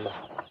upon him.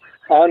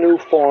 Anu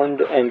formed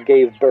and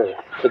gave birth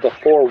to the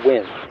 4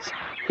 winds.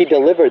 He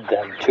delivered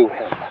them to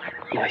him.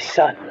 My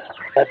son,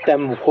 let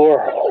them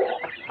whirl.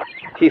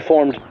 He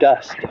formed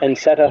dust and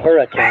set a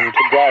hurricane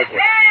to drive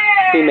it.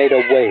 He made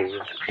a wave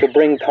to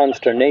bring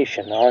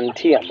consternation on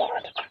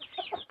Tiamat.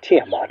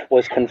 Tiamat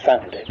was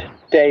confounded.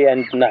 Day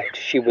and night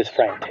she was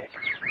frantic.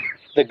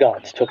 The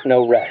gods took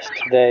no rest.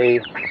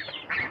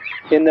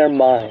 In their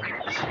minds,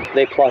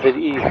 they plotted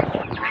evil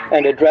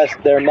and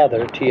addressed their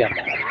mother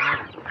Tiamat.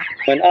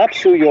 When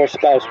Apsu, your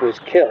spouse, was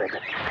killed,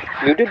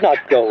 you did not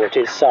go at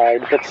his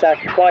side, but sat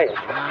quietly.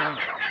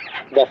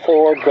 The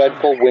 4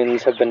 dreadful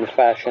winds have been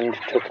fashioned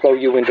to throw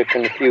you into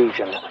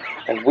confusion,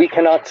 and we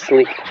cannot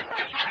sleep.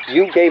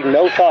 You gave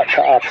no thought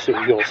to Apsu,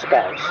 your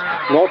spouse,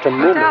 nor to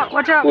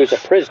Mumu, who is a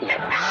prisoner.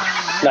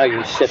 Now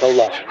you sit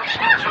alone.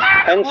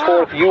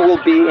 Henceforth you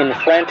will be in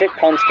frantic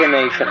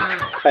consternation,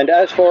 and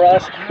as for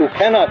us, who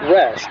cannot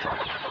rest,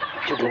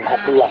 you do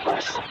not love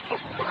us.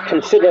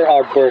 Consider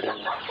our burden.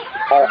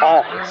 Our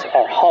eyes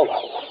are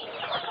hollow.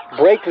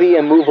 Break the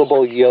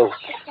immovable yoke,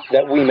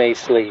 that we may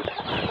sleep.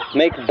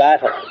 Make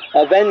battle.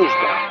 Avenge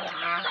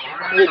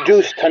them.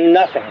 Reduce to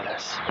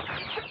nothingness.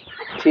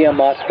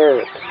 Tiamat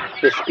heard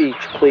The speech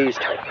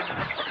pleased her.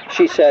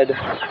 She said,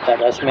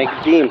 "Let us make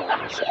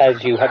demons,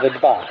 as you have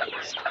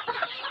advised."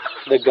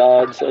 The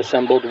gods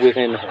assembled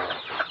within her.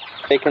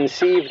 They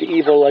conceived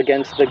evil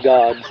against the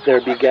gods,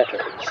 their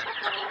begetters.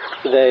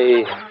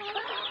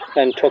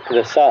 And took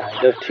the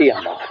side of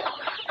Tiamat.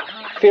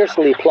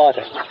 Fiercely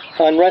plotting,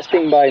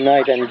 unresting by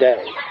night and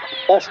day,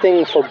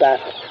 lusting for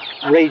battle,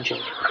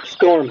 raging,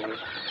 storming,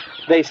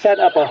 they set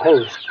up a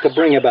host to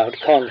bring about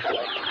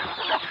conflict.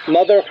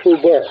 Mother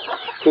Huber,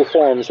 who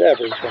forms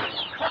everything,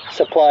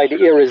 supplied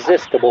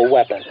irresistible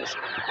weapons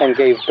and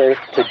gave birth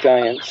to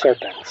giant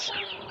serpents.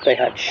 They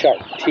had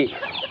sharp teeth.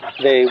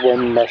 They were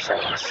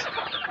merciless.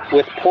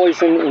 With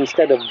poison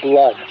instead of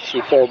blood,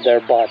 she filled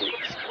their bodies.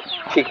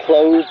 She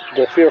clothed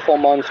the fearful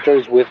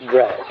monsters with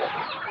dread.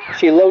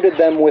 She loaded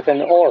them with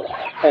an aura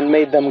and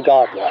made them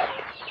godlike.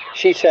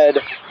 She said,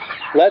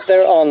 "Let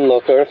their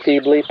onlooker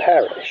feebly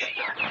perish.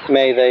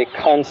 May they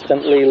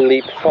constantly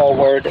leap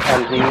forward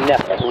and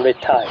never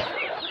retire."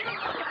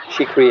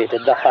 She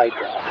created the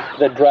Hydra,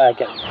 the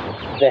dragon,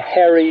 the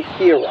hairy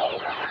hero,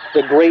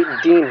 the great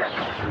demon,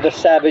 the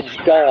savage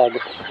dog,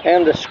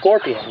 and the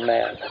scorpion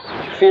man,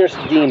 fierce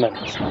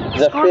demons,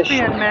 the fish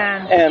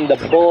man, and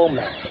the bull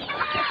man,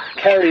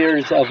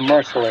 carriers of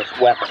merciless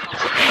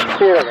weapons,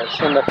 fearless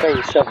in the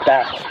face of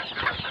battle.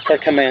 Her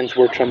commands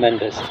were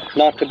tremendous,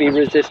 not to be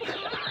resisted.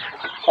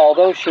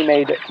 Although she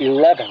made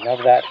 11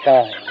 of that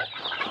kind,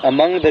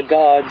 among the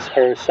gods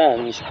her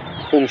sons,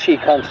 whom she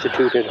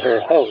constituted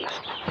her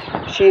host,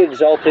 she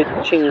exalted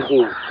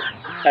Chingu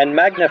and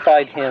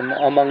magnified him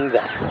among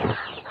them.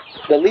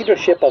 The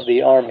leadership of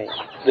the army,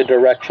 the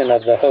direction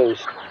of the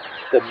host,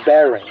 the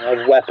bearing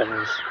of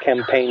weapons,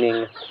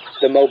 campaigning,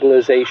 the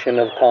mobilization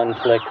of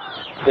conflict,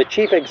 the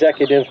chief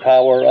executive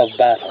power of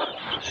battle,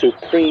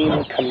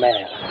 supreme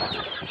command,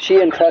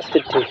 she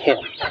entrusted to him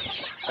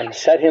and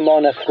set him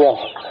on a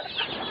throne.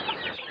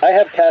 I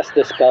have cast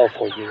the spell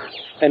for you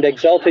and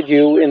exalted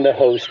you in the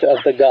host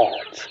of the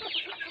gods.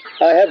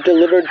 I have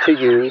delivered to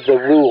you the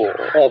rule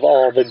of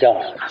all the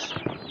gods.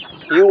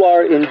 You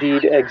are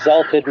indeed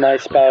exalted, my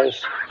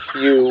spouse.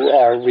 You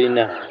are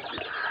renowned.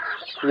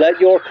 Let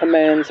your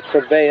commands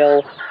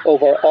prevail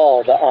over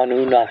all the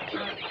Anunnaki.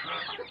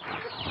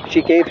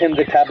 She gave him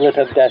the tablet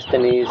of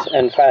destinies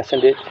and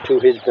fastened it to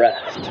his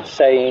breast,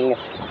 saying,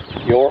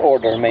 "Your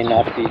order may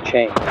not be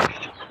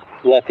changed.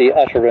 Let the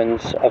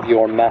utterance of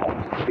your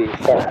mouth be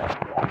firm."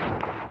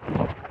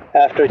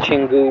 After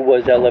Chingu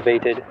was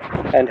elevated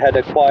and had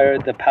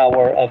acquired the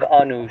power of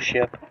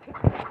Anuship,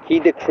 he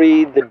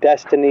decreed the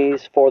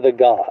destinies for the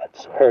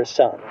gods, her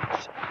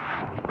sons.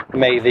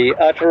 May the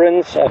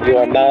utterance of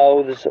your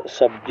mouths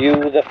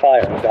subdue the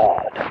fire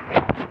god.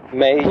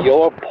 May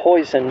your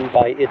poison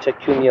by its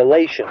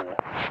accumulation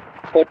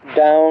put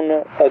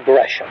down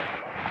aggression.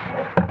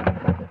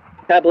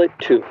 Tablet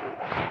 2.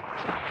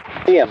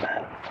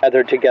 Tiamat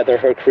gathered together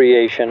her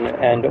creation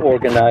and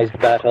organized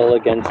battle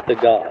against the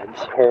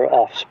gods, her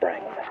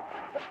offspring.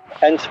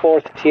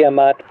 Henceforth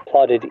Tiamat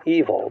plotted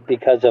evil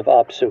because of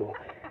Apsu.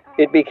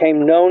 It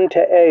became known to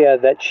Ea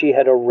that she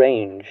had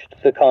arranged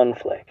the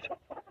conflict.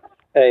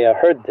 Ea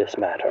heard this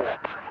matter.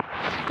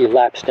 He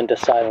lapsed into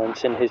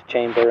silence in his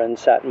chamber and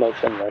sat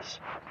motionless.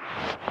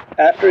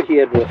 After he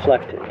had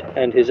reflected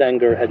and his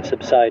anger had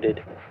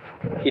subsided,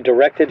 he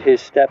directed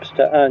his steps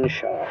to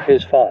Anshar,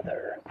 his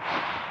father.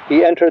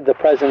 He entered the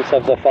presence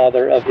of the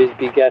father of his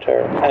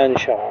begetter,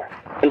 Anshar,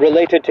 and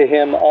related to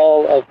him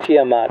all of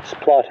Tiamat's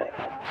plotting.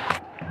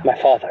 "My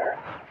father,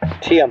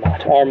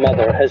 Tiamat, our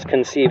mother, has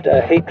conceived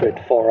a hatred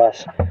for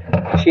us.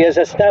 She has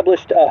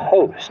established a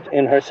host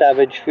in her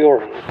savage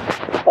fury.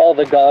 All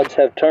the gods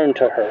have turned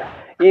to her.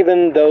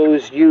 Even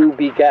those you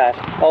begat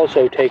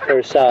also take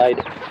her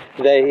side.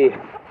 They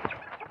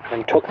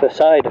took the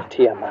side of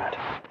Tiamat,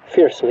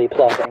 fiercely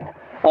plotting,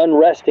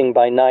 unresting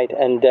by night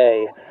and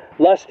day,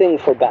 lusting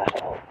for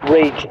battle,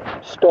 raging,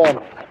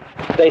 storming.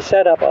 They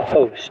set up a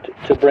host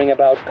to bring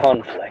about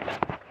conflict.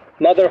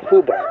 Mother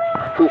Huber,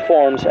 who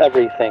forms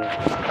everything,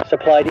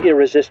 supplied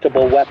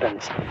irresistible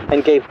weapons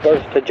and gave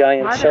birth to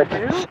giant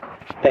serpents.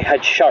 They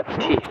had sharp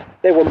teeth.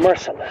 They were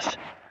merciless.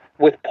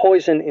 With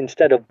poison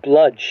instead of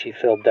blood, she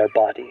filled their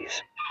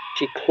bodies.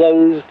 She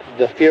clothed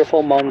the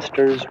fearful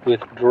monsters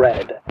with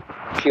dread.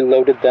 She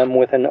loaded them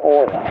with an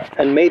aura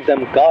and made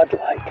them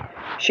godlike.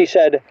 She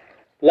said,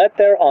 "Let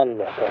their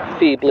onlooker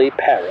feebly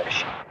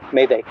perish.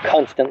 May they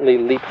constantly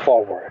leap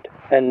forward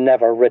and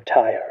never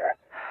retire."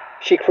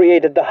 She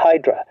created the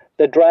Hydra,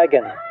 the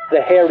dragon,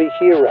 the hairy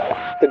hero,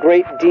 the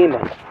great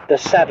demon, the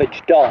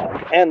savage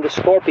dog, and the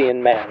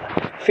scorpion man,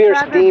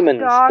 fierce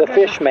demons, the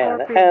fish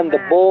man, and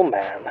the bull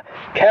man,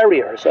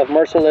 carriers of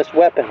merciless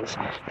weapons,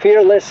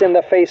 fearless in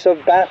the face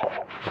of battle.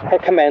 Her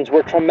commands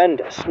were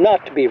tremendous,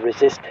 not to be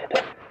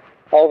resisted.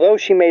 Although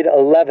she made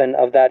 11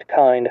 of that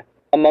kind,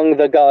 among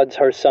the gods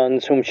her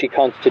sons whom she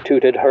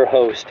constituted her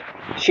host,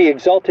 she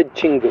exalted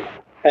Chingu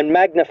and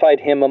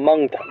magnified him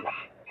among them.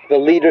 The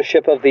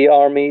leadership of the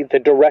army, the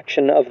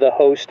direction of the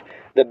host,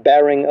 the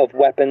bearing of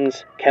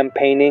weapons,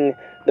 campaigning,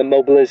 the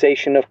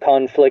mobilization of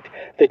conflict,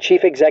 the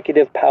chief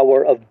executive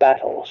power of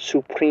battle,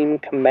 supreme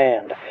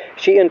command,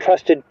 she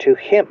entrusted to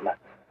him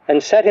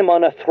and set him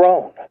on a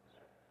throne.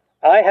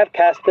 I have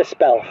cast the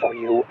spell for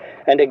you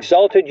and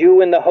exalted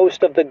you in the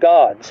host of the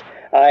gods.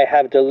 I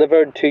have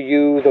delivered to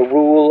you the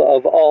rule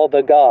of all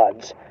the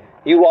gods.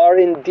 You are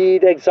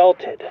indeed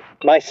exalted,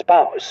 my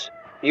spouse.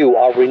 You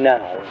are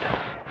renowned.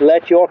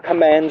 Let your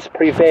commands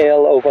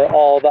prevail over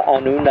all the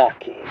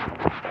Anunnaki.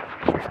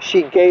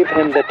 She gave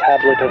him the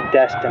tablet of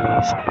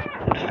destinies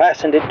and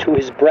fastened it to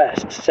his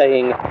breast,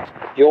 saying,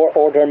 Your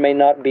order may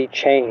not be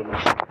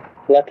changed.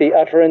 Let the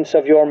utterance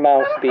of your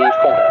mouth be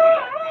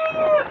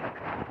firm.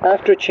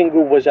 After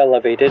Chingu was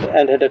elevated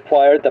and had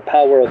acquired the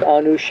power of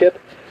Anuship,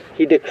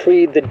 he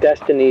decreed the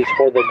destinies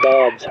for the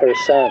gods, her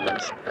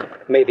sons.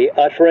 May the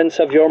utterance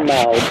of your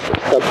mouths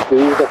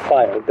subdue the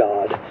fire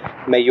god.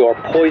 May your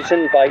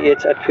poison by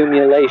its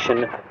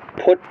accumulation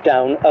put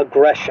down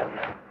aggression.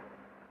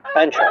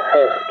 Anshar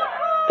heard.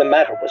 The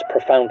matter was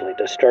profoundly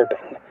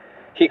disturbing.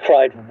 He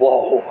cried,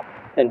 Woe,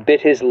 and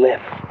bit his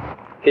lip.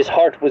 His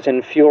heart was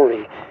in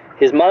fury.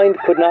 His mind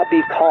could not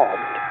be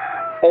calmed.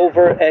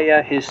 Over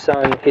Ea, his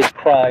son, his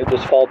cry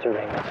was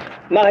faltering.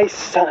 My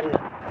son,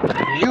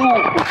 you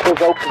who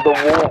provoked the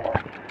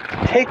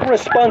war, take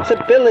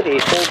responsibility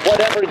for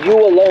whatever you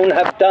alone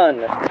have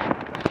done.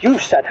 You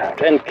set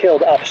out and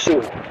killed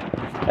Apsu.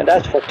 And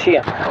as for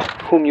Tiamat,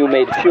 whom you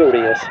made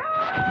furious,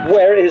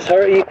 where is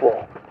her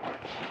equal?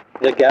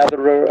 The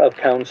gatherer of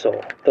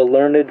counsel, the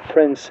learned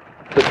prince,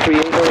 the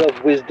creator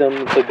of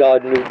wisdom, the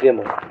god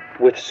Nudimu,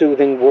 with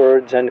soothing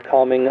words and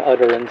calming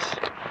utterance,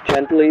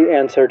 gently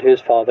answered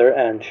his father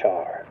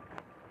Anshar.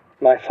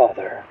 My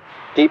father,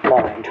 deep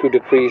mind, who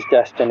decrees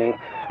destiny,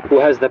 who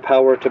has the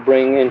power to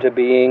bring into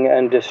being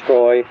and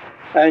destroy,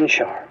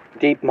 Anshar,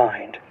 deep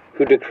mind,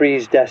 who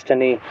decrees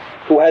destiny,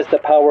 who has the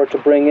power to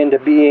bring into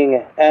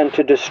being and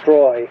to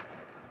destroy,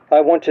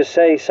 I want to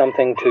say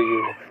something to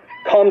you.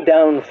 Calm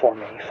down for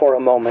me for a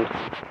moment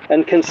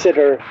and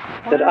consider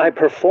that I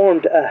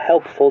performed a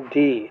helpful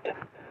deed.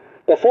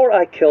 Before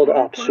I killed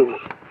Apsu,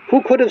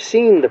 who could have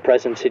seen the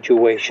present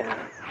situation?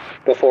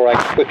 Before I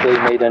quickly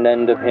made an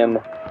end of him,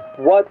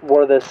 what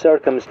were the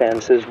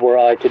circumstances were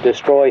I to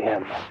destroy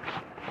him?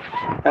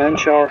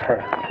 Anshar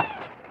heard.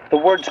 The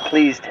words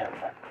pleased him.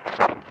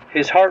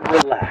 His heart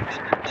relaxed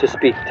to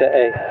speak to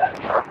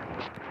Ea.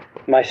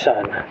 My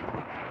son,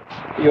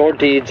 your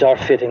deeds are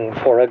fitting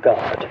for a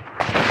god.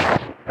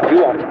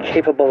 You are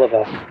capable of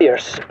a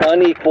fierce,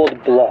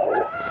 unequaled blow.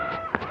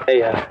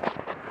 Ea,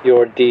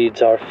 your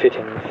deeds are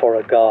fitting for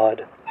a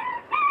god.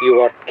 You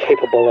are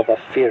capable of a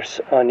fierce,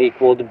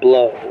 unequaled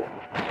blow.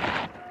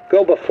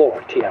 Go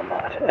before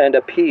Tiamat and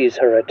appease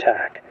her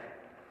attack,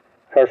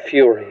 her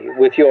fury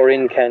with your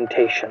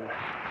incantation.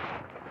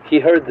 He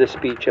heard the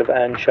speech of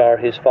Anshar,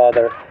 his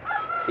father.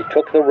 He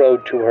took the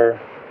road to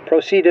her,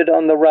 proceeded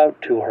on the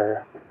route to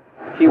her.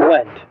 He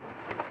went.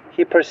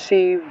 He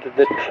perceived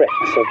the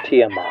tricks of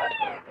Tiamat.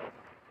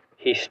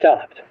 He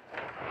stopped,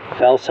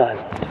 fell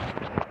silent,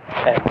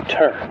 and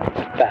turned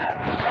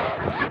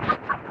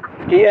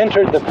back. He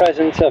entered the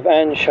presence of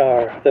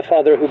Anshar, the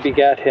father who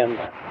begat him,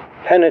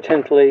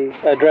 penitently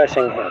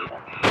addressing him.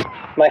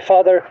 My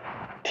father,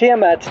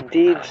 Tiamat's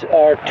deeds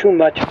are too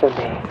much for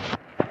me.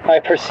 I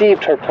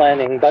perceived her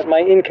planning, but my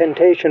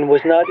incantation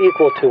was not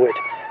equal to it.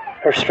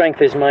 Her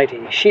strength is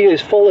mighty. She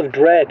is full of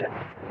dread.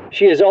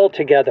 She is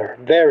altogether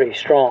very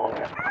strong.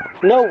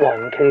 No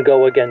one can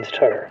go against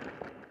her.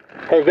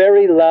 Her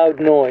very loud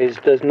noise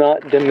does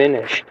not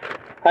diminish.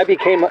 I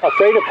became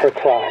afraid of her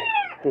cry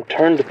and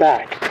turned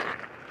back.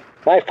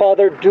 My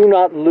father, do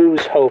not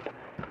lose hope.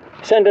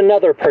 Send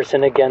another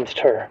person against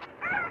her.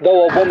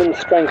 Though a woman's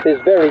strength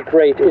is very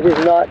great, it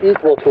is not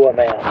equal to a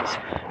man's.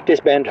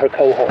 Disband her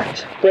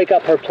cohorts. Break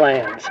up her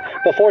plans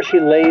before she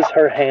lays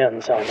her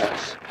hands on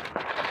us.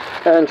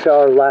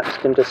 Anshar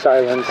lapsed into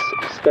silence,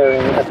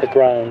 staring at the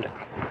ground.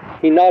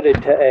 He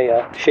nodded to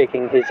Ea,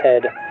 shaking his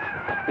head.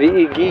 The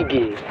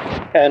Igigi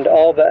and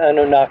all the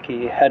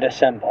Anunnaki had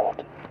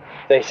assembled.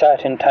 They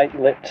sat in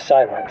tight-lipped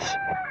silence.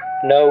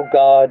 No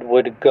god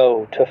would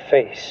go to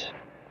face,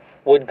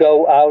 would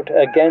go out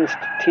against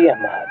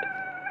Tiamat.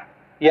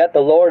 Yet the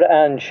Lord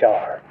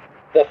Anshar,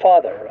 the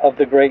father of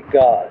the great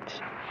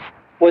gods,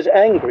 was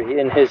angry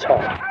in his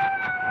heart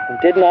and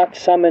did not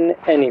summon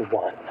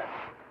anyone.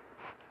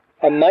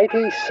 A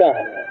mighty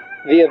son,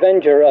 the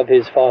avenger of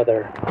his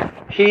father,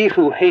 he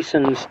who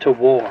hastens to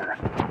war,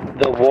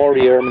 the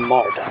warrior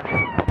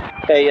Marduk.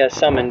 Ea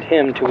summoned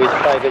him to his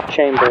private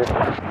chamber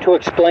to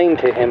explain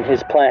to him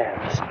his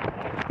plans.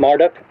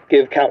 Marduk,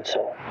 give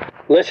counsel.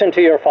 Listen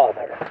to your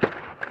father.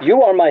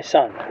 You are my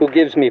son, who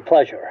gives me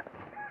pleasure.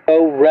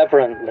 Go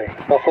reverently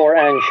before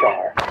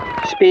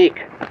Anshar.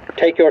 Speak.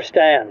 Take your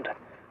stand.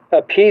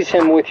 Appease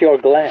him with your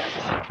glance.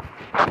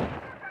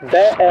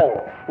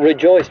 Be'el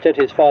rejoiced at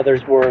his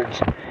father's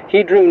words.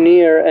 He drew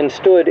near and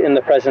stood in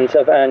the presence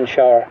of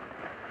Anshar.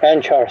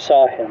 Anshar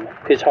saw him,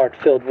 his heart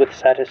filled with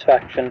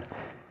satisfaction.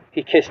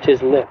 He kissed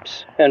his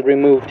lips and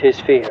removed his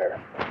fear.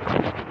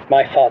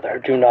 My father,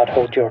 do not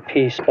hold your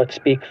peace, but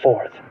speak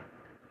forth.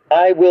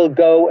 I will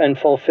go and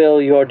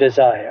fulfill your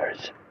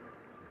desires.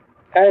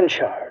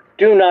 Anshar,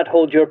 do not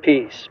hold your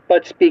peace,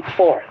 but speak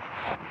forth.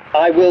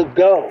 I will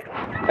go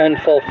and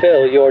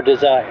fulfill your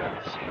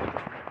desires.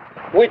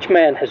 Which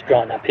man has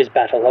drawn up his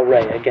battle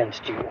array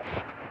against you?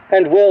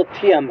 And will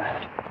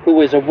Tiamat, who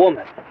is a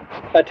woman,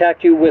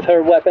 attack you with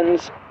her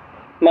weapons?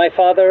 My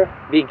father,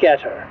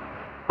 beget her.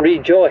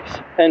 Rejoice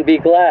and be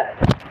glad.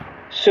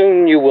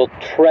 Soon you will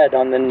tread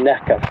on the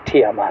neck of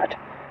Tiamat.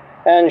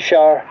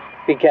 Anshar,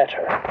 beget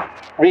her.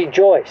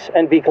 Rejoice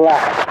and be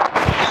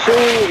glad.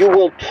 Soon you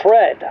will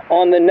tread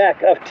on the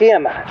neck of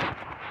Tiamat.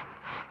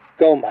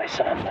 Go, my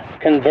son,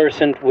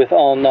 conversant with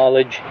all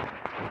knowledge.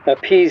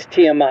 Appease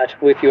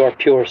Tiamat with your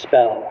pure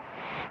spell.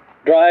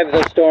 Drive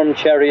the storm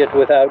chariot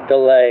without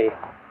delay,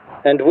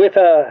 and with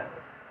a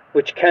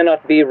which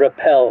cannot be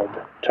repelled,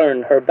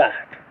 turn her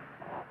back.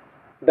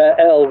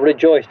 Baal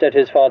rejoiced at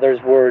his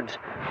father's words.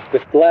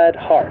 With glad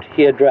heart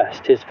he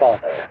addressed his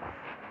father.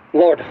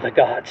 Lord of the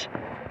gods,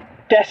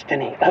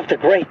 destiny of the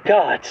great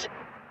gods,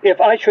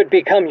 if I should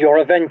become your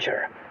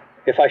avenger,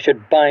 if I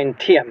should bind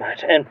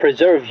Tiamat and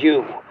preserve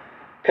you,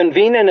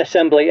 convene an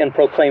assembly and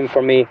proclaim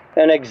for me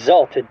an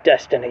exalted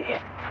destiny.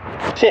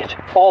 Sit,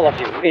 all of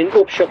you, in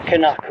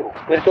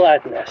Upshuk-Kenaku with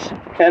gladness,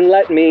 and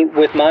let me,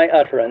 with my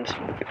utterance,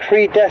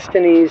 decree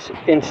destinies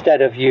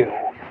instead of you.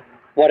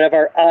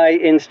 Whatever I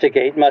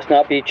instigate must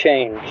not be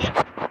changed,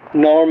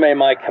 nor may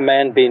my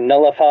command be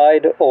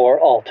nullified or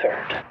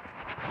altered.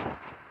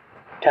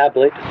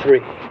 Tablet 3.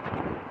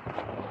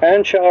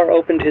 Anshar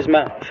opened his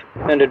mouth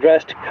and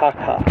addressed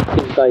Kaka,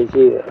 his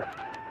vizier.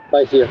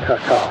 Vizier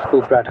Kaka,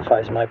 who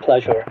gratifies my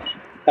pleasure,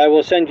 I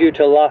will send you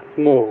to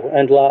Lachmu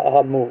and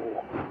La'amu.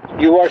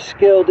 You are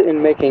skilled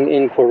in making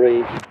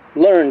inquiry,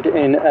 learned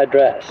in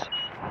address.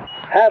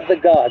 Have the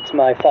gods,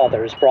 my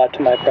fathers, brought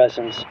to my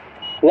presence.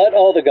 Let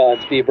all the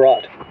gods be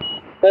brought.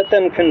 Let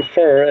them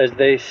confer as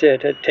they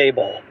sit at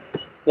table.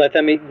 Let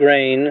them eat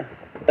grain.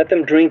 Let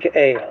them drink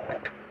ale.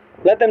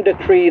 Let them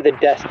decree the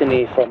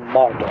destiny from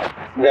Marduk,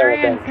 their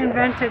avenger.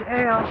 Invented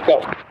ale.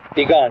 Go,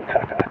 begone,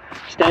 Kaka.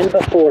 Stand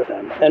before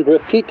them, and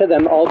repeat to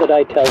them all that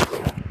I tell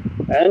you.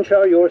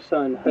 Anshar, your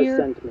son, has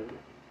sent me,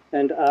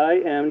 and I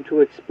am to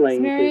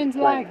explain his plans.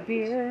 Like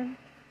beer.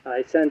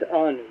 I sent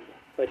Anu,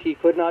 but he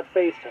could not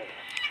face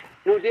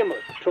her.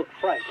 Nudimmud took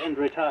fright and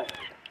retired.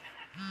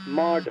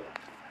 Marduk,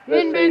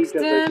 the sage of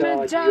the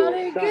gods,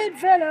 your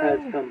son,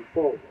 has come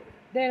forward.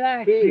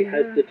 He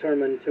has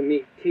determined to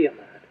meet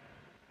Tiamat.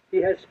 He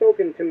has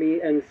spoken to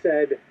me and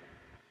said,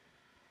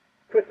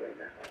 quickly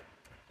now,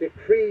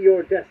 decree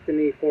your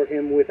destiny for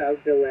him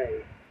without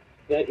delay,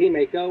 that he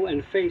may go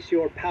and face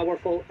your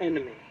powerful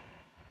enemy.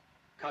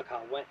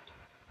 Kaka went.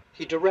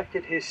 He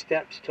directed his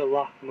steps to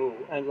Lachmu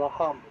and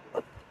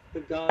Lahamu, the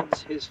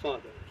gods his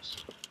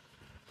fathers.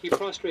 He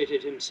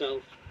prostrated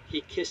himself.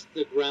 He kissed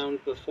the ground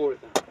before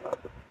them.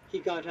 He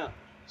got up,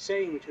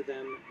 saying to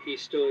them he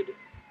stood.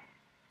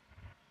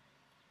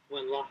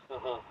 When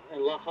Lahaha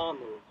and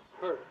Lahamu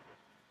heard,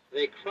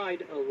 they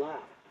cried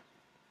aloud.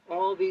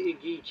 All the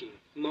Igigi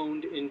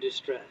moaned in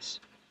distress.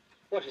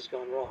 What has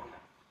gone wrong?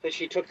 That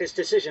she took this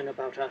decision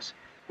about us.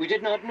 We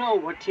did not know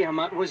what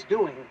Tiamat was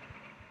doing.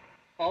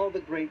 All the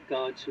great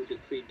gods who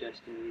decreed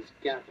destinies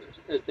gathered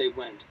as they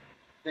went.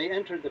 They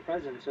entered the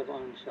presence of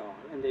Anshar,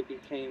 and they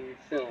became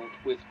filled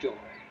with joy.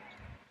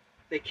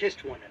 They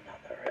kissed one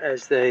another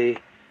as they,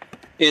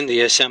 in the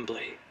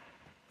assembly.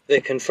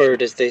 They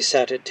conferred as they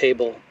sat at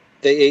table.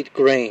 They ate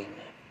grain.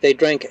 They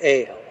drank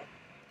ale.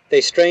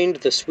 They strained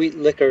the sweet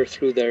liquor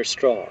through their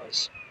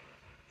straws.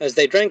 As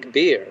they drank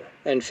beer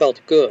and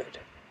felt good,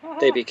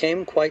 they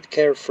became quite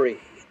carefree.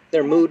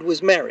 Their mood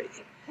was merry,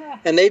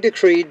 and they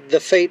decreed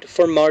the fate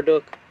for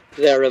Marduk,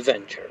 their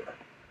avenger.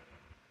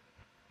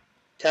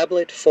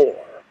 Tablet 4.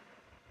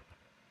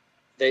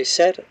 They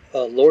set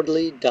a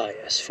lordly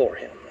dais for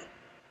him,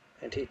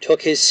 and he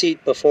took his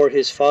seat before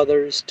his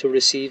fathers to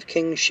receive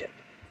kingship.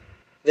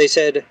 They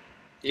said,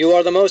 You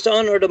are the most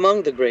honored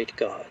among the great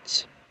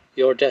gods.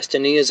 Your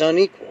destiny is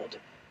unequaled.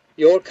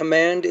 Your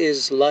command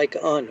is like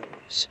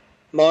Anu's.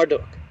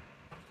 Marduk,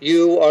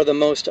 you are the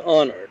most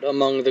honored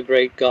among the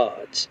great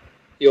gods.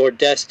 Your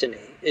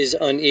destiny is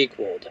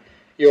unequaled.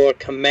 Your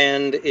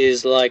command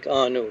is like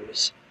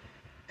Anu's.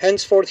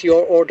 Henceforth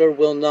your order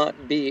will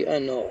not be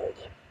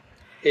annulled.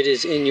 It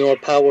is in your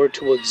power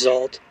to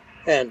exalt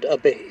and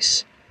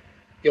abase.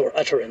 Your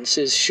utterance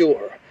is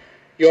sure.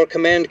 Your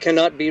command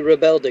cannot be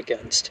rebelled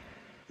against.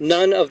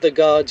 None of the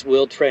gods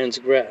will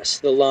transgress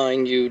the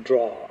line you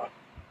draw.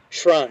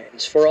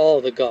 Shrines for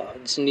all the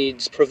gods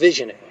needs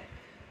provisioning,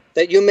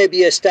 that you may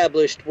be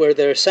established where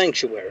their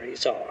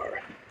sanctuaries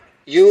are.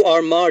 You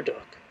are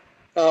Marduk,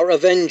 our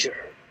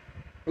avenger.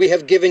 We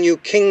have given you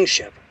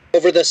kingship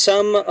over the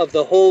sum of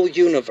the whole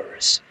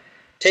universe.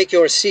 Take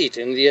your seat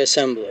in the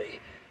assembly.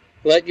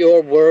 Let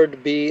your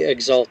word be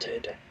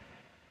exalted.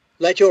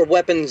 Let your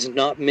weapons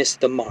not miss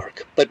the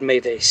mark, but may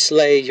they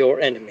slay your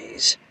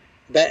enemies.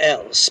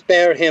 Baal,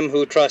 spare him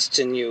who trusts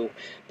in you,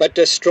 but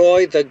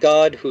destroy the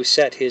god who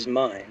set his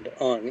mind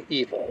on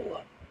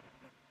evil.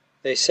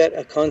 They set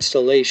a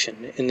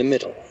constellation in the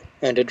middle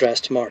and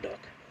addressed Marduk,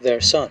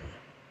 their son.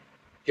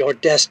 Your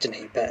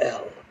destiny,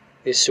 Baal,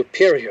 is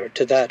superior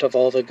to that of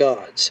all the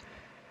gods.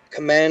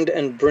 Command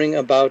and bring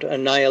about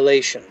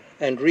annihilation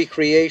and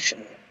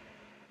recreation.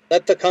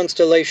 Let the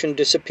constellation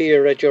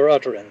disappear at your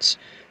utterance.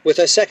 With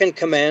a second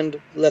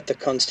command, let the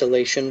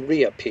constellation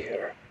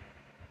reappear.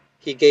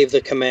 He gave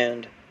the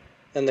command,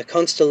 and the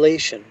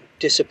constellation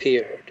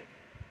disappeared.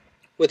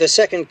 With a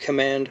second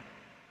command,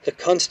 the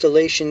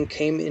constellation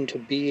came into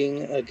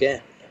being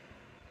again.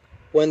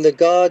 When the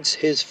gods,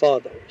 his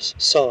fathers,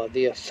 saw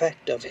the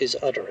effect of his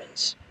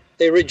utterance,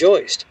 they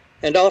rejoiced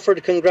and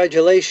offered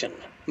congratulation.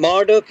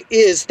 Marduk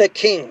is the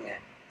king.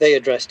 They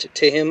addressed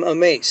to him a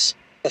mace,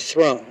 a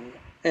throne,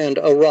 and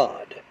a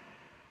rod.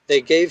 They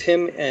gave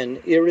him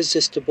an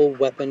irresistible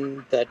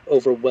weapon that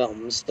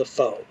overwhelms the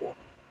foe.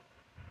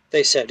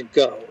 They said,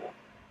 Go,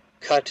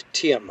 cut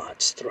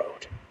Tiamat's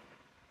throat,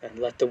 and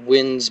let the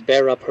winds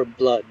bear up her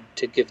blood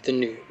to give the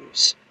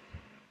news.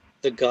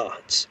 The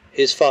gods,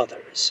 his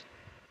fathers,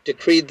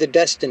 decreed the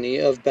destiny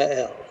of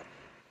Baal,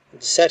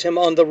 and set him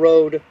on the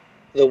road,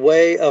 the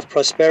way of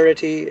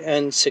prosperity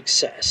and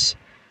success.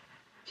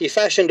 He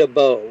fashioned a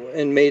bow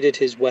and made it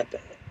his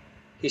weapon.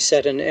 He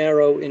set an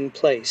arrow in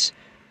place,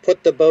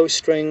 put the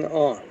bowstring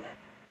on.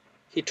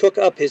 He took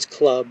up his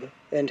club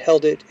and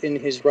held it in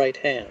his right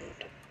hand.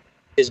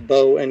 His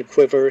bow and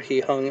quiver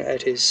he hung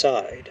at his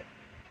side.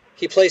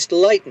 He placed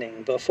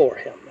lightning before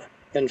him,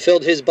 and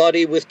filled his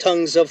body with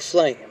tongues of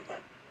flame.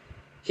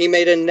 He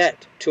made a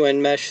net to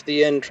enmesh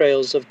the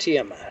entrails of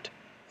Tiamat,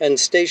 and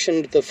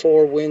stationed the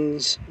four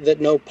winds that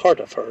no part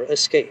of her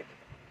escape: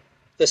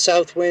 the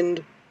south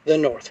wind, the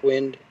north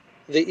wind,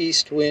 the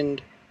east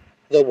wind,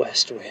 the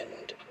west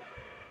wind.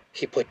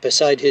 He put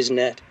beside his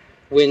net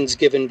winds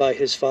given by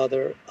his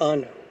father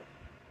Anu.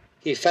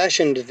 He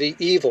fashioned the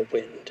evil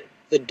wind,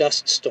 the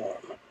dust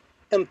storm,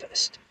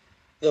 tempest,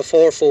 the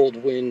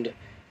fourfold wind,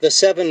 the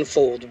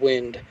sevenfold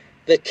wind,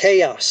 the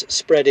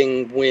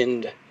chaos-spreading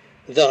wind,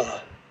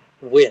 the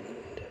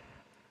wind.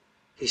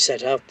 He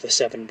set out the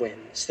 7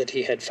 winds that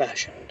he had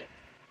fashioned,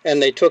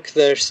 and they took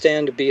their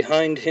stand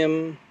behind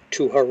him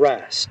to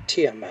harass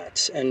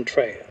Tiamat's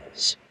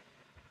entrails.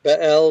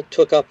 Baal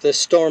took up the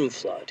storm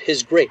flood,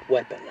 his great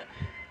weapon.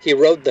 He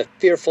rode the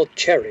fearful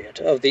chariot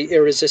of the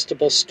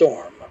irresistible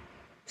storm.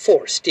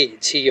 4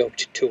 steeds he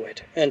yoked to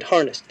it, and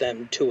harnessed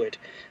them to it,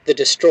 the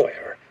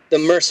destroyer, the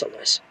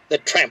merciless, the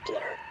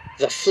trampler,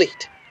 the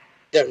fleet.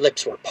 Their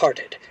lips were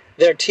parted,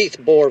 their teeth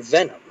bore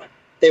venom.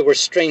 They were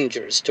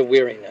strangers to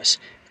weariness,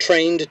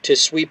 trained to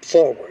sweep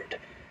forward.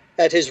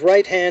 At his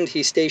right hand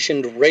he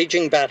stationed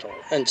raging battle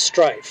and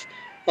strife.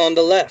 On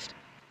the left,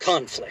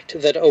 conflict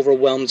that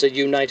overwhelms a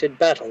united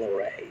battle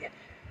array.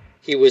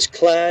 He was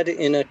clad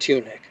in a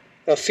tunic,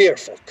 a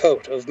fearful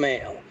coat of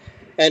mail,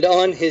 and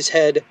on his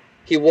head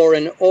he wore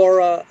an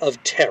aura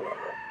of terror.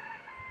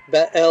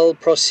 Baal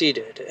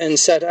proceeded and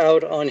set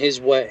out on his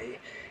way.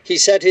 He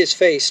set his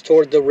face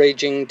toward the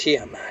raging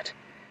Tiamat.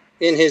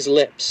 In his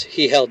lips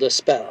he held a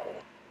spell.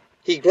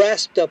 He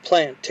grasped a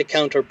plant to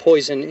counter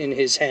poison in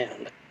his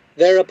hand.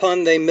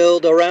 Thereupon they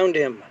milled around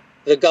him.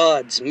 The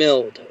gods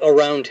milled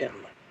around him.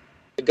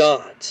 The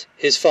gods,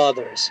 his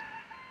fathers,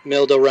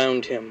 milled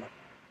around him.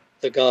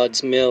 The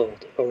gods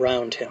milled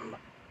around him.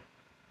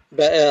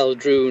 Baal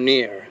drew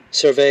near,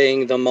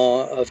 surveying the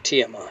maw of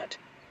Tiamat.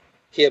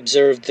 He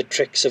observed the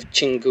tricks of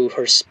Chingu,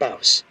 her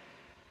spouse.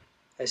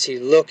 As he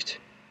looked,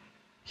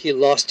 he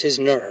lost his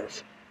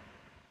nerve.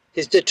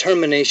 His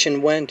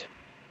determination went,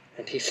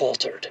 and he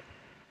faltered.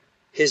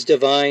 His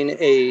divine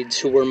aides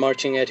who were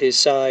marching at his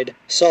side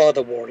saw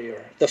the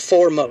warrior, the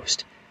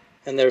foremost,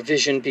 and their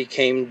vision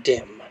became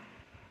dim.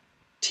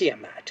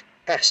 Tiamat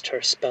cast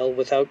her spell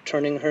without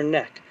turning her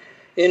neck.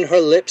 In her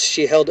lips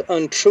she held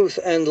untruth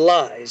and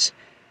lies.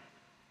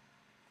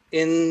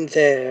 In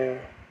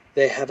there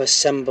they have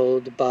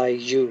assembled by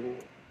you.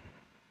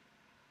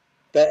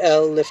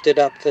 Baal lifted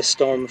up the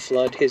storm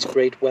flood, his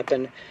great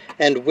weapon,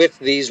 and with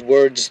these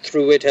words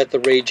threw it at the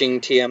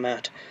raging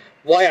Tiamat.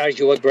 Why are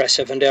you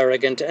aggressive and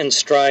arrogant and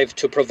strive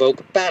to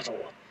provoke battle?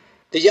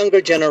 The younger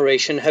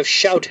generation have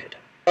shouted,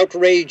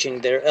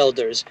 outraging their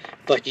elders,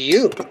 but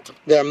you,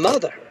 their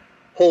mother,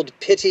 hold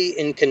pity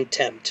in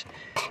contempt.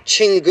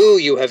 Chingu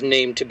you have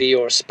named to be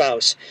your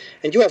spouse,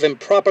 and you have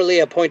improperly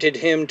appointed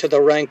him to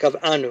the rank of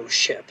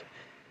Anuship.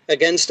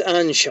 Against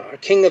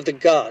Anshar, king of the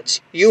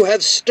gods, you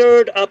have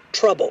stirred up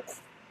trouble,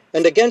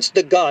 and against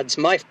the gods,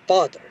 my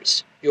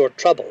fathers, your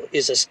trouble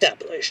is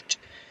established.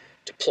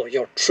 Deploy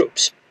your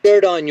troops,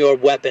 gird on your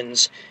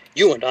weapons,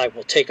 you and I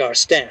will take our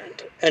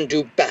stand, and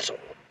do battle.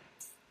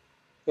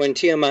 When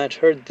Tiamat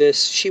heard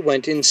this, she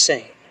went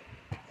insane,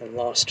 and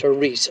lost her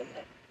reason.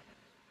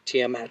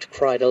 Tiamat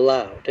cried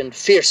aloud and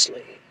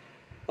fiercely.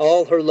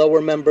 All her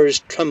lower members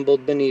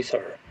trembled beneath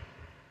her.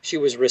 She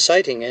was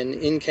reciting an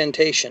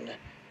incantation,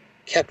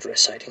 kept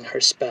reciting her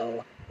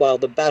spell, while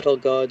the battle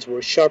gods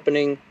were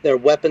sharpening their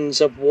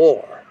weapons of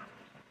war.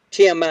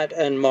 Tiamat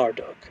and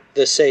Marduk,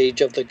 the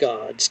sage of the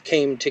gods,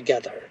 came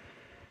together,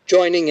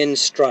 joining in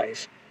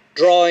strife,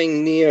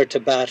 drawing near to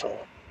battle.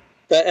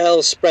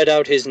 Baal spread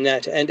out his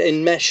net and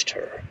enmeshed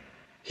her.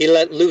 He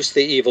let loose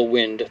the evil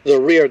wind, the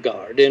rear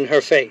guard, in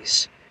her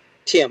face.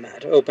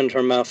 Tiamat opened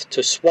her mouth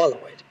to swallow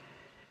it.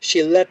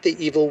 She let the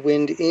evil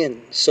wind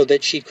in so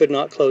that she could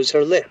not close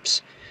her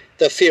lips.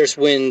 The fierce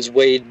winds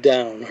weighed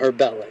down her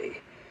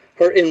belly.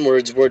 Her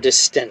inwards were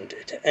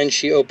distended, and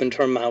she opened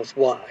her mouth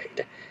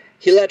wide.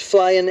 He let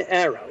fly an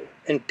arrow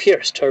and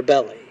pierced her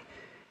belly.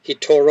 He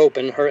tore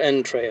open her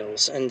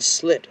entrails and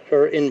slit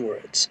her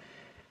inwards.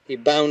 He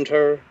bound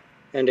her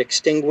and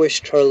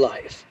extinguished her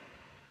life.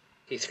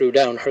 He threw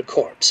down her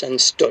corpse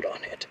and stood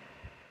on it.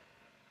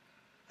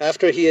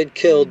 After he had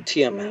killed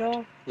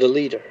Tiamat, the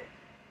leader,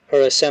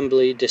 her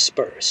assembly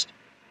dispersed,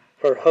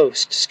 her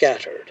host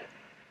scattered.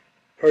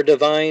 Her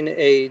divine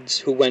aides,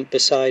 who went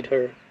beside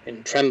her,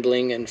 in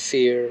trembling and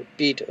fear,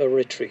 beat a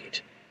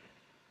retreat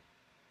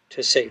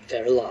to save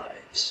their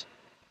lives.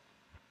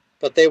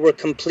 But they were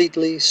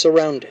completely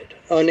surrounded,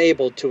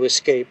 unable to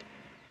escape.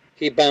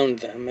 He bound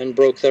them and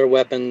broke their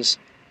weapons,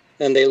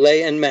 and they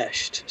lay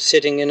enmeshed,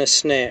 sitting in a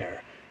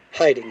snare,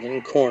 hiding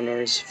in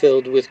corners,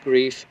 filled with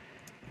grief,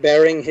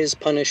 bearing his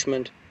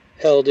punishment,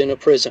 held in a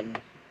prison.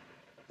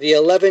 The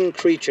 11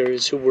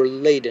 creatures who were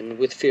laden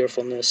with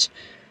fearfulness,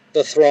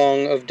 the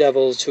throng of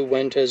devils who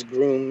went as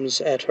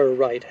grooms at her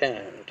right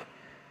hand.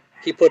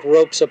 He put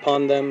ropes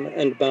upon them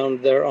and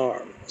bound their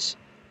arms.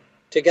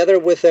 Together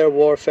with their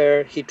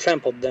warfare, he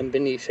trampled them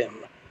beneath him.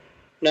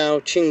 Now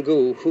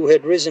Chingu, who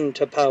had risen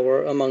to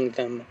power among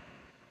them,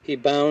 he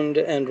bound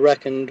and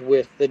reckoned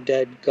with the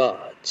dead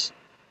gods.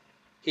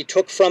 He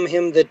took from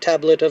him the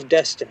tablet of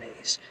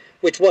destinies,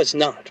 which was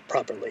not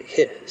properly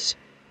his,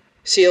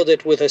 sealed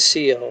it with a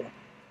seal,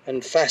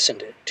 and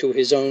fastened it to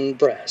his own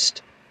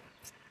breast.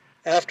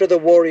 After the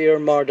warrior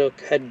Marduk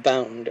had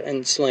bound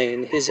and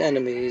slain his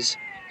enemies,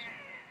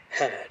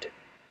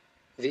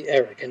 the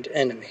arrogant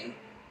enemy,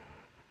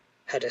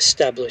 had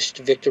established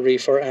victory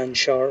for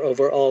Anshar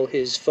over all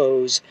his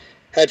foes,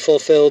 had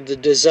fulfilled the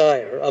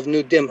desire of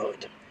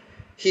Nudimud.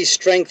 He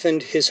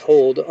strengthened his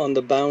hold on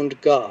the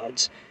bound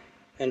gods,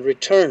 and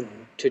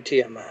returned to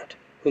Tiamat,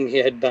 whom he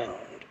had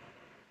bound.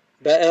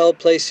 Baal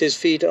placed his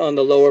feet on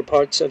the lower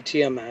parts of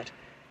Tiamat,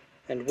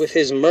 and with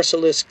his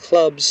merciless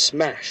club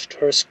smashed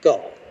her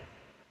skull.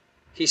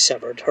 He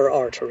severed her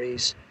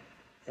arteries,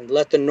 and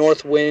let the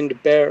north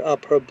wind bear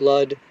up her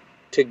blood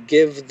to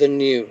give the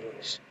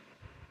news.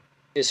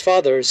 His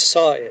fathers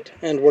saw it,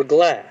 and were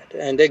glad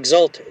and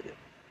exulted.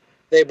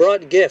 They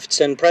brought gifts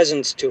and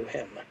presents to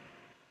him.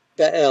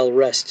 Baal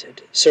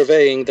rested,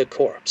 surveying the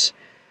corpse.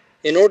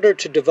 In order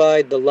to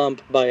divide the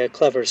lump by a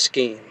clever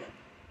scheme,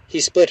 he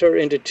split her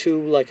into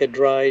 2 like a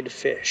dried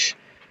fish.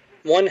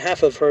 One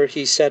half of her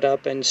he set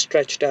up and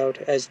stretched out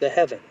as the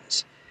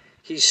heavens.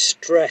 He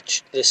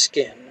stretched the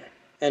skin,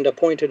 and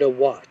appointed a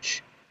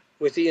watch,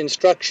 with the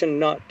instruction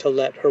not to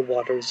let her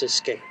waters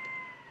escape.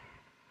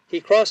 He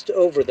crossed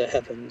over the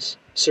heavens,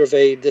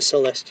 surveyed the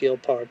celestial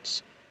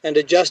parts, and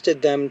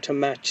adjusted them to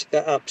match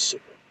the Apsu,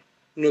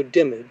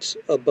 Nudimud's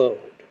abode.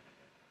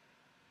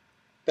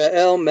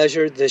 Baal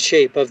measured the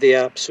shape of the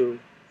Apsu,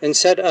 and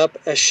set up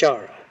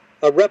Eshara,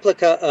 a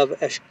replica of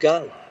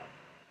Eshgala.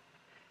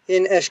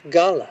 In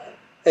Eshgala,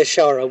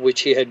 Eshara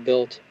which he had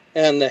built,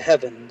 and the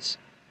heavens,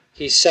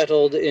 he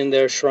settled in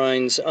their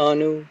shrines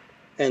Anu,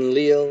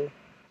 Enlil,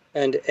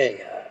 and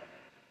Ea.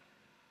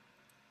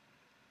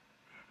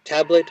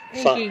 Tablet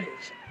 5.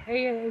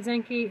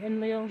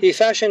 He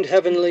fashioned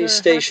heavenly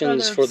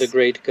stations for the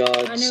great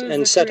gods,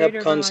 and set up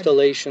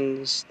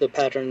constellations, the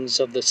patterns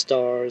of the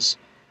stars.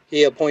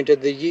 He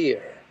appointed the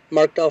year,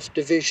 marked off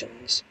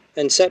divisions,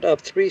 and set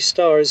up 3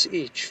 stars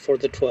each for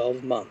the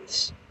 12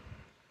 months.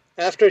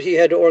 After he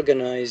had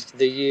organized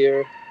the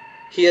year,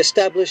 he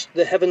established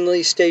the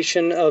heavenly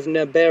station of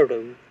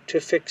Neberu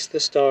to fix the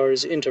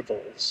stars'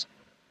 intervals.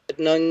 That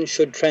none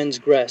should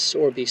transgress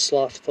or be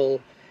slothful,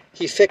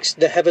 he fixed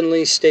the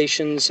heavenly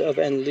stations of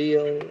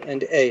Enlil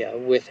and Ea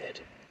with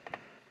it.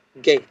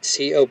 Gates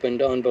he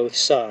opened on both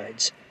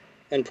sides,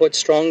 and put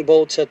strong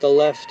bolts at the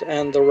left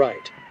and the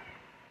right.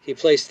 He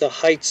placed the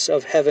heights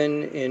of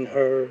heaven in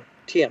her,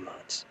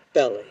 Tiamat's,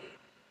 belly.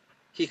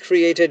 He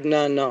created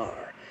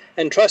Nanar,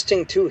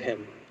 entrusting to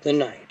him the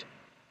night.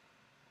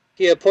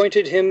 He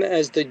appointed him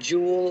as the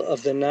jewel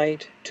of the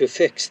night to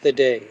fix the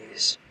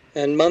days,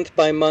 and month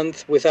by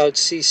month, without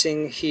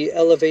ceasing, he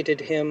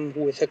elevated him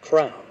with a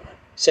crown,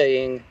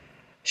 saying,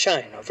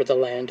 "Shine over the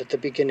land at the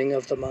beginning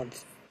of the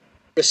month,"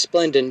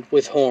 resplendent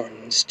with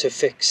horns to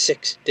fix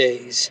 6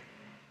 days.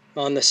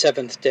 On the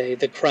 7th day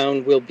the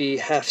crown will be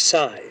half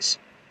size.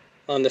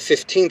 On the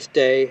 15th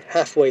day,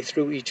 halfway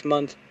through each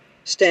month,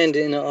 stand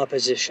in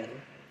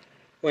opposition.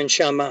 When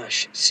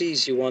Shamash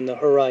sees you on the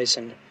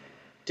horizon,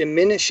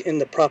 diminish in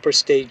the proper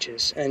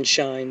stages and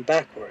shine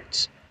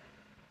backwards.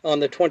 On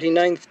the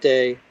 29th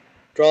day,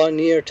 draw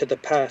near to the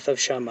path of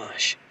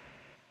Shamash.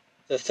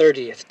 The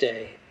 30th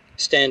day,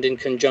 stand in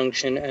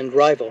conjunction and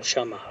rival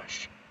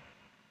Shamash.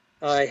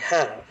 I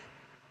have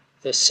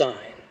the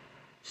sign.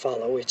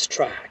 Follow its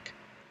track.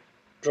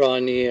 Draw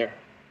near.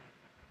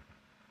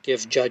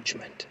 Give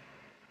judgment.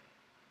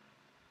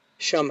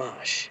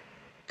 Shamash,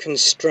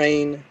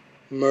 constrain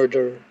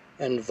murder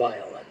and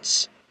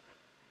violence.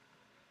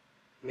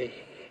 Me.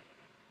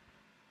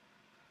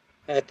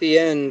 At the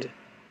end,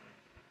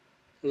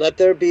 let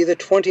there be the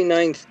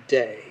 29th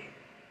day.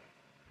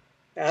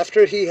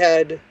 After he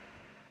had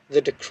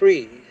the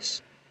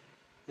decrees,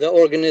 the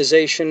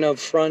organization of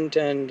front,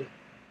 and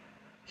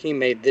he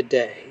made the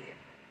day.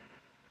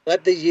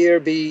 Let the year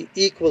be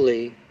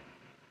equally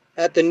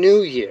at the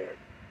new year.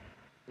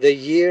 The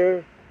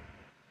year,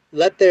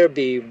 let there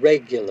be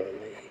regularly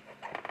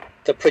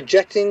the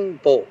projecting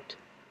bolt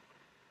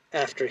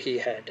after he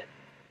had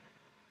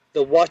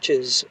the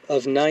watches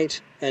of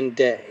night and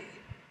day,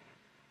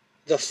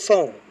 the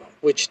foam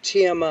which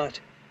Tiamat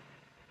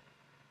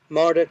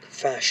Marduk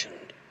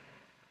fashioned.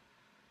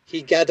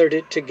 He gathered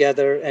it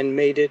together and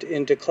made it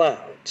into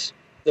clouds,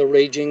 the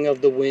raging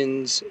of the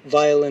winds,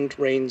 violent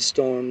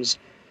rainstorms,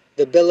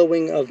 the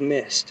billowing of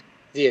mist,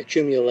 the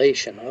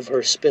accumulation of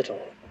her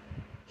spittle.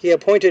 He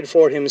appointed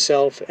for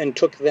himself and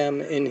took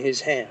them in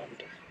his hand.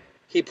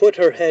 He put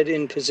her head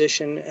in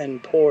position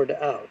and poured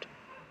out.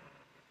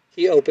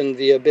 He opened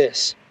the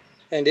abyss,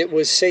 and it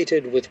was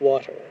sated with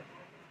water.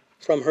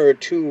 From her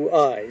 2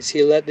 eyes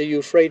he let the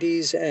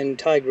Euphrates and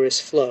Tigris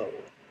flow.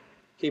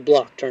 He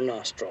blocked her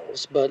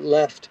nostrils, but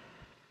left.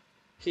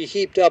 He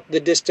heaped up the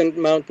distant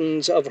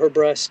mountains of her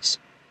breasts.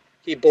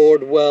 He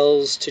bored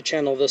wells to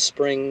channel the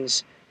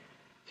springs.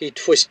 He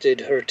twisted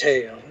her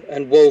tail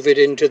and wove it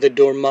into the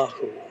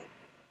Dormahu,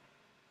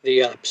 the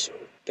Apsu,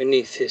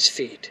 beneath his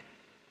feet.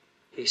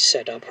 He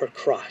set up her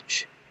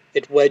crotch.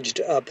 It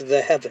wedged up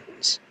the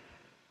heavens.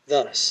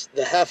 Thus,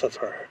 the half of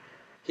her,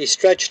 he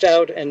stretched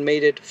out and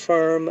made it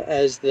firm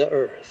as the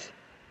earth.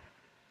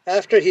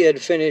 After he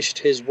had finished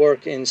his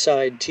work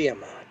inside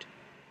Tiamat,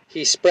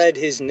 he spread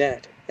his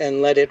net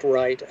and let it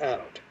right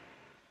out.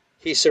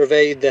 He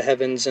surveyed the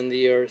heavens and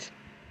the earth,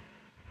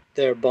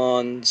 their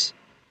bonds.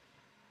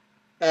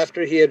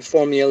 After he had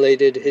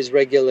formulated his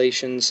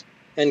regulations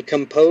and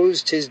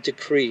composed his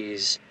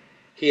decrees,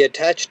 he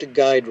attached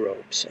guide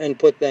ropes and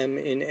put them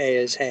in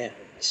Ea's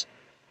hands.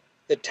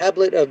 The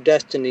tablet of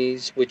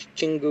destinies which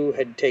Chingu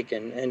had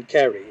taken and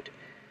carried,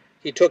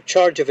 he took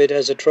charge of it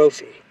as a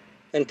trophy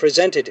and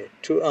presented it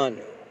to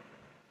Anu.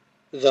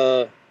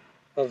 The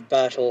of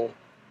battle,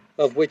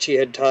 of which he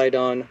had tied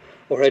on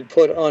or had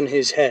put on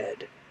his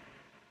head,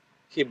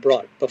 he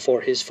brought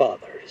before his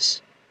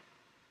fathers.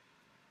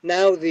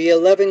 Now the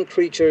 11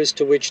 creatures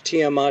to which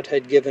Tiamat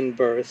had given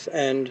birth,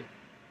 and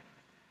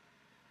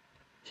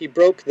he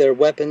broke their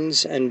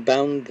weapons and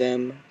bound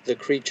them, the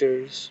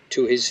creatures,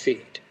 to his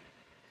feet.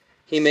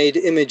 He made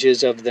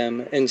images of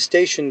them and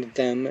stationed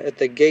them at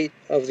the gate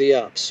of the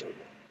Apsu,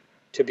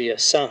 to be a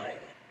sign,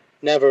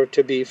 never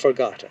to be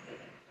forgotten.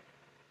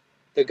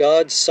 The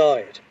gods saw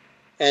it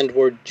and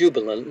were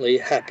jubilantly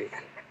happy.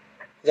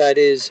 That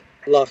is,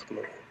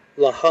 Lachmu,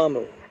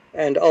 Lahamu,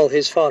 and all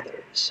his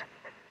fathers.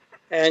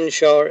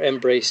 Anshar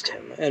embraced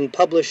him and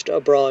published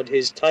abroad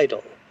his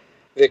title,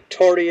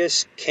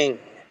 Victorious King.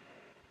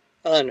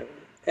 Anu,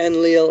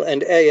 Enlil,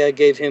 and Ea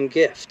gave him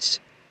gifts.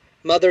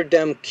 Mother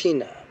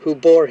Damkina, who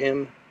bore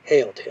him,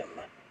 hailed him.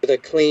 With a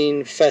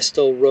clean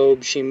festal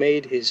robe she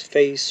made his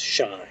face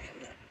shine.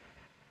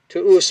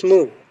 To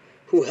Usmu,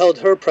 who held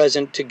her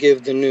present to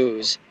give the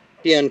news,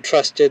 he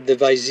entrusted the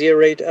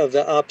vizierate of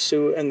the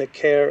Apsu and the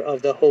care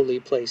of the holy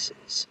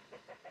places.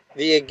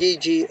 The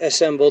Igigi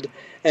assembled,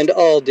 and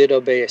all did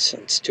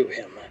obeisance to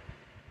him.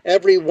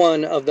 Every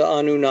one of the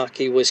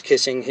Anunnaki was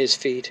kissing his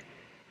feet.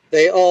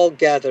 They all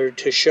gathered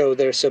to show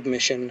their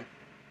submission.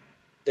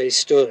 They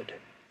stood,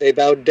 they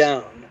bowed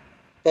down.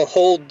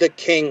 Behold the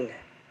king,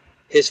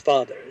 his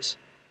fathers,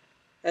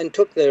 and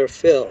took their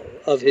fill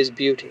of his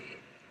beauty.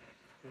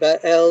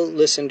 Baal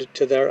listened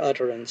to their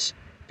utterance,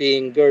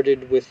 being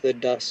girded with the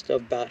dust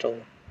of battle,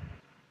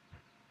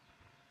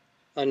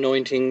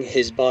 anointing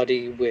his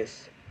body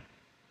with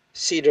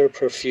cedar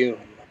perfume.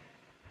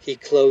 He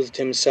clothed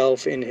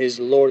himself in his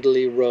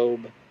lordly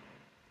robe,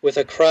 with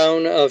a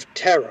crown of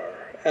terror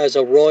as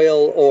a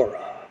royal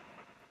aura.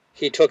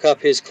 He took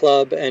up his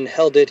club and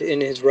held it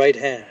in his right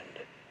hand.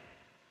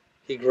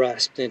 He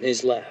grasped in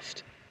his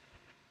left.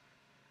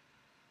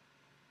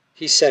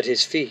 He set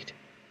his feet.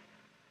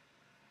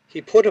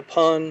 He put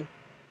upon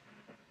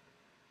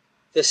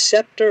the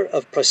scepter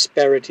of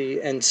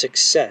prosperity and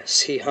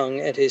success he hung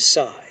at his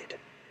side.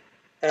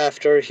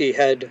 After he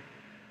had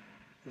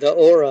the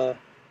aura,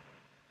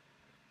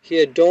 he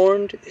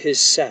adorned his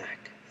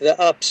sack, the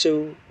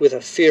Apsu, with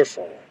a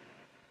fearful,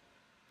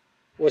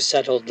 was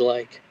settled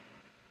like,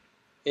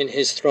 in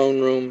his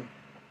throne room,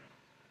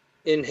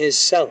 in his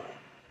cella,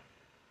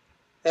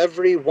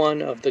 every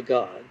one of the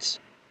gods,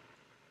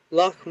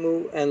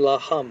 Lachmu and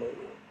Lahamu,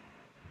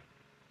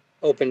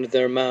 opened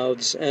their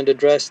mouths and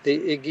addressed the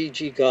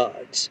Igigi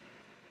gods.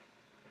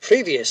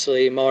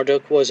 Previously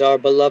Marduk was our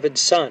beloved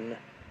son.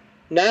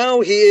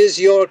 Now he is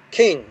your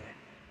king.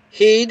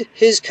 Heed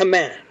his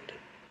command.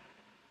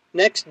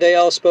 Next they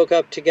all spoke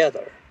up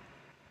together.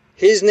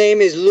 His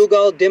name is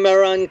Lugal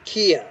Dimaran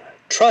Kia.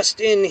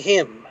 Trust in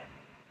him.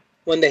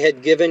 When they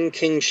had given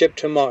kingship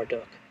to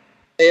Marduk,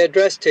 They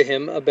addressed to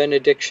him a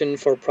benediction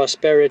for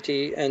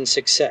prosperity and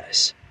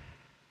success.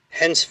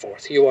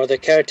 Henceforth you are the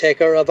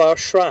caretaker of our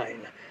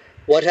shrine.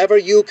 Whatever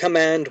you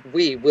command,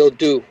 we will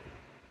do.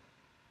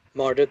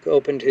 Marduk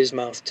opened his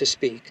mouth to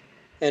speak,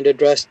 and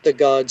addressed the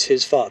gods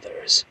his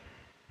fathers.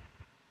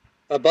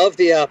 Above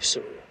the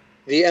Apsu,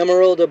 the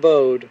emerald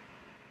abode,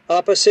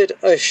 opposite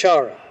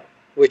Ashara,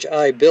 which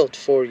I built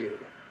for you,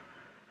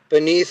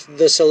 beneath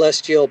the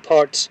celestial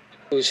parts,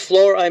 whose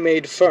floor I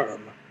made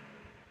firm,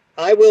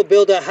 I will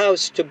build a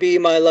house to be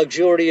my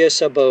luxurious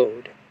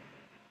abode.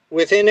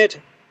 Within it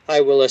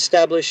I will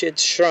establish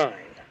its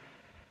shrine.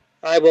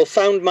 I will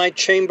found my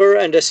chamber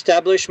and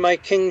establish my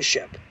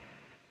kingship.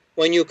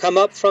 When you come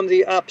up from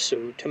the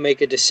Apsu to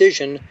make a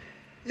decision,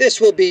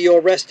 this will be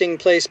your resting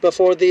place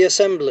before the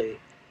assembly.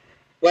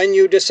 When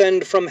you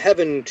descend from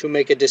heaven to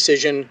make a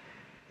decision,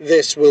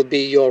 this will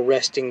be your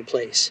resting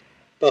place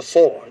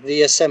before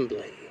the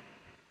assembly.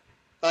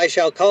 I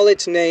shall call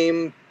its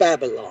name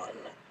Babylon,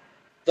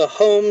 the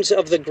homes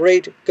of the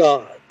great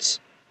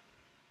gods.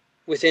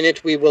 Within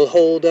it we will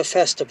hold a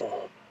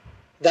festival.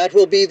 That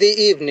will be the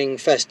evening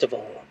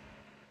festival.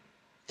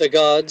 The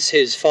gods,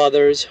 his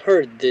fathers,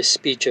 heard this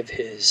speech of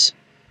his.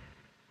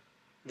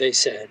 They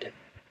said,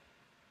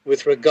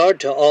 with regard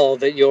to all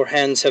that your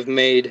hands have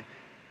made,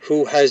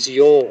 who has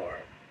your?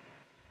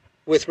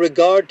 With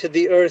regard to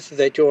the earth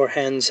that your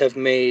hands have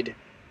made,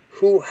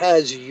 who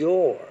has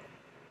your?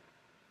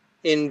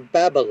 In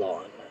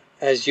Babylon,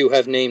 as you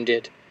have named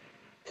it,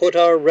 put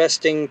our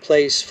resting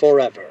place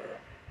forever.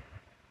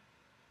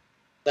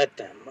 Let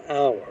them,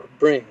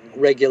 bring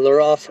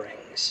regular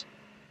offerings.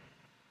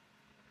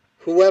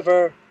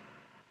 Whoever,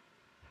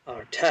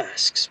 our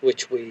tasks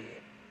which we,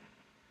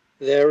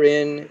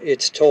 therein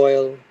its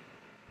toil,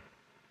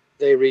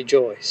 they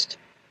rejoiced,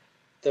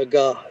 the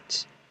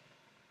gods,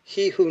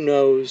 he who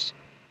knows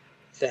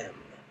them.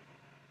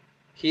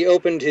 He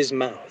opened his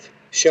mouth,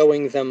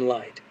 showing them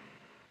light.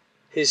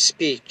 His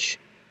speech,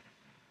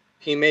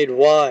 he made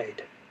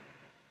wide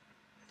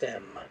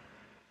them,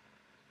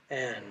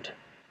 and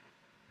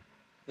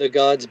the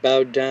gods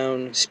bowed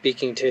down,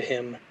 speaking to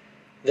him.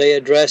 They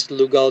addressed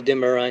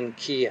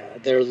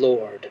Lugal-Dimer-Ankhia, their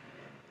lord.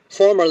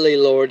 Formerly,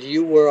 Lord,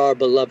 you were our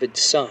beloved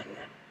son.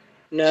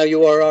 Now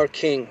you are our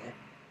king,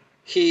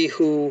 he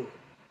who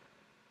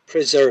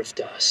preserved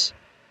us,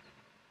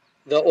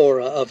 the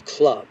aura of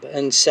club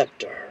and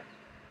scepter.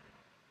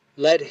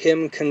 Let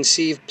him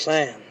conceive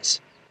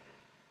plans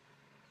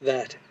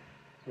that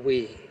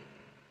we.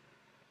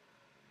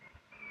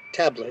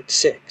 Tablet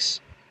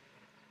 6.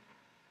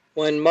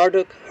 When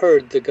Marduk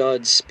heard the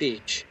god's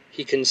speech,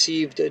 he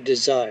conceived a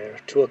desire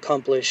to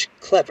accomplish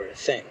clever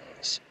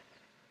things.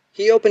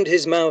 He opened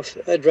his mouth,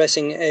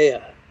 addressing Ea.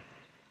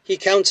 He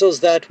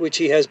counsels that which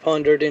he has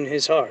pondered in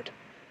his heart.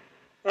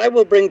 I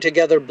will bring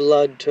together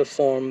blood to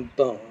form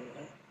bone.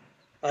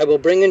 I will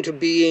bring into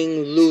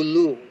being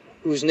Lulu,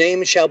 whose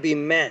name shall be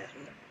man.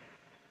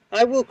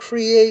 I will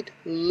create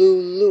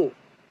Lulu,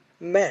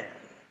 man,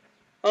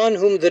 on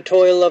whom the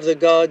toil of the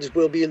gods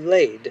will be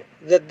laid,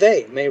 that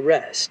they may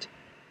rest.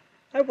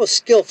 I will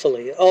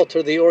skillfully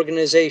alter the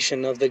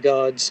organization of the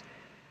gods.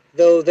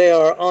 Though they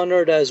are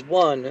honored as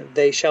one,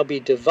 they shall be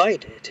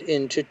divided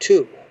into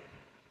two.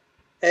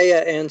 Ea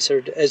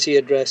answered as he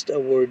addressed a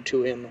word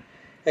to him,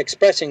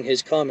 expressing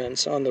his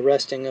comments on the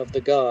resting of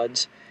the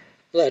gods.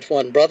 Let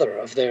one brother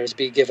of theirs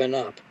be given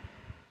up.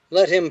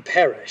 Let him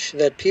perish,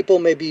 that people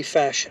may be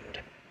fashioned.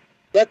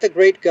 Let the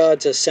great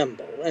gods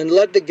assemble, and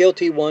let the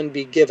guilty one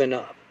be given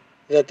up,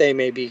 that they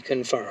may be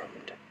confirmed.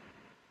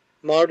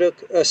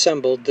 Marduk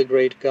assembled the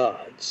great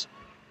gods,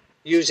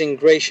 using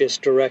gracious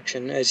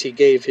direction as he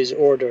gave his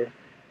order.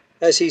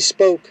 As he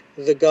spoke,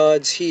 the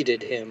gods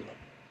heeded him.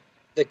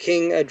 The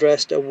king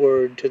addressed a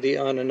word to the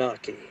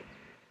Anunnaki.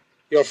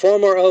 Your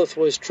former oath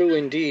was true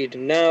indeed.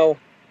 Now,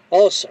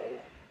 also,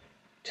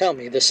 tell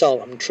me the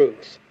solemn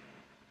truth.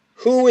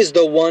 Who is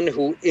the one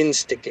who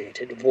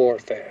instigated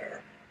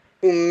warfare,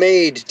 who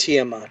made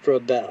Tiamat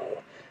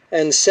rebel,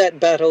 and set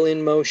battle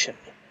in motion?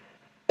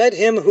 Let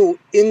him who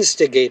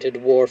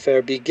instigated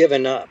warfare be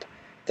given up,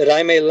 that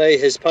I may lay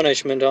his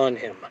punishment on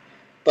him.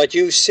 But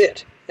you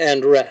sit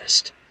and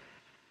rest.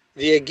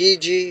 The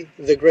Agigi,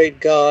 the great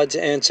gods,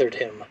 answered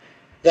him.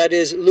 That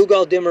is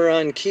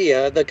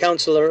Lugal-Dimer-Ankhia, the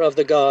counselor of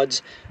the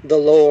gods, the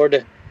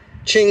Lord.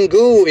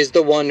 Chingu is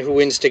the one who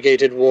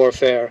instigated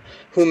warfare,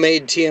 who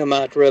made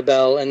Tiamat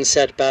rebel and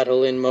set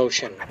battle in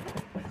motion.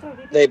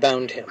 They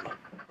bound him,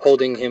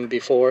 holding him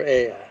before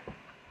Ea.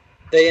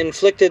 They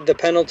inflicted the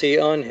penalty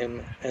on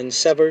him and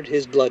severed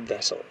his blood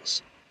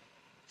vessels.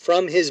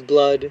 From his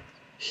blood,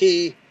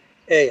 he,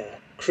 Ea,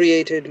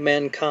 created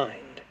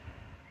mankind,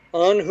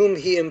 on whom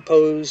he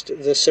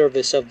imposed the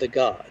service of the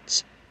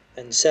gods,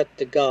 and set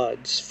the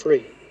gods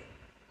free.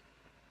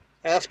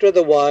 After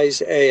the wise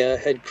Ea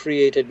had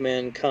created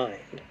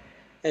mankind,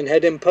 and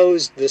had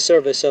imposed the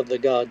service of the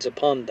gods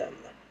upon them,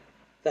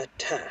 that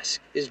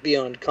task is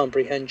beyond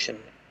comprehension,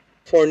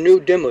 for Nu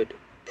Dimud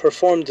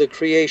performed the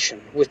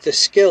creation with the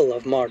skill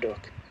of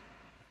Marduk.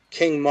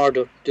 King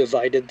Marduk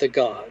divided the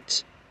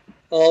gods.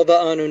 All the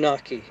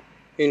Anunnaki,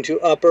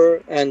 into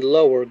upper and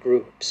lower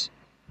groups.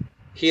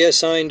 He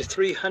assigned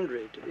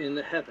 300 in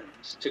the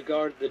heavens to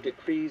guard the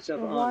decrees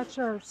of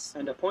Anu,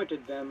 and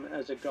appointed them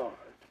as a guard.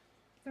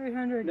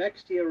 300.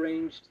 Next, he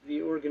arranged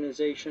the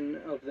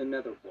organization of the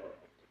netherworld.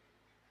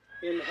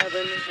 In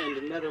heaven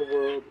and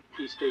netherworld,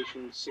 he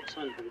stationed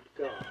 600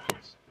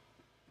 gods.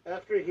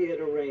 After he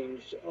had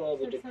arranged all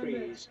the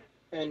decrees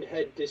and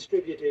had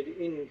distributed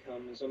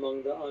incomes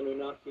among the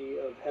Anunnaki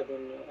of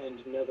heaven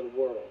and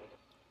netherworld,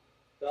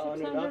 the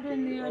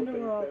Anunnaki opened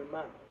their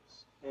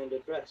mouths and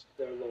addressed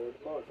their Lord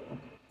Marduk.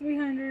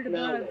 300 above.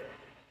 Now,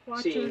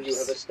 Lord, seeing you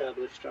have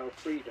established our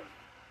freedom,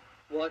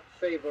 what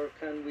favor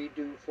can we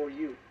do for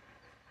you?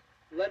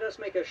 Let us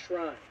make a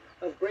shrine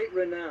of great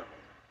renown.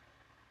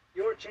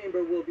 Your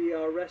chamber will be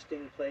our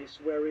resting place,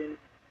 wherein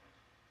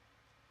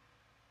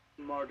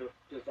Marduk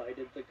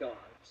divided the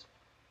gods,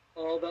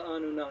 all the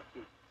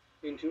Anunnaki,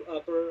 into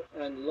upper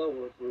and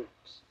lower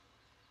groups.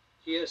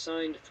 He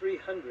assigned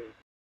 300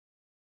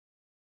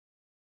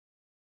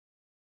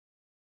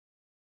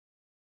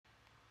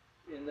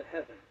 in the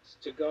heavens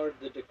to guard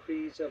the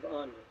decrees of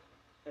Anu,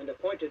 and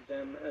appointed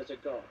them as a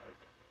guard.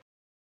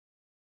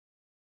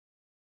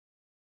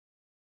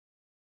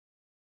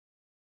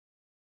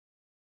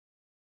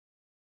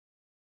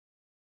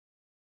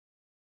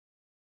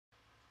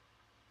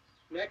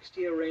 Next,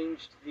 he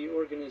arranged the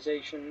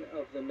organization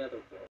of the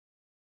netherworld.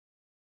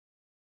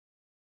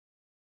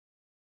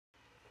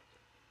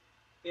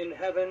 In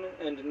heaven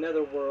and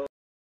netherworld,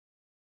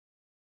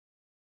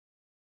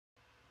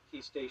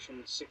 he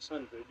stationed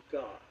 600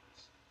 gods.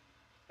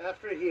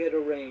 After he had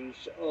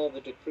arranged all the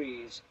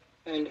decrees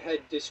and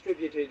had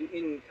distributed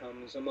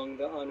incomes among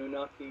the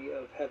Anunnaki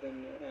of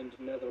heaven and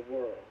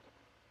netherworld,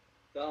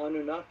 the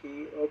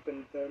Anunnaki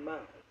opened their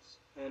mouths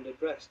and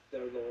addressed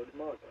their Lord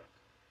Marduk.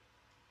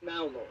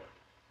 Now, Lord,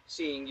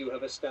 seeing you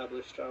have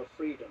established our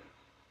freedom,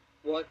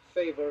 what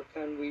favor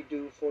can we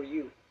do for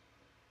you?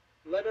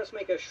 Let us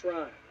make a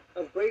shrine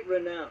of great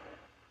renown.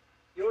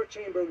 Your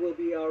chamber will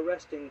be our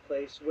resting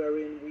place,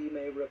 wherein we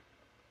may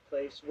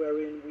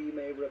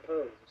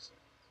repose.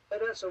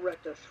 Let us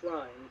erect a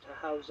shrine to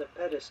house a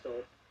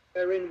pedestal,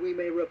 wherein we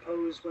may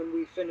repose when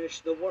we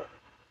finish the work.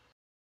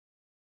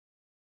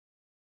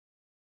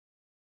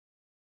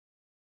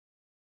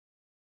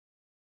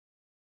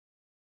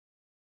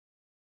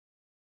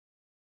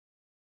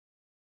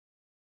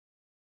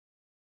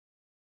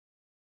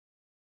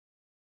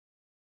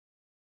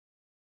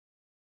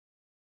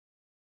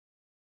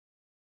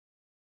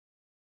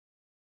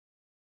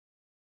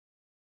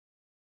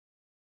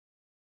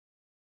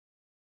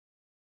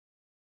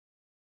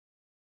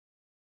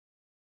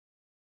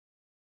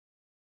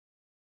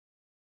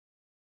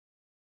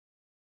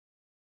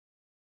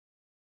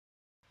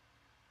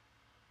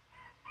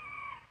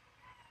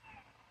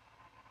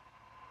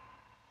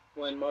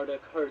 When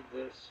Marduk heard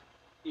this,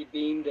 he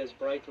beamed as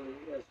brightly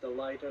as the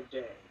light of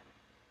day.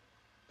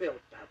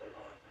 Build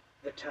Babylon,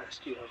 the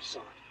task you have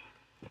sought.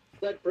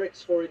 Let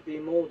bricks for it be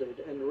molded,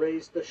 and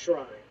raise the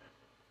shrine.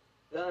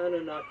 The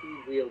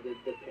Anunnaki wielded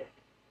the pick.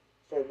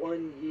 For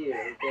 1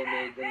 year they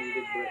made the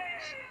needed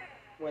bricks.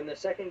 When the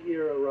second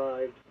year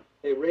arrived,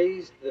 they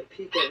raised the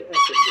peak of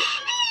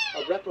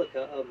Esagil, a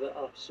replica of the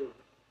Apsu.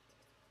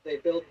 They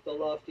built the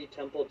lofty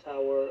temple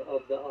tower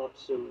of the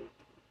Apsu,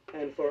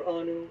 and for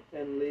Anu,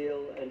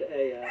 Enlil, and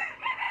Ea,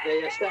 they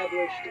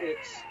established it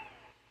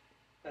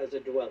as a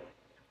dwelling.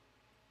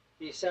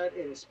 He sat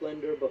in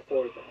splendor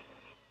before them,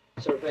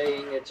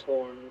 surveying its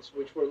horns,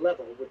 which were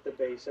level with the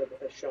base of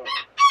Eshar.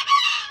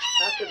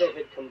 After they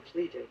had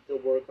completed the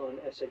work on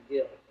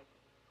Esagil,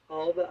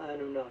 all the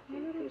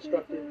Anunnaki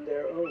constructed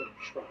their own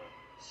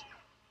shrines.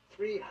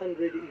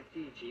 300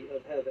 effigy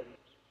of heaven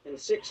and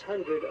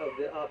 600 of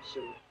the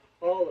Apsu,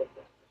 all of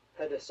them,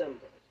 had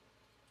assembled.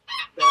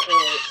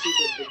 Ba'al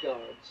seated the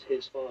gods,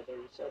 his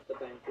fathers, at the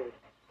banquet,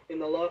 in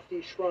the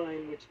lofty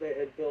shrine which they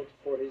had built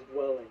for his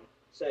dwelling,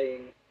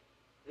 saying,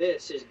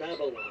 "This is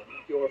Babylon,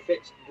 your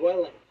fixed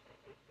dwelling.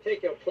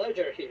 Take your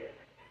pleasure here.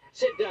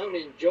 Sit down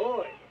in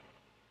joy."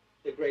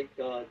 The great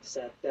gods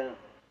sat down.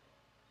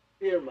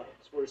 Beer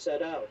mugs were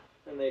set out,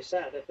 and they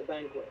sat at the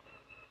banquet.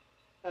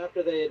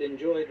 After they had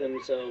enjoyed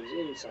themselves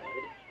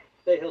inside,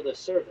 they held a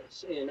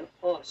service in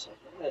awesome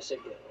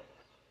Esagil.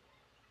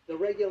 The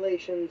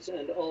regulations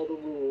and all the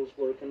rules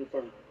were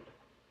confirmed.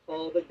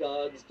 All the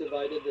gods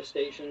divided the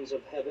stations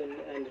of heaven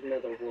and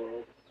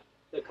netherworld.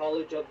 The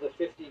college of the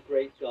 50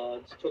 great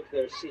gods took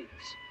their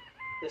seats.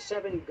 The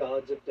 7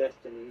 gods of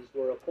destinies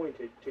were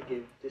appointed to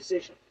give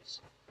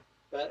decisions.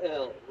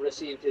 Ba'al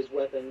received his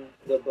weapon,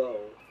 the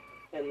bow,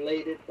 and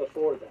laid it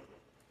before them.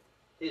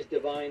 His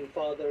divine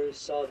fathers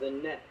saw the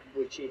net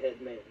which he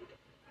had made.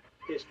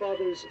 His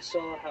fathers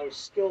saw how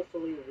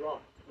skillfully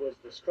wrought was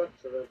the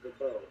structure of the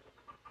bow,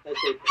 as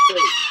they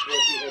praised what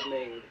he had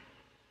made.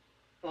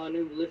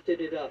 Anu lifted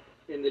it up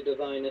in the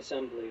divine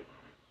assembly.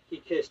 He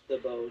kissed the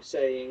bow,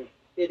 saying,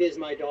 "It is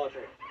my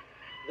daughter."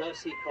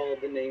 Thus he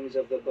called the names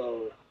of the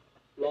bow.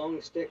 Long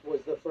Stick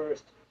was the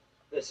first.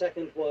 The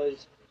second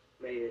was,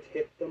 "May it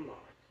hit the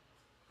mark."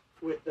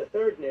 With the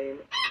third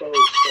name, Bow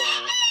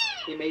Star,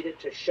 He made it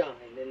to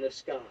shine in the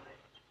sky.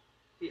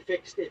 He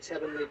fixed its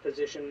heavenly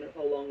position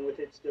along with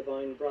its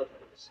divine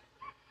brothers.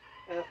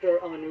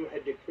 After Anu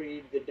had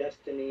decreed the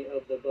destiny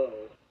of the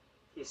bow,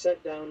 he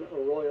set down a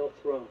royal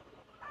throne,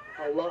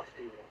 a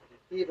lofty one,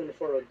 even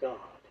for a god.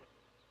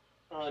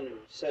 Anu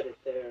set it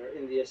there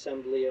in the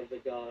assembly of the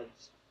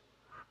gods.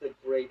 The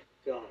great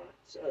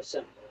gods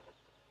assembled.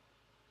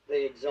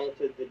 They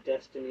exalted the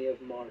destiny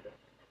of Marduk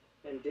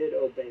and did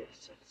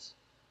obeisance.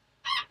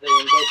 They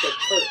invoked a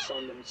curse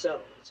on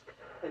themselves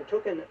and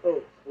took an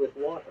oath with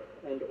water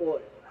and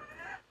oil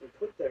and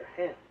put their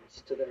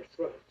hands to their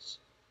throats.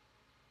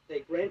 They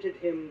granted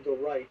him the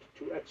right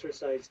to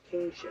exercise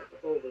kingship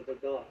over the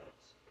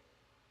gods.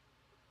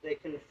 They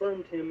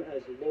confirmed him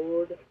as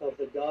Lord of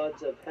the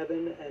gods of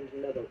heaven and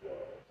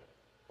netherworld.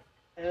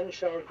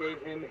 Anshar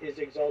gave him his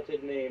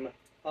exalted name,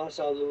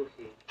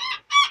 Asaluhi.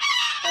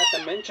 At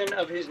the mention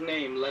of his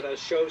name, let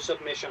us show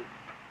submission.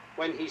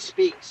 When he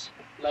speaks,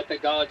 let the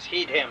gods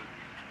heed him.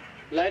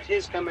 Let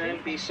his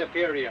command be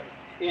superior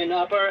in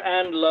upper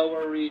and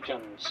lower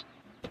regions.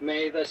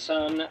 May the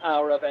sun,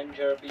 our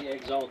avenger, be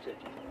exalted.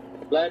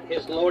 Let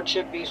his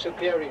lordship be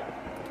superior,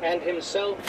 and himself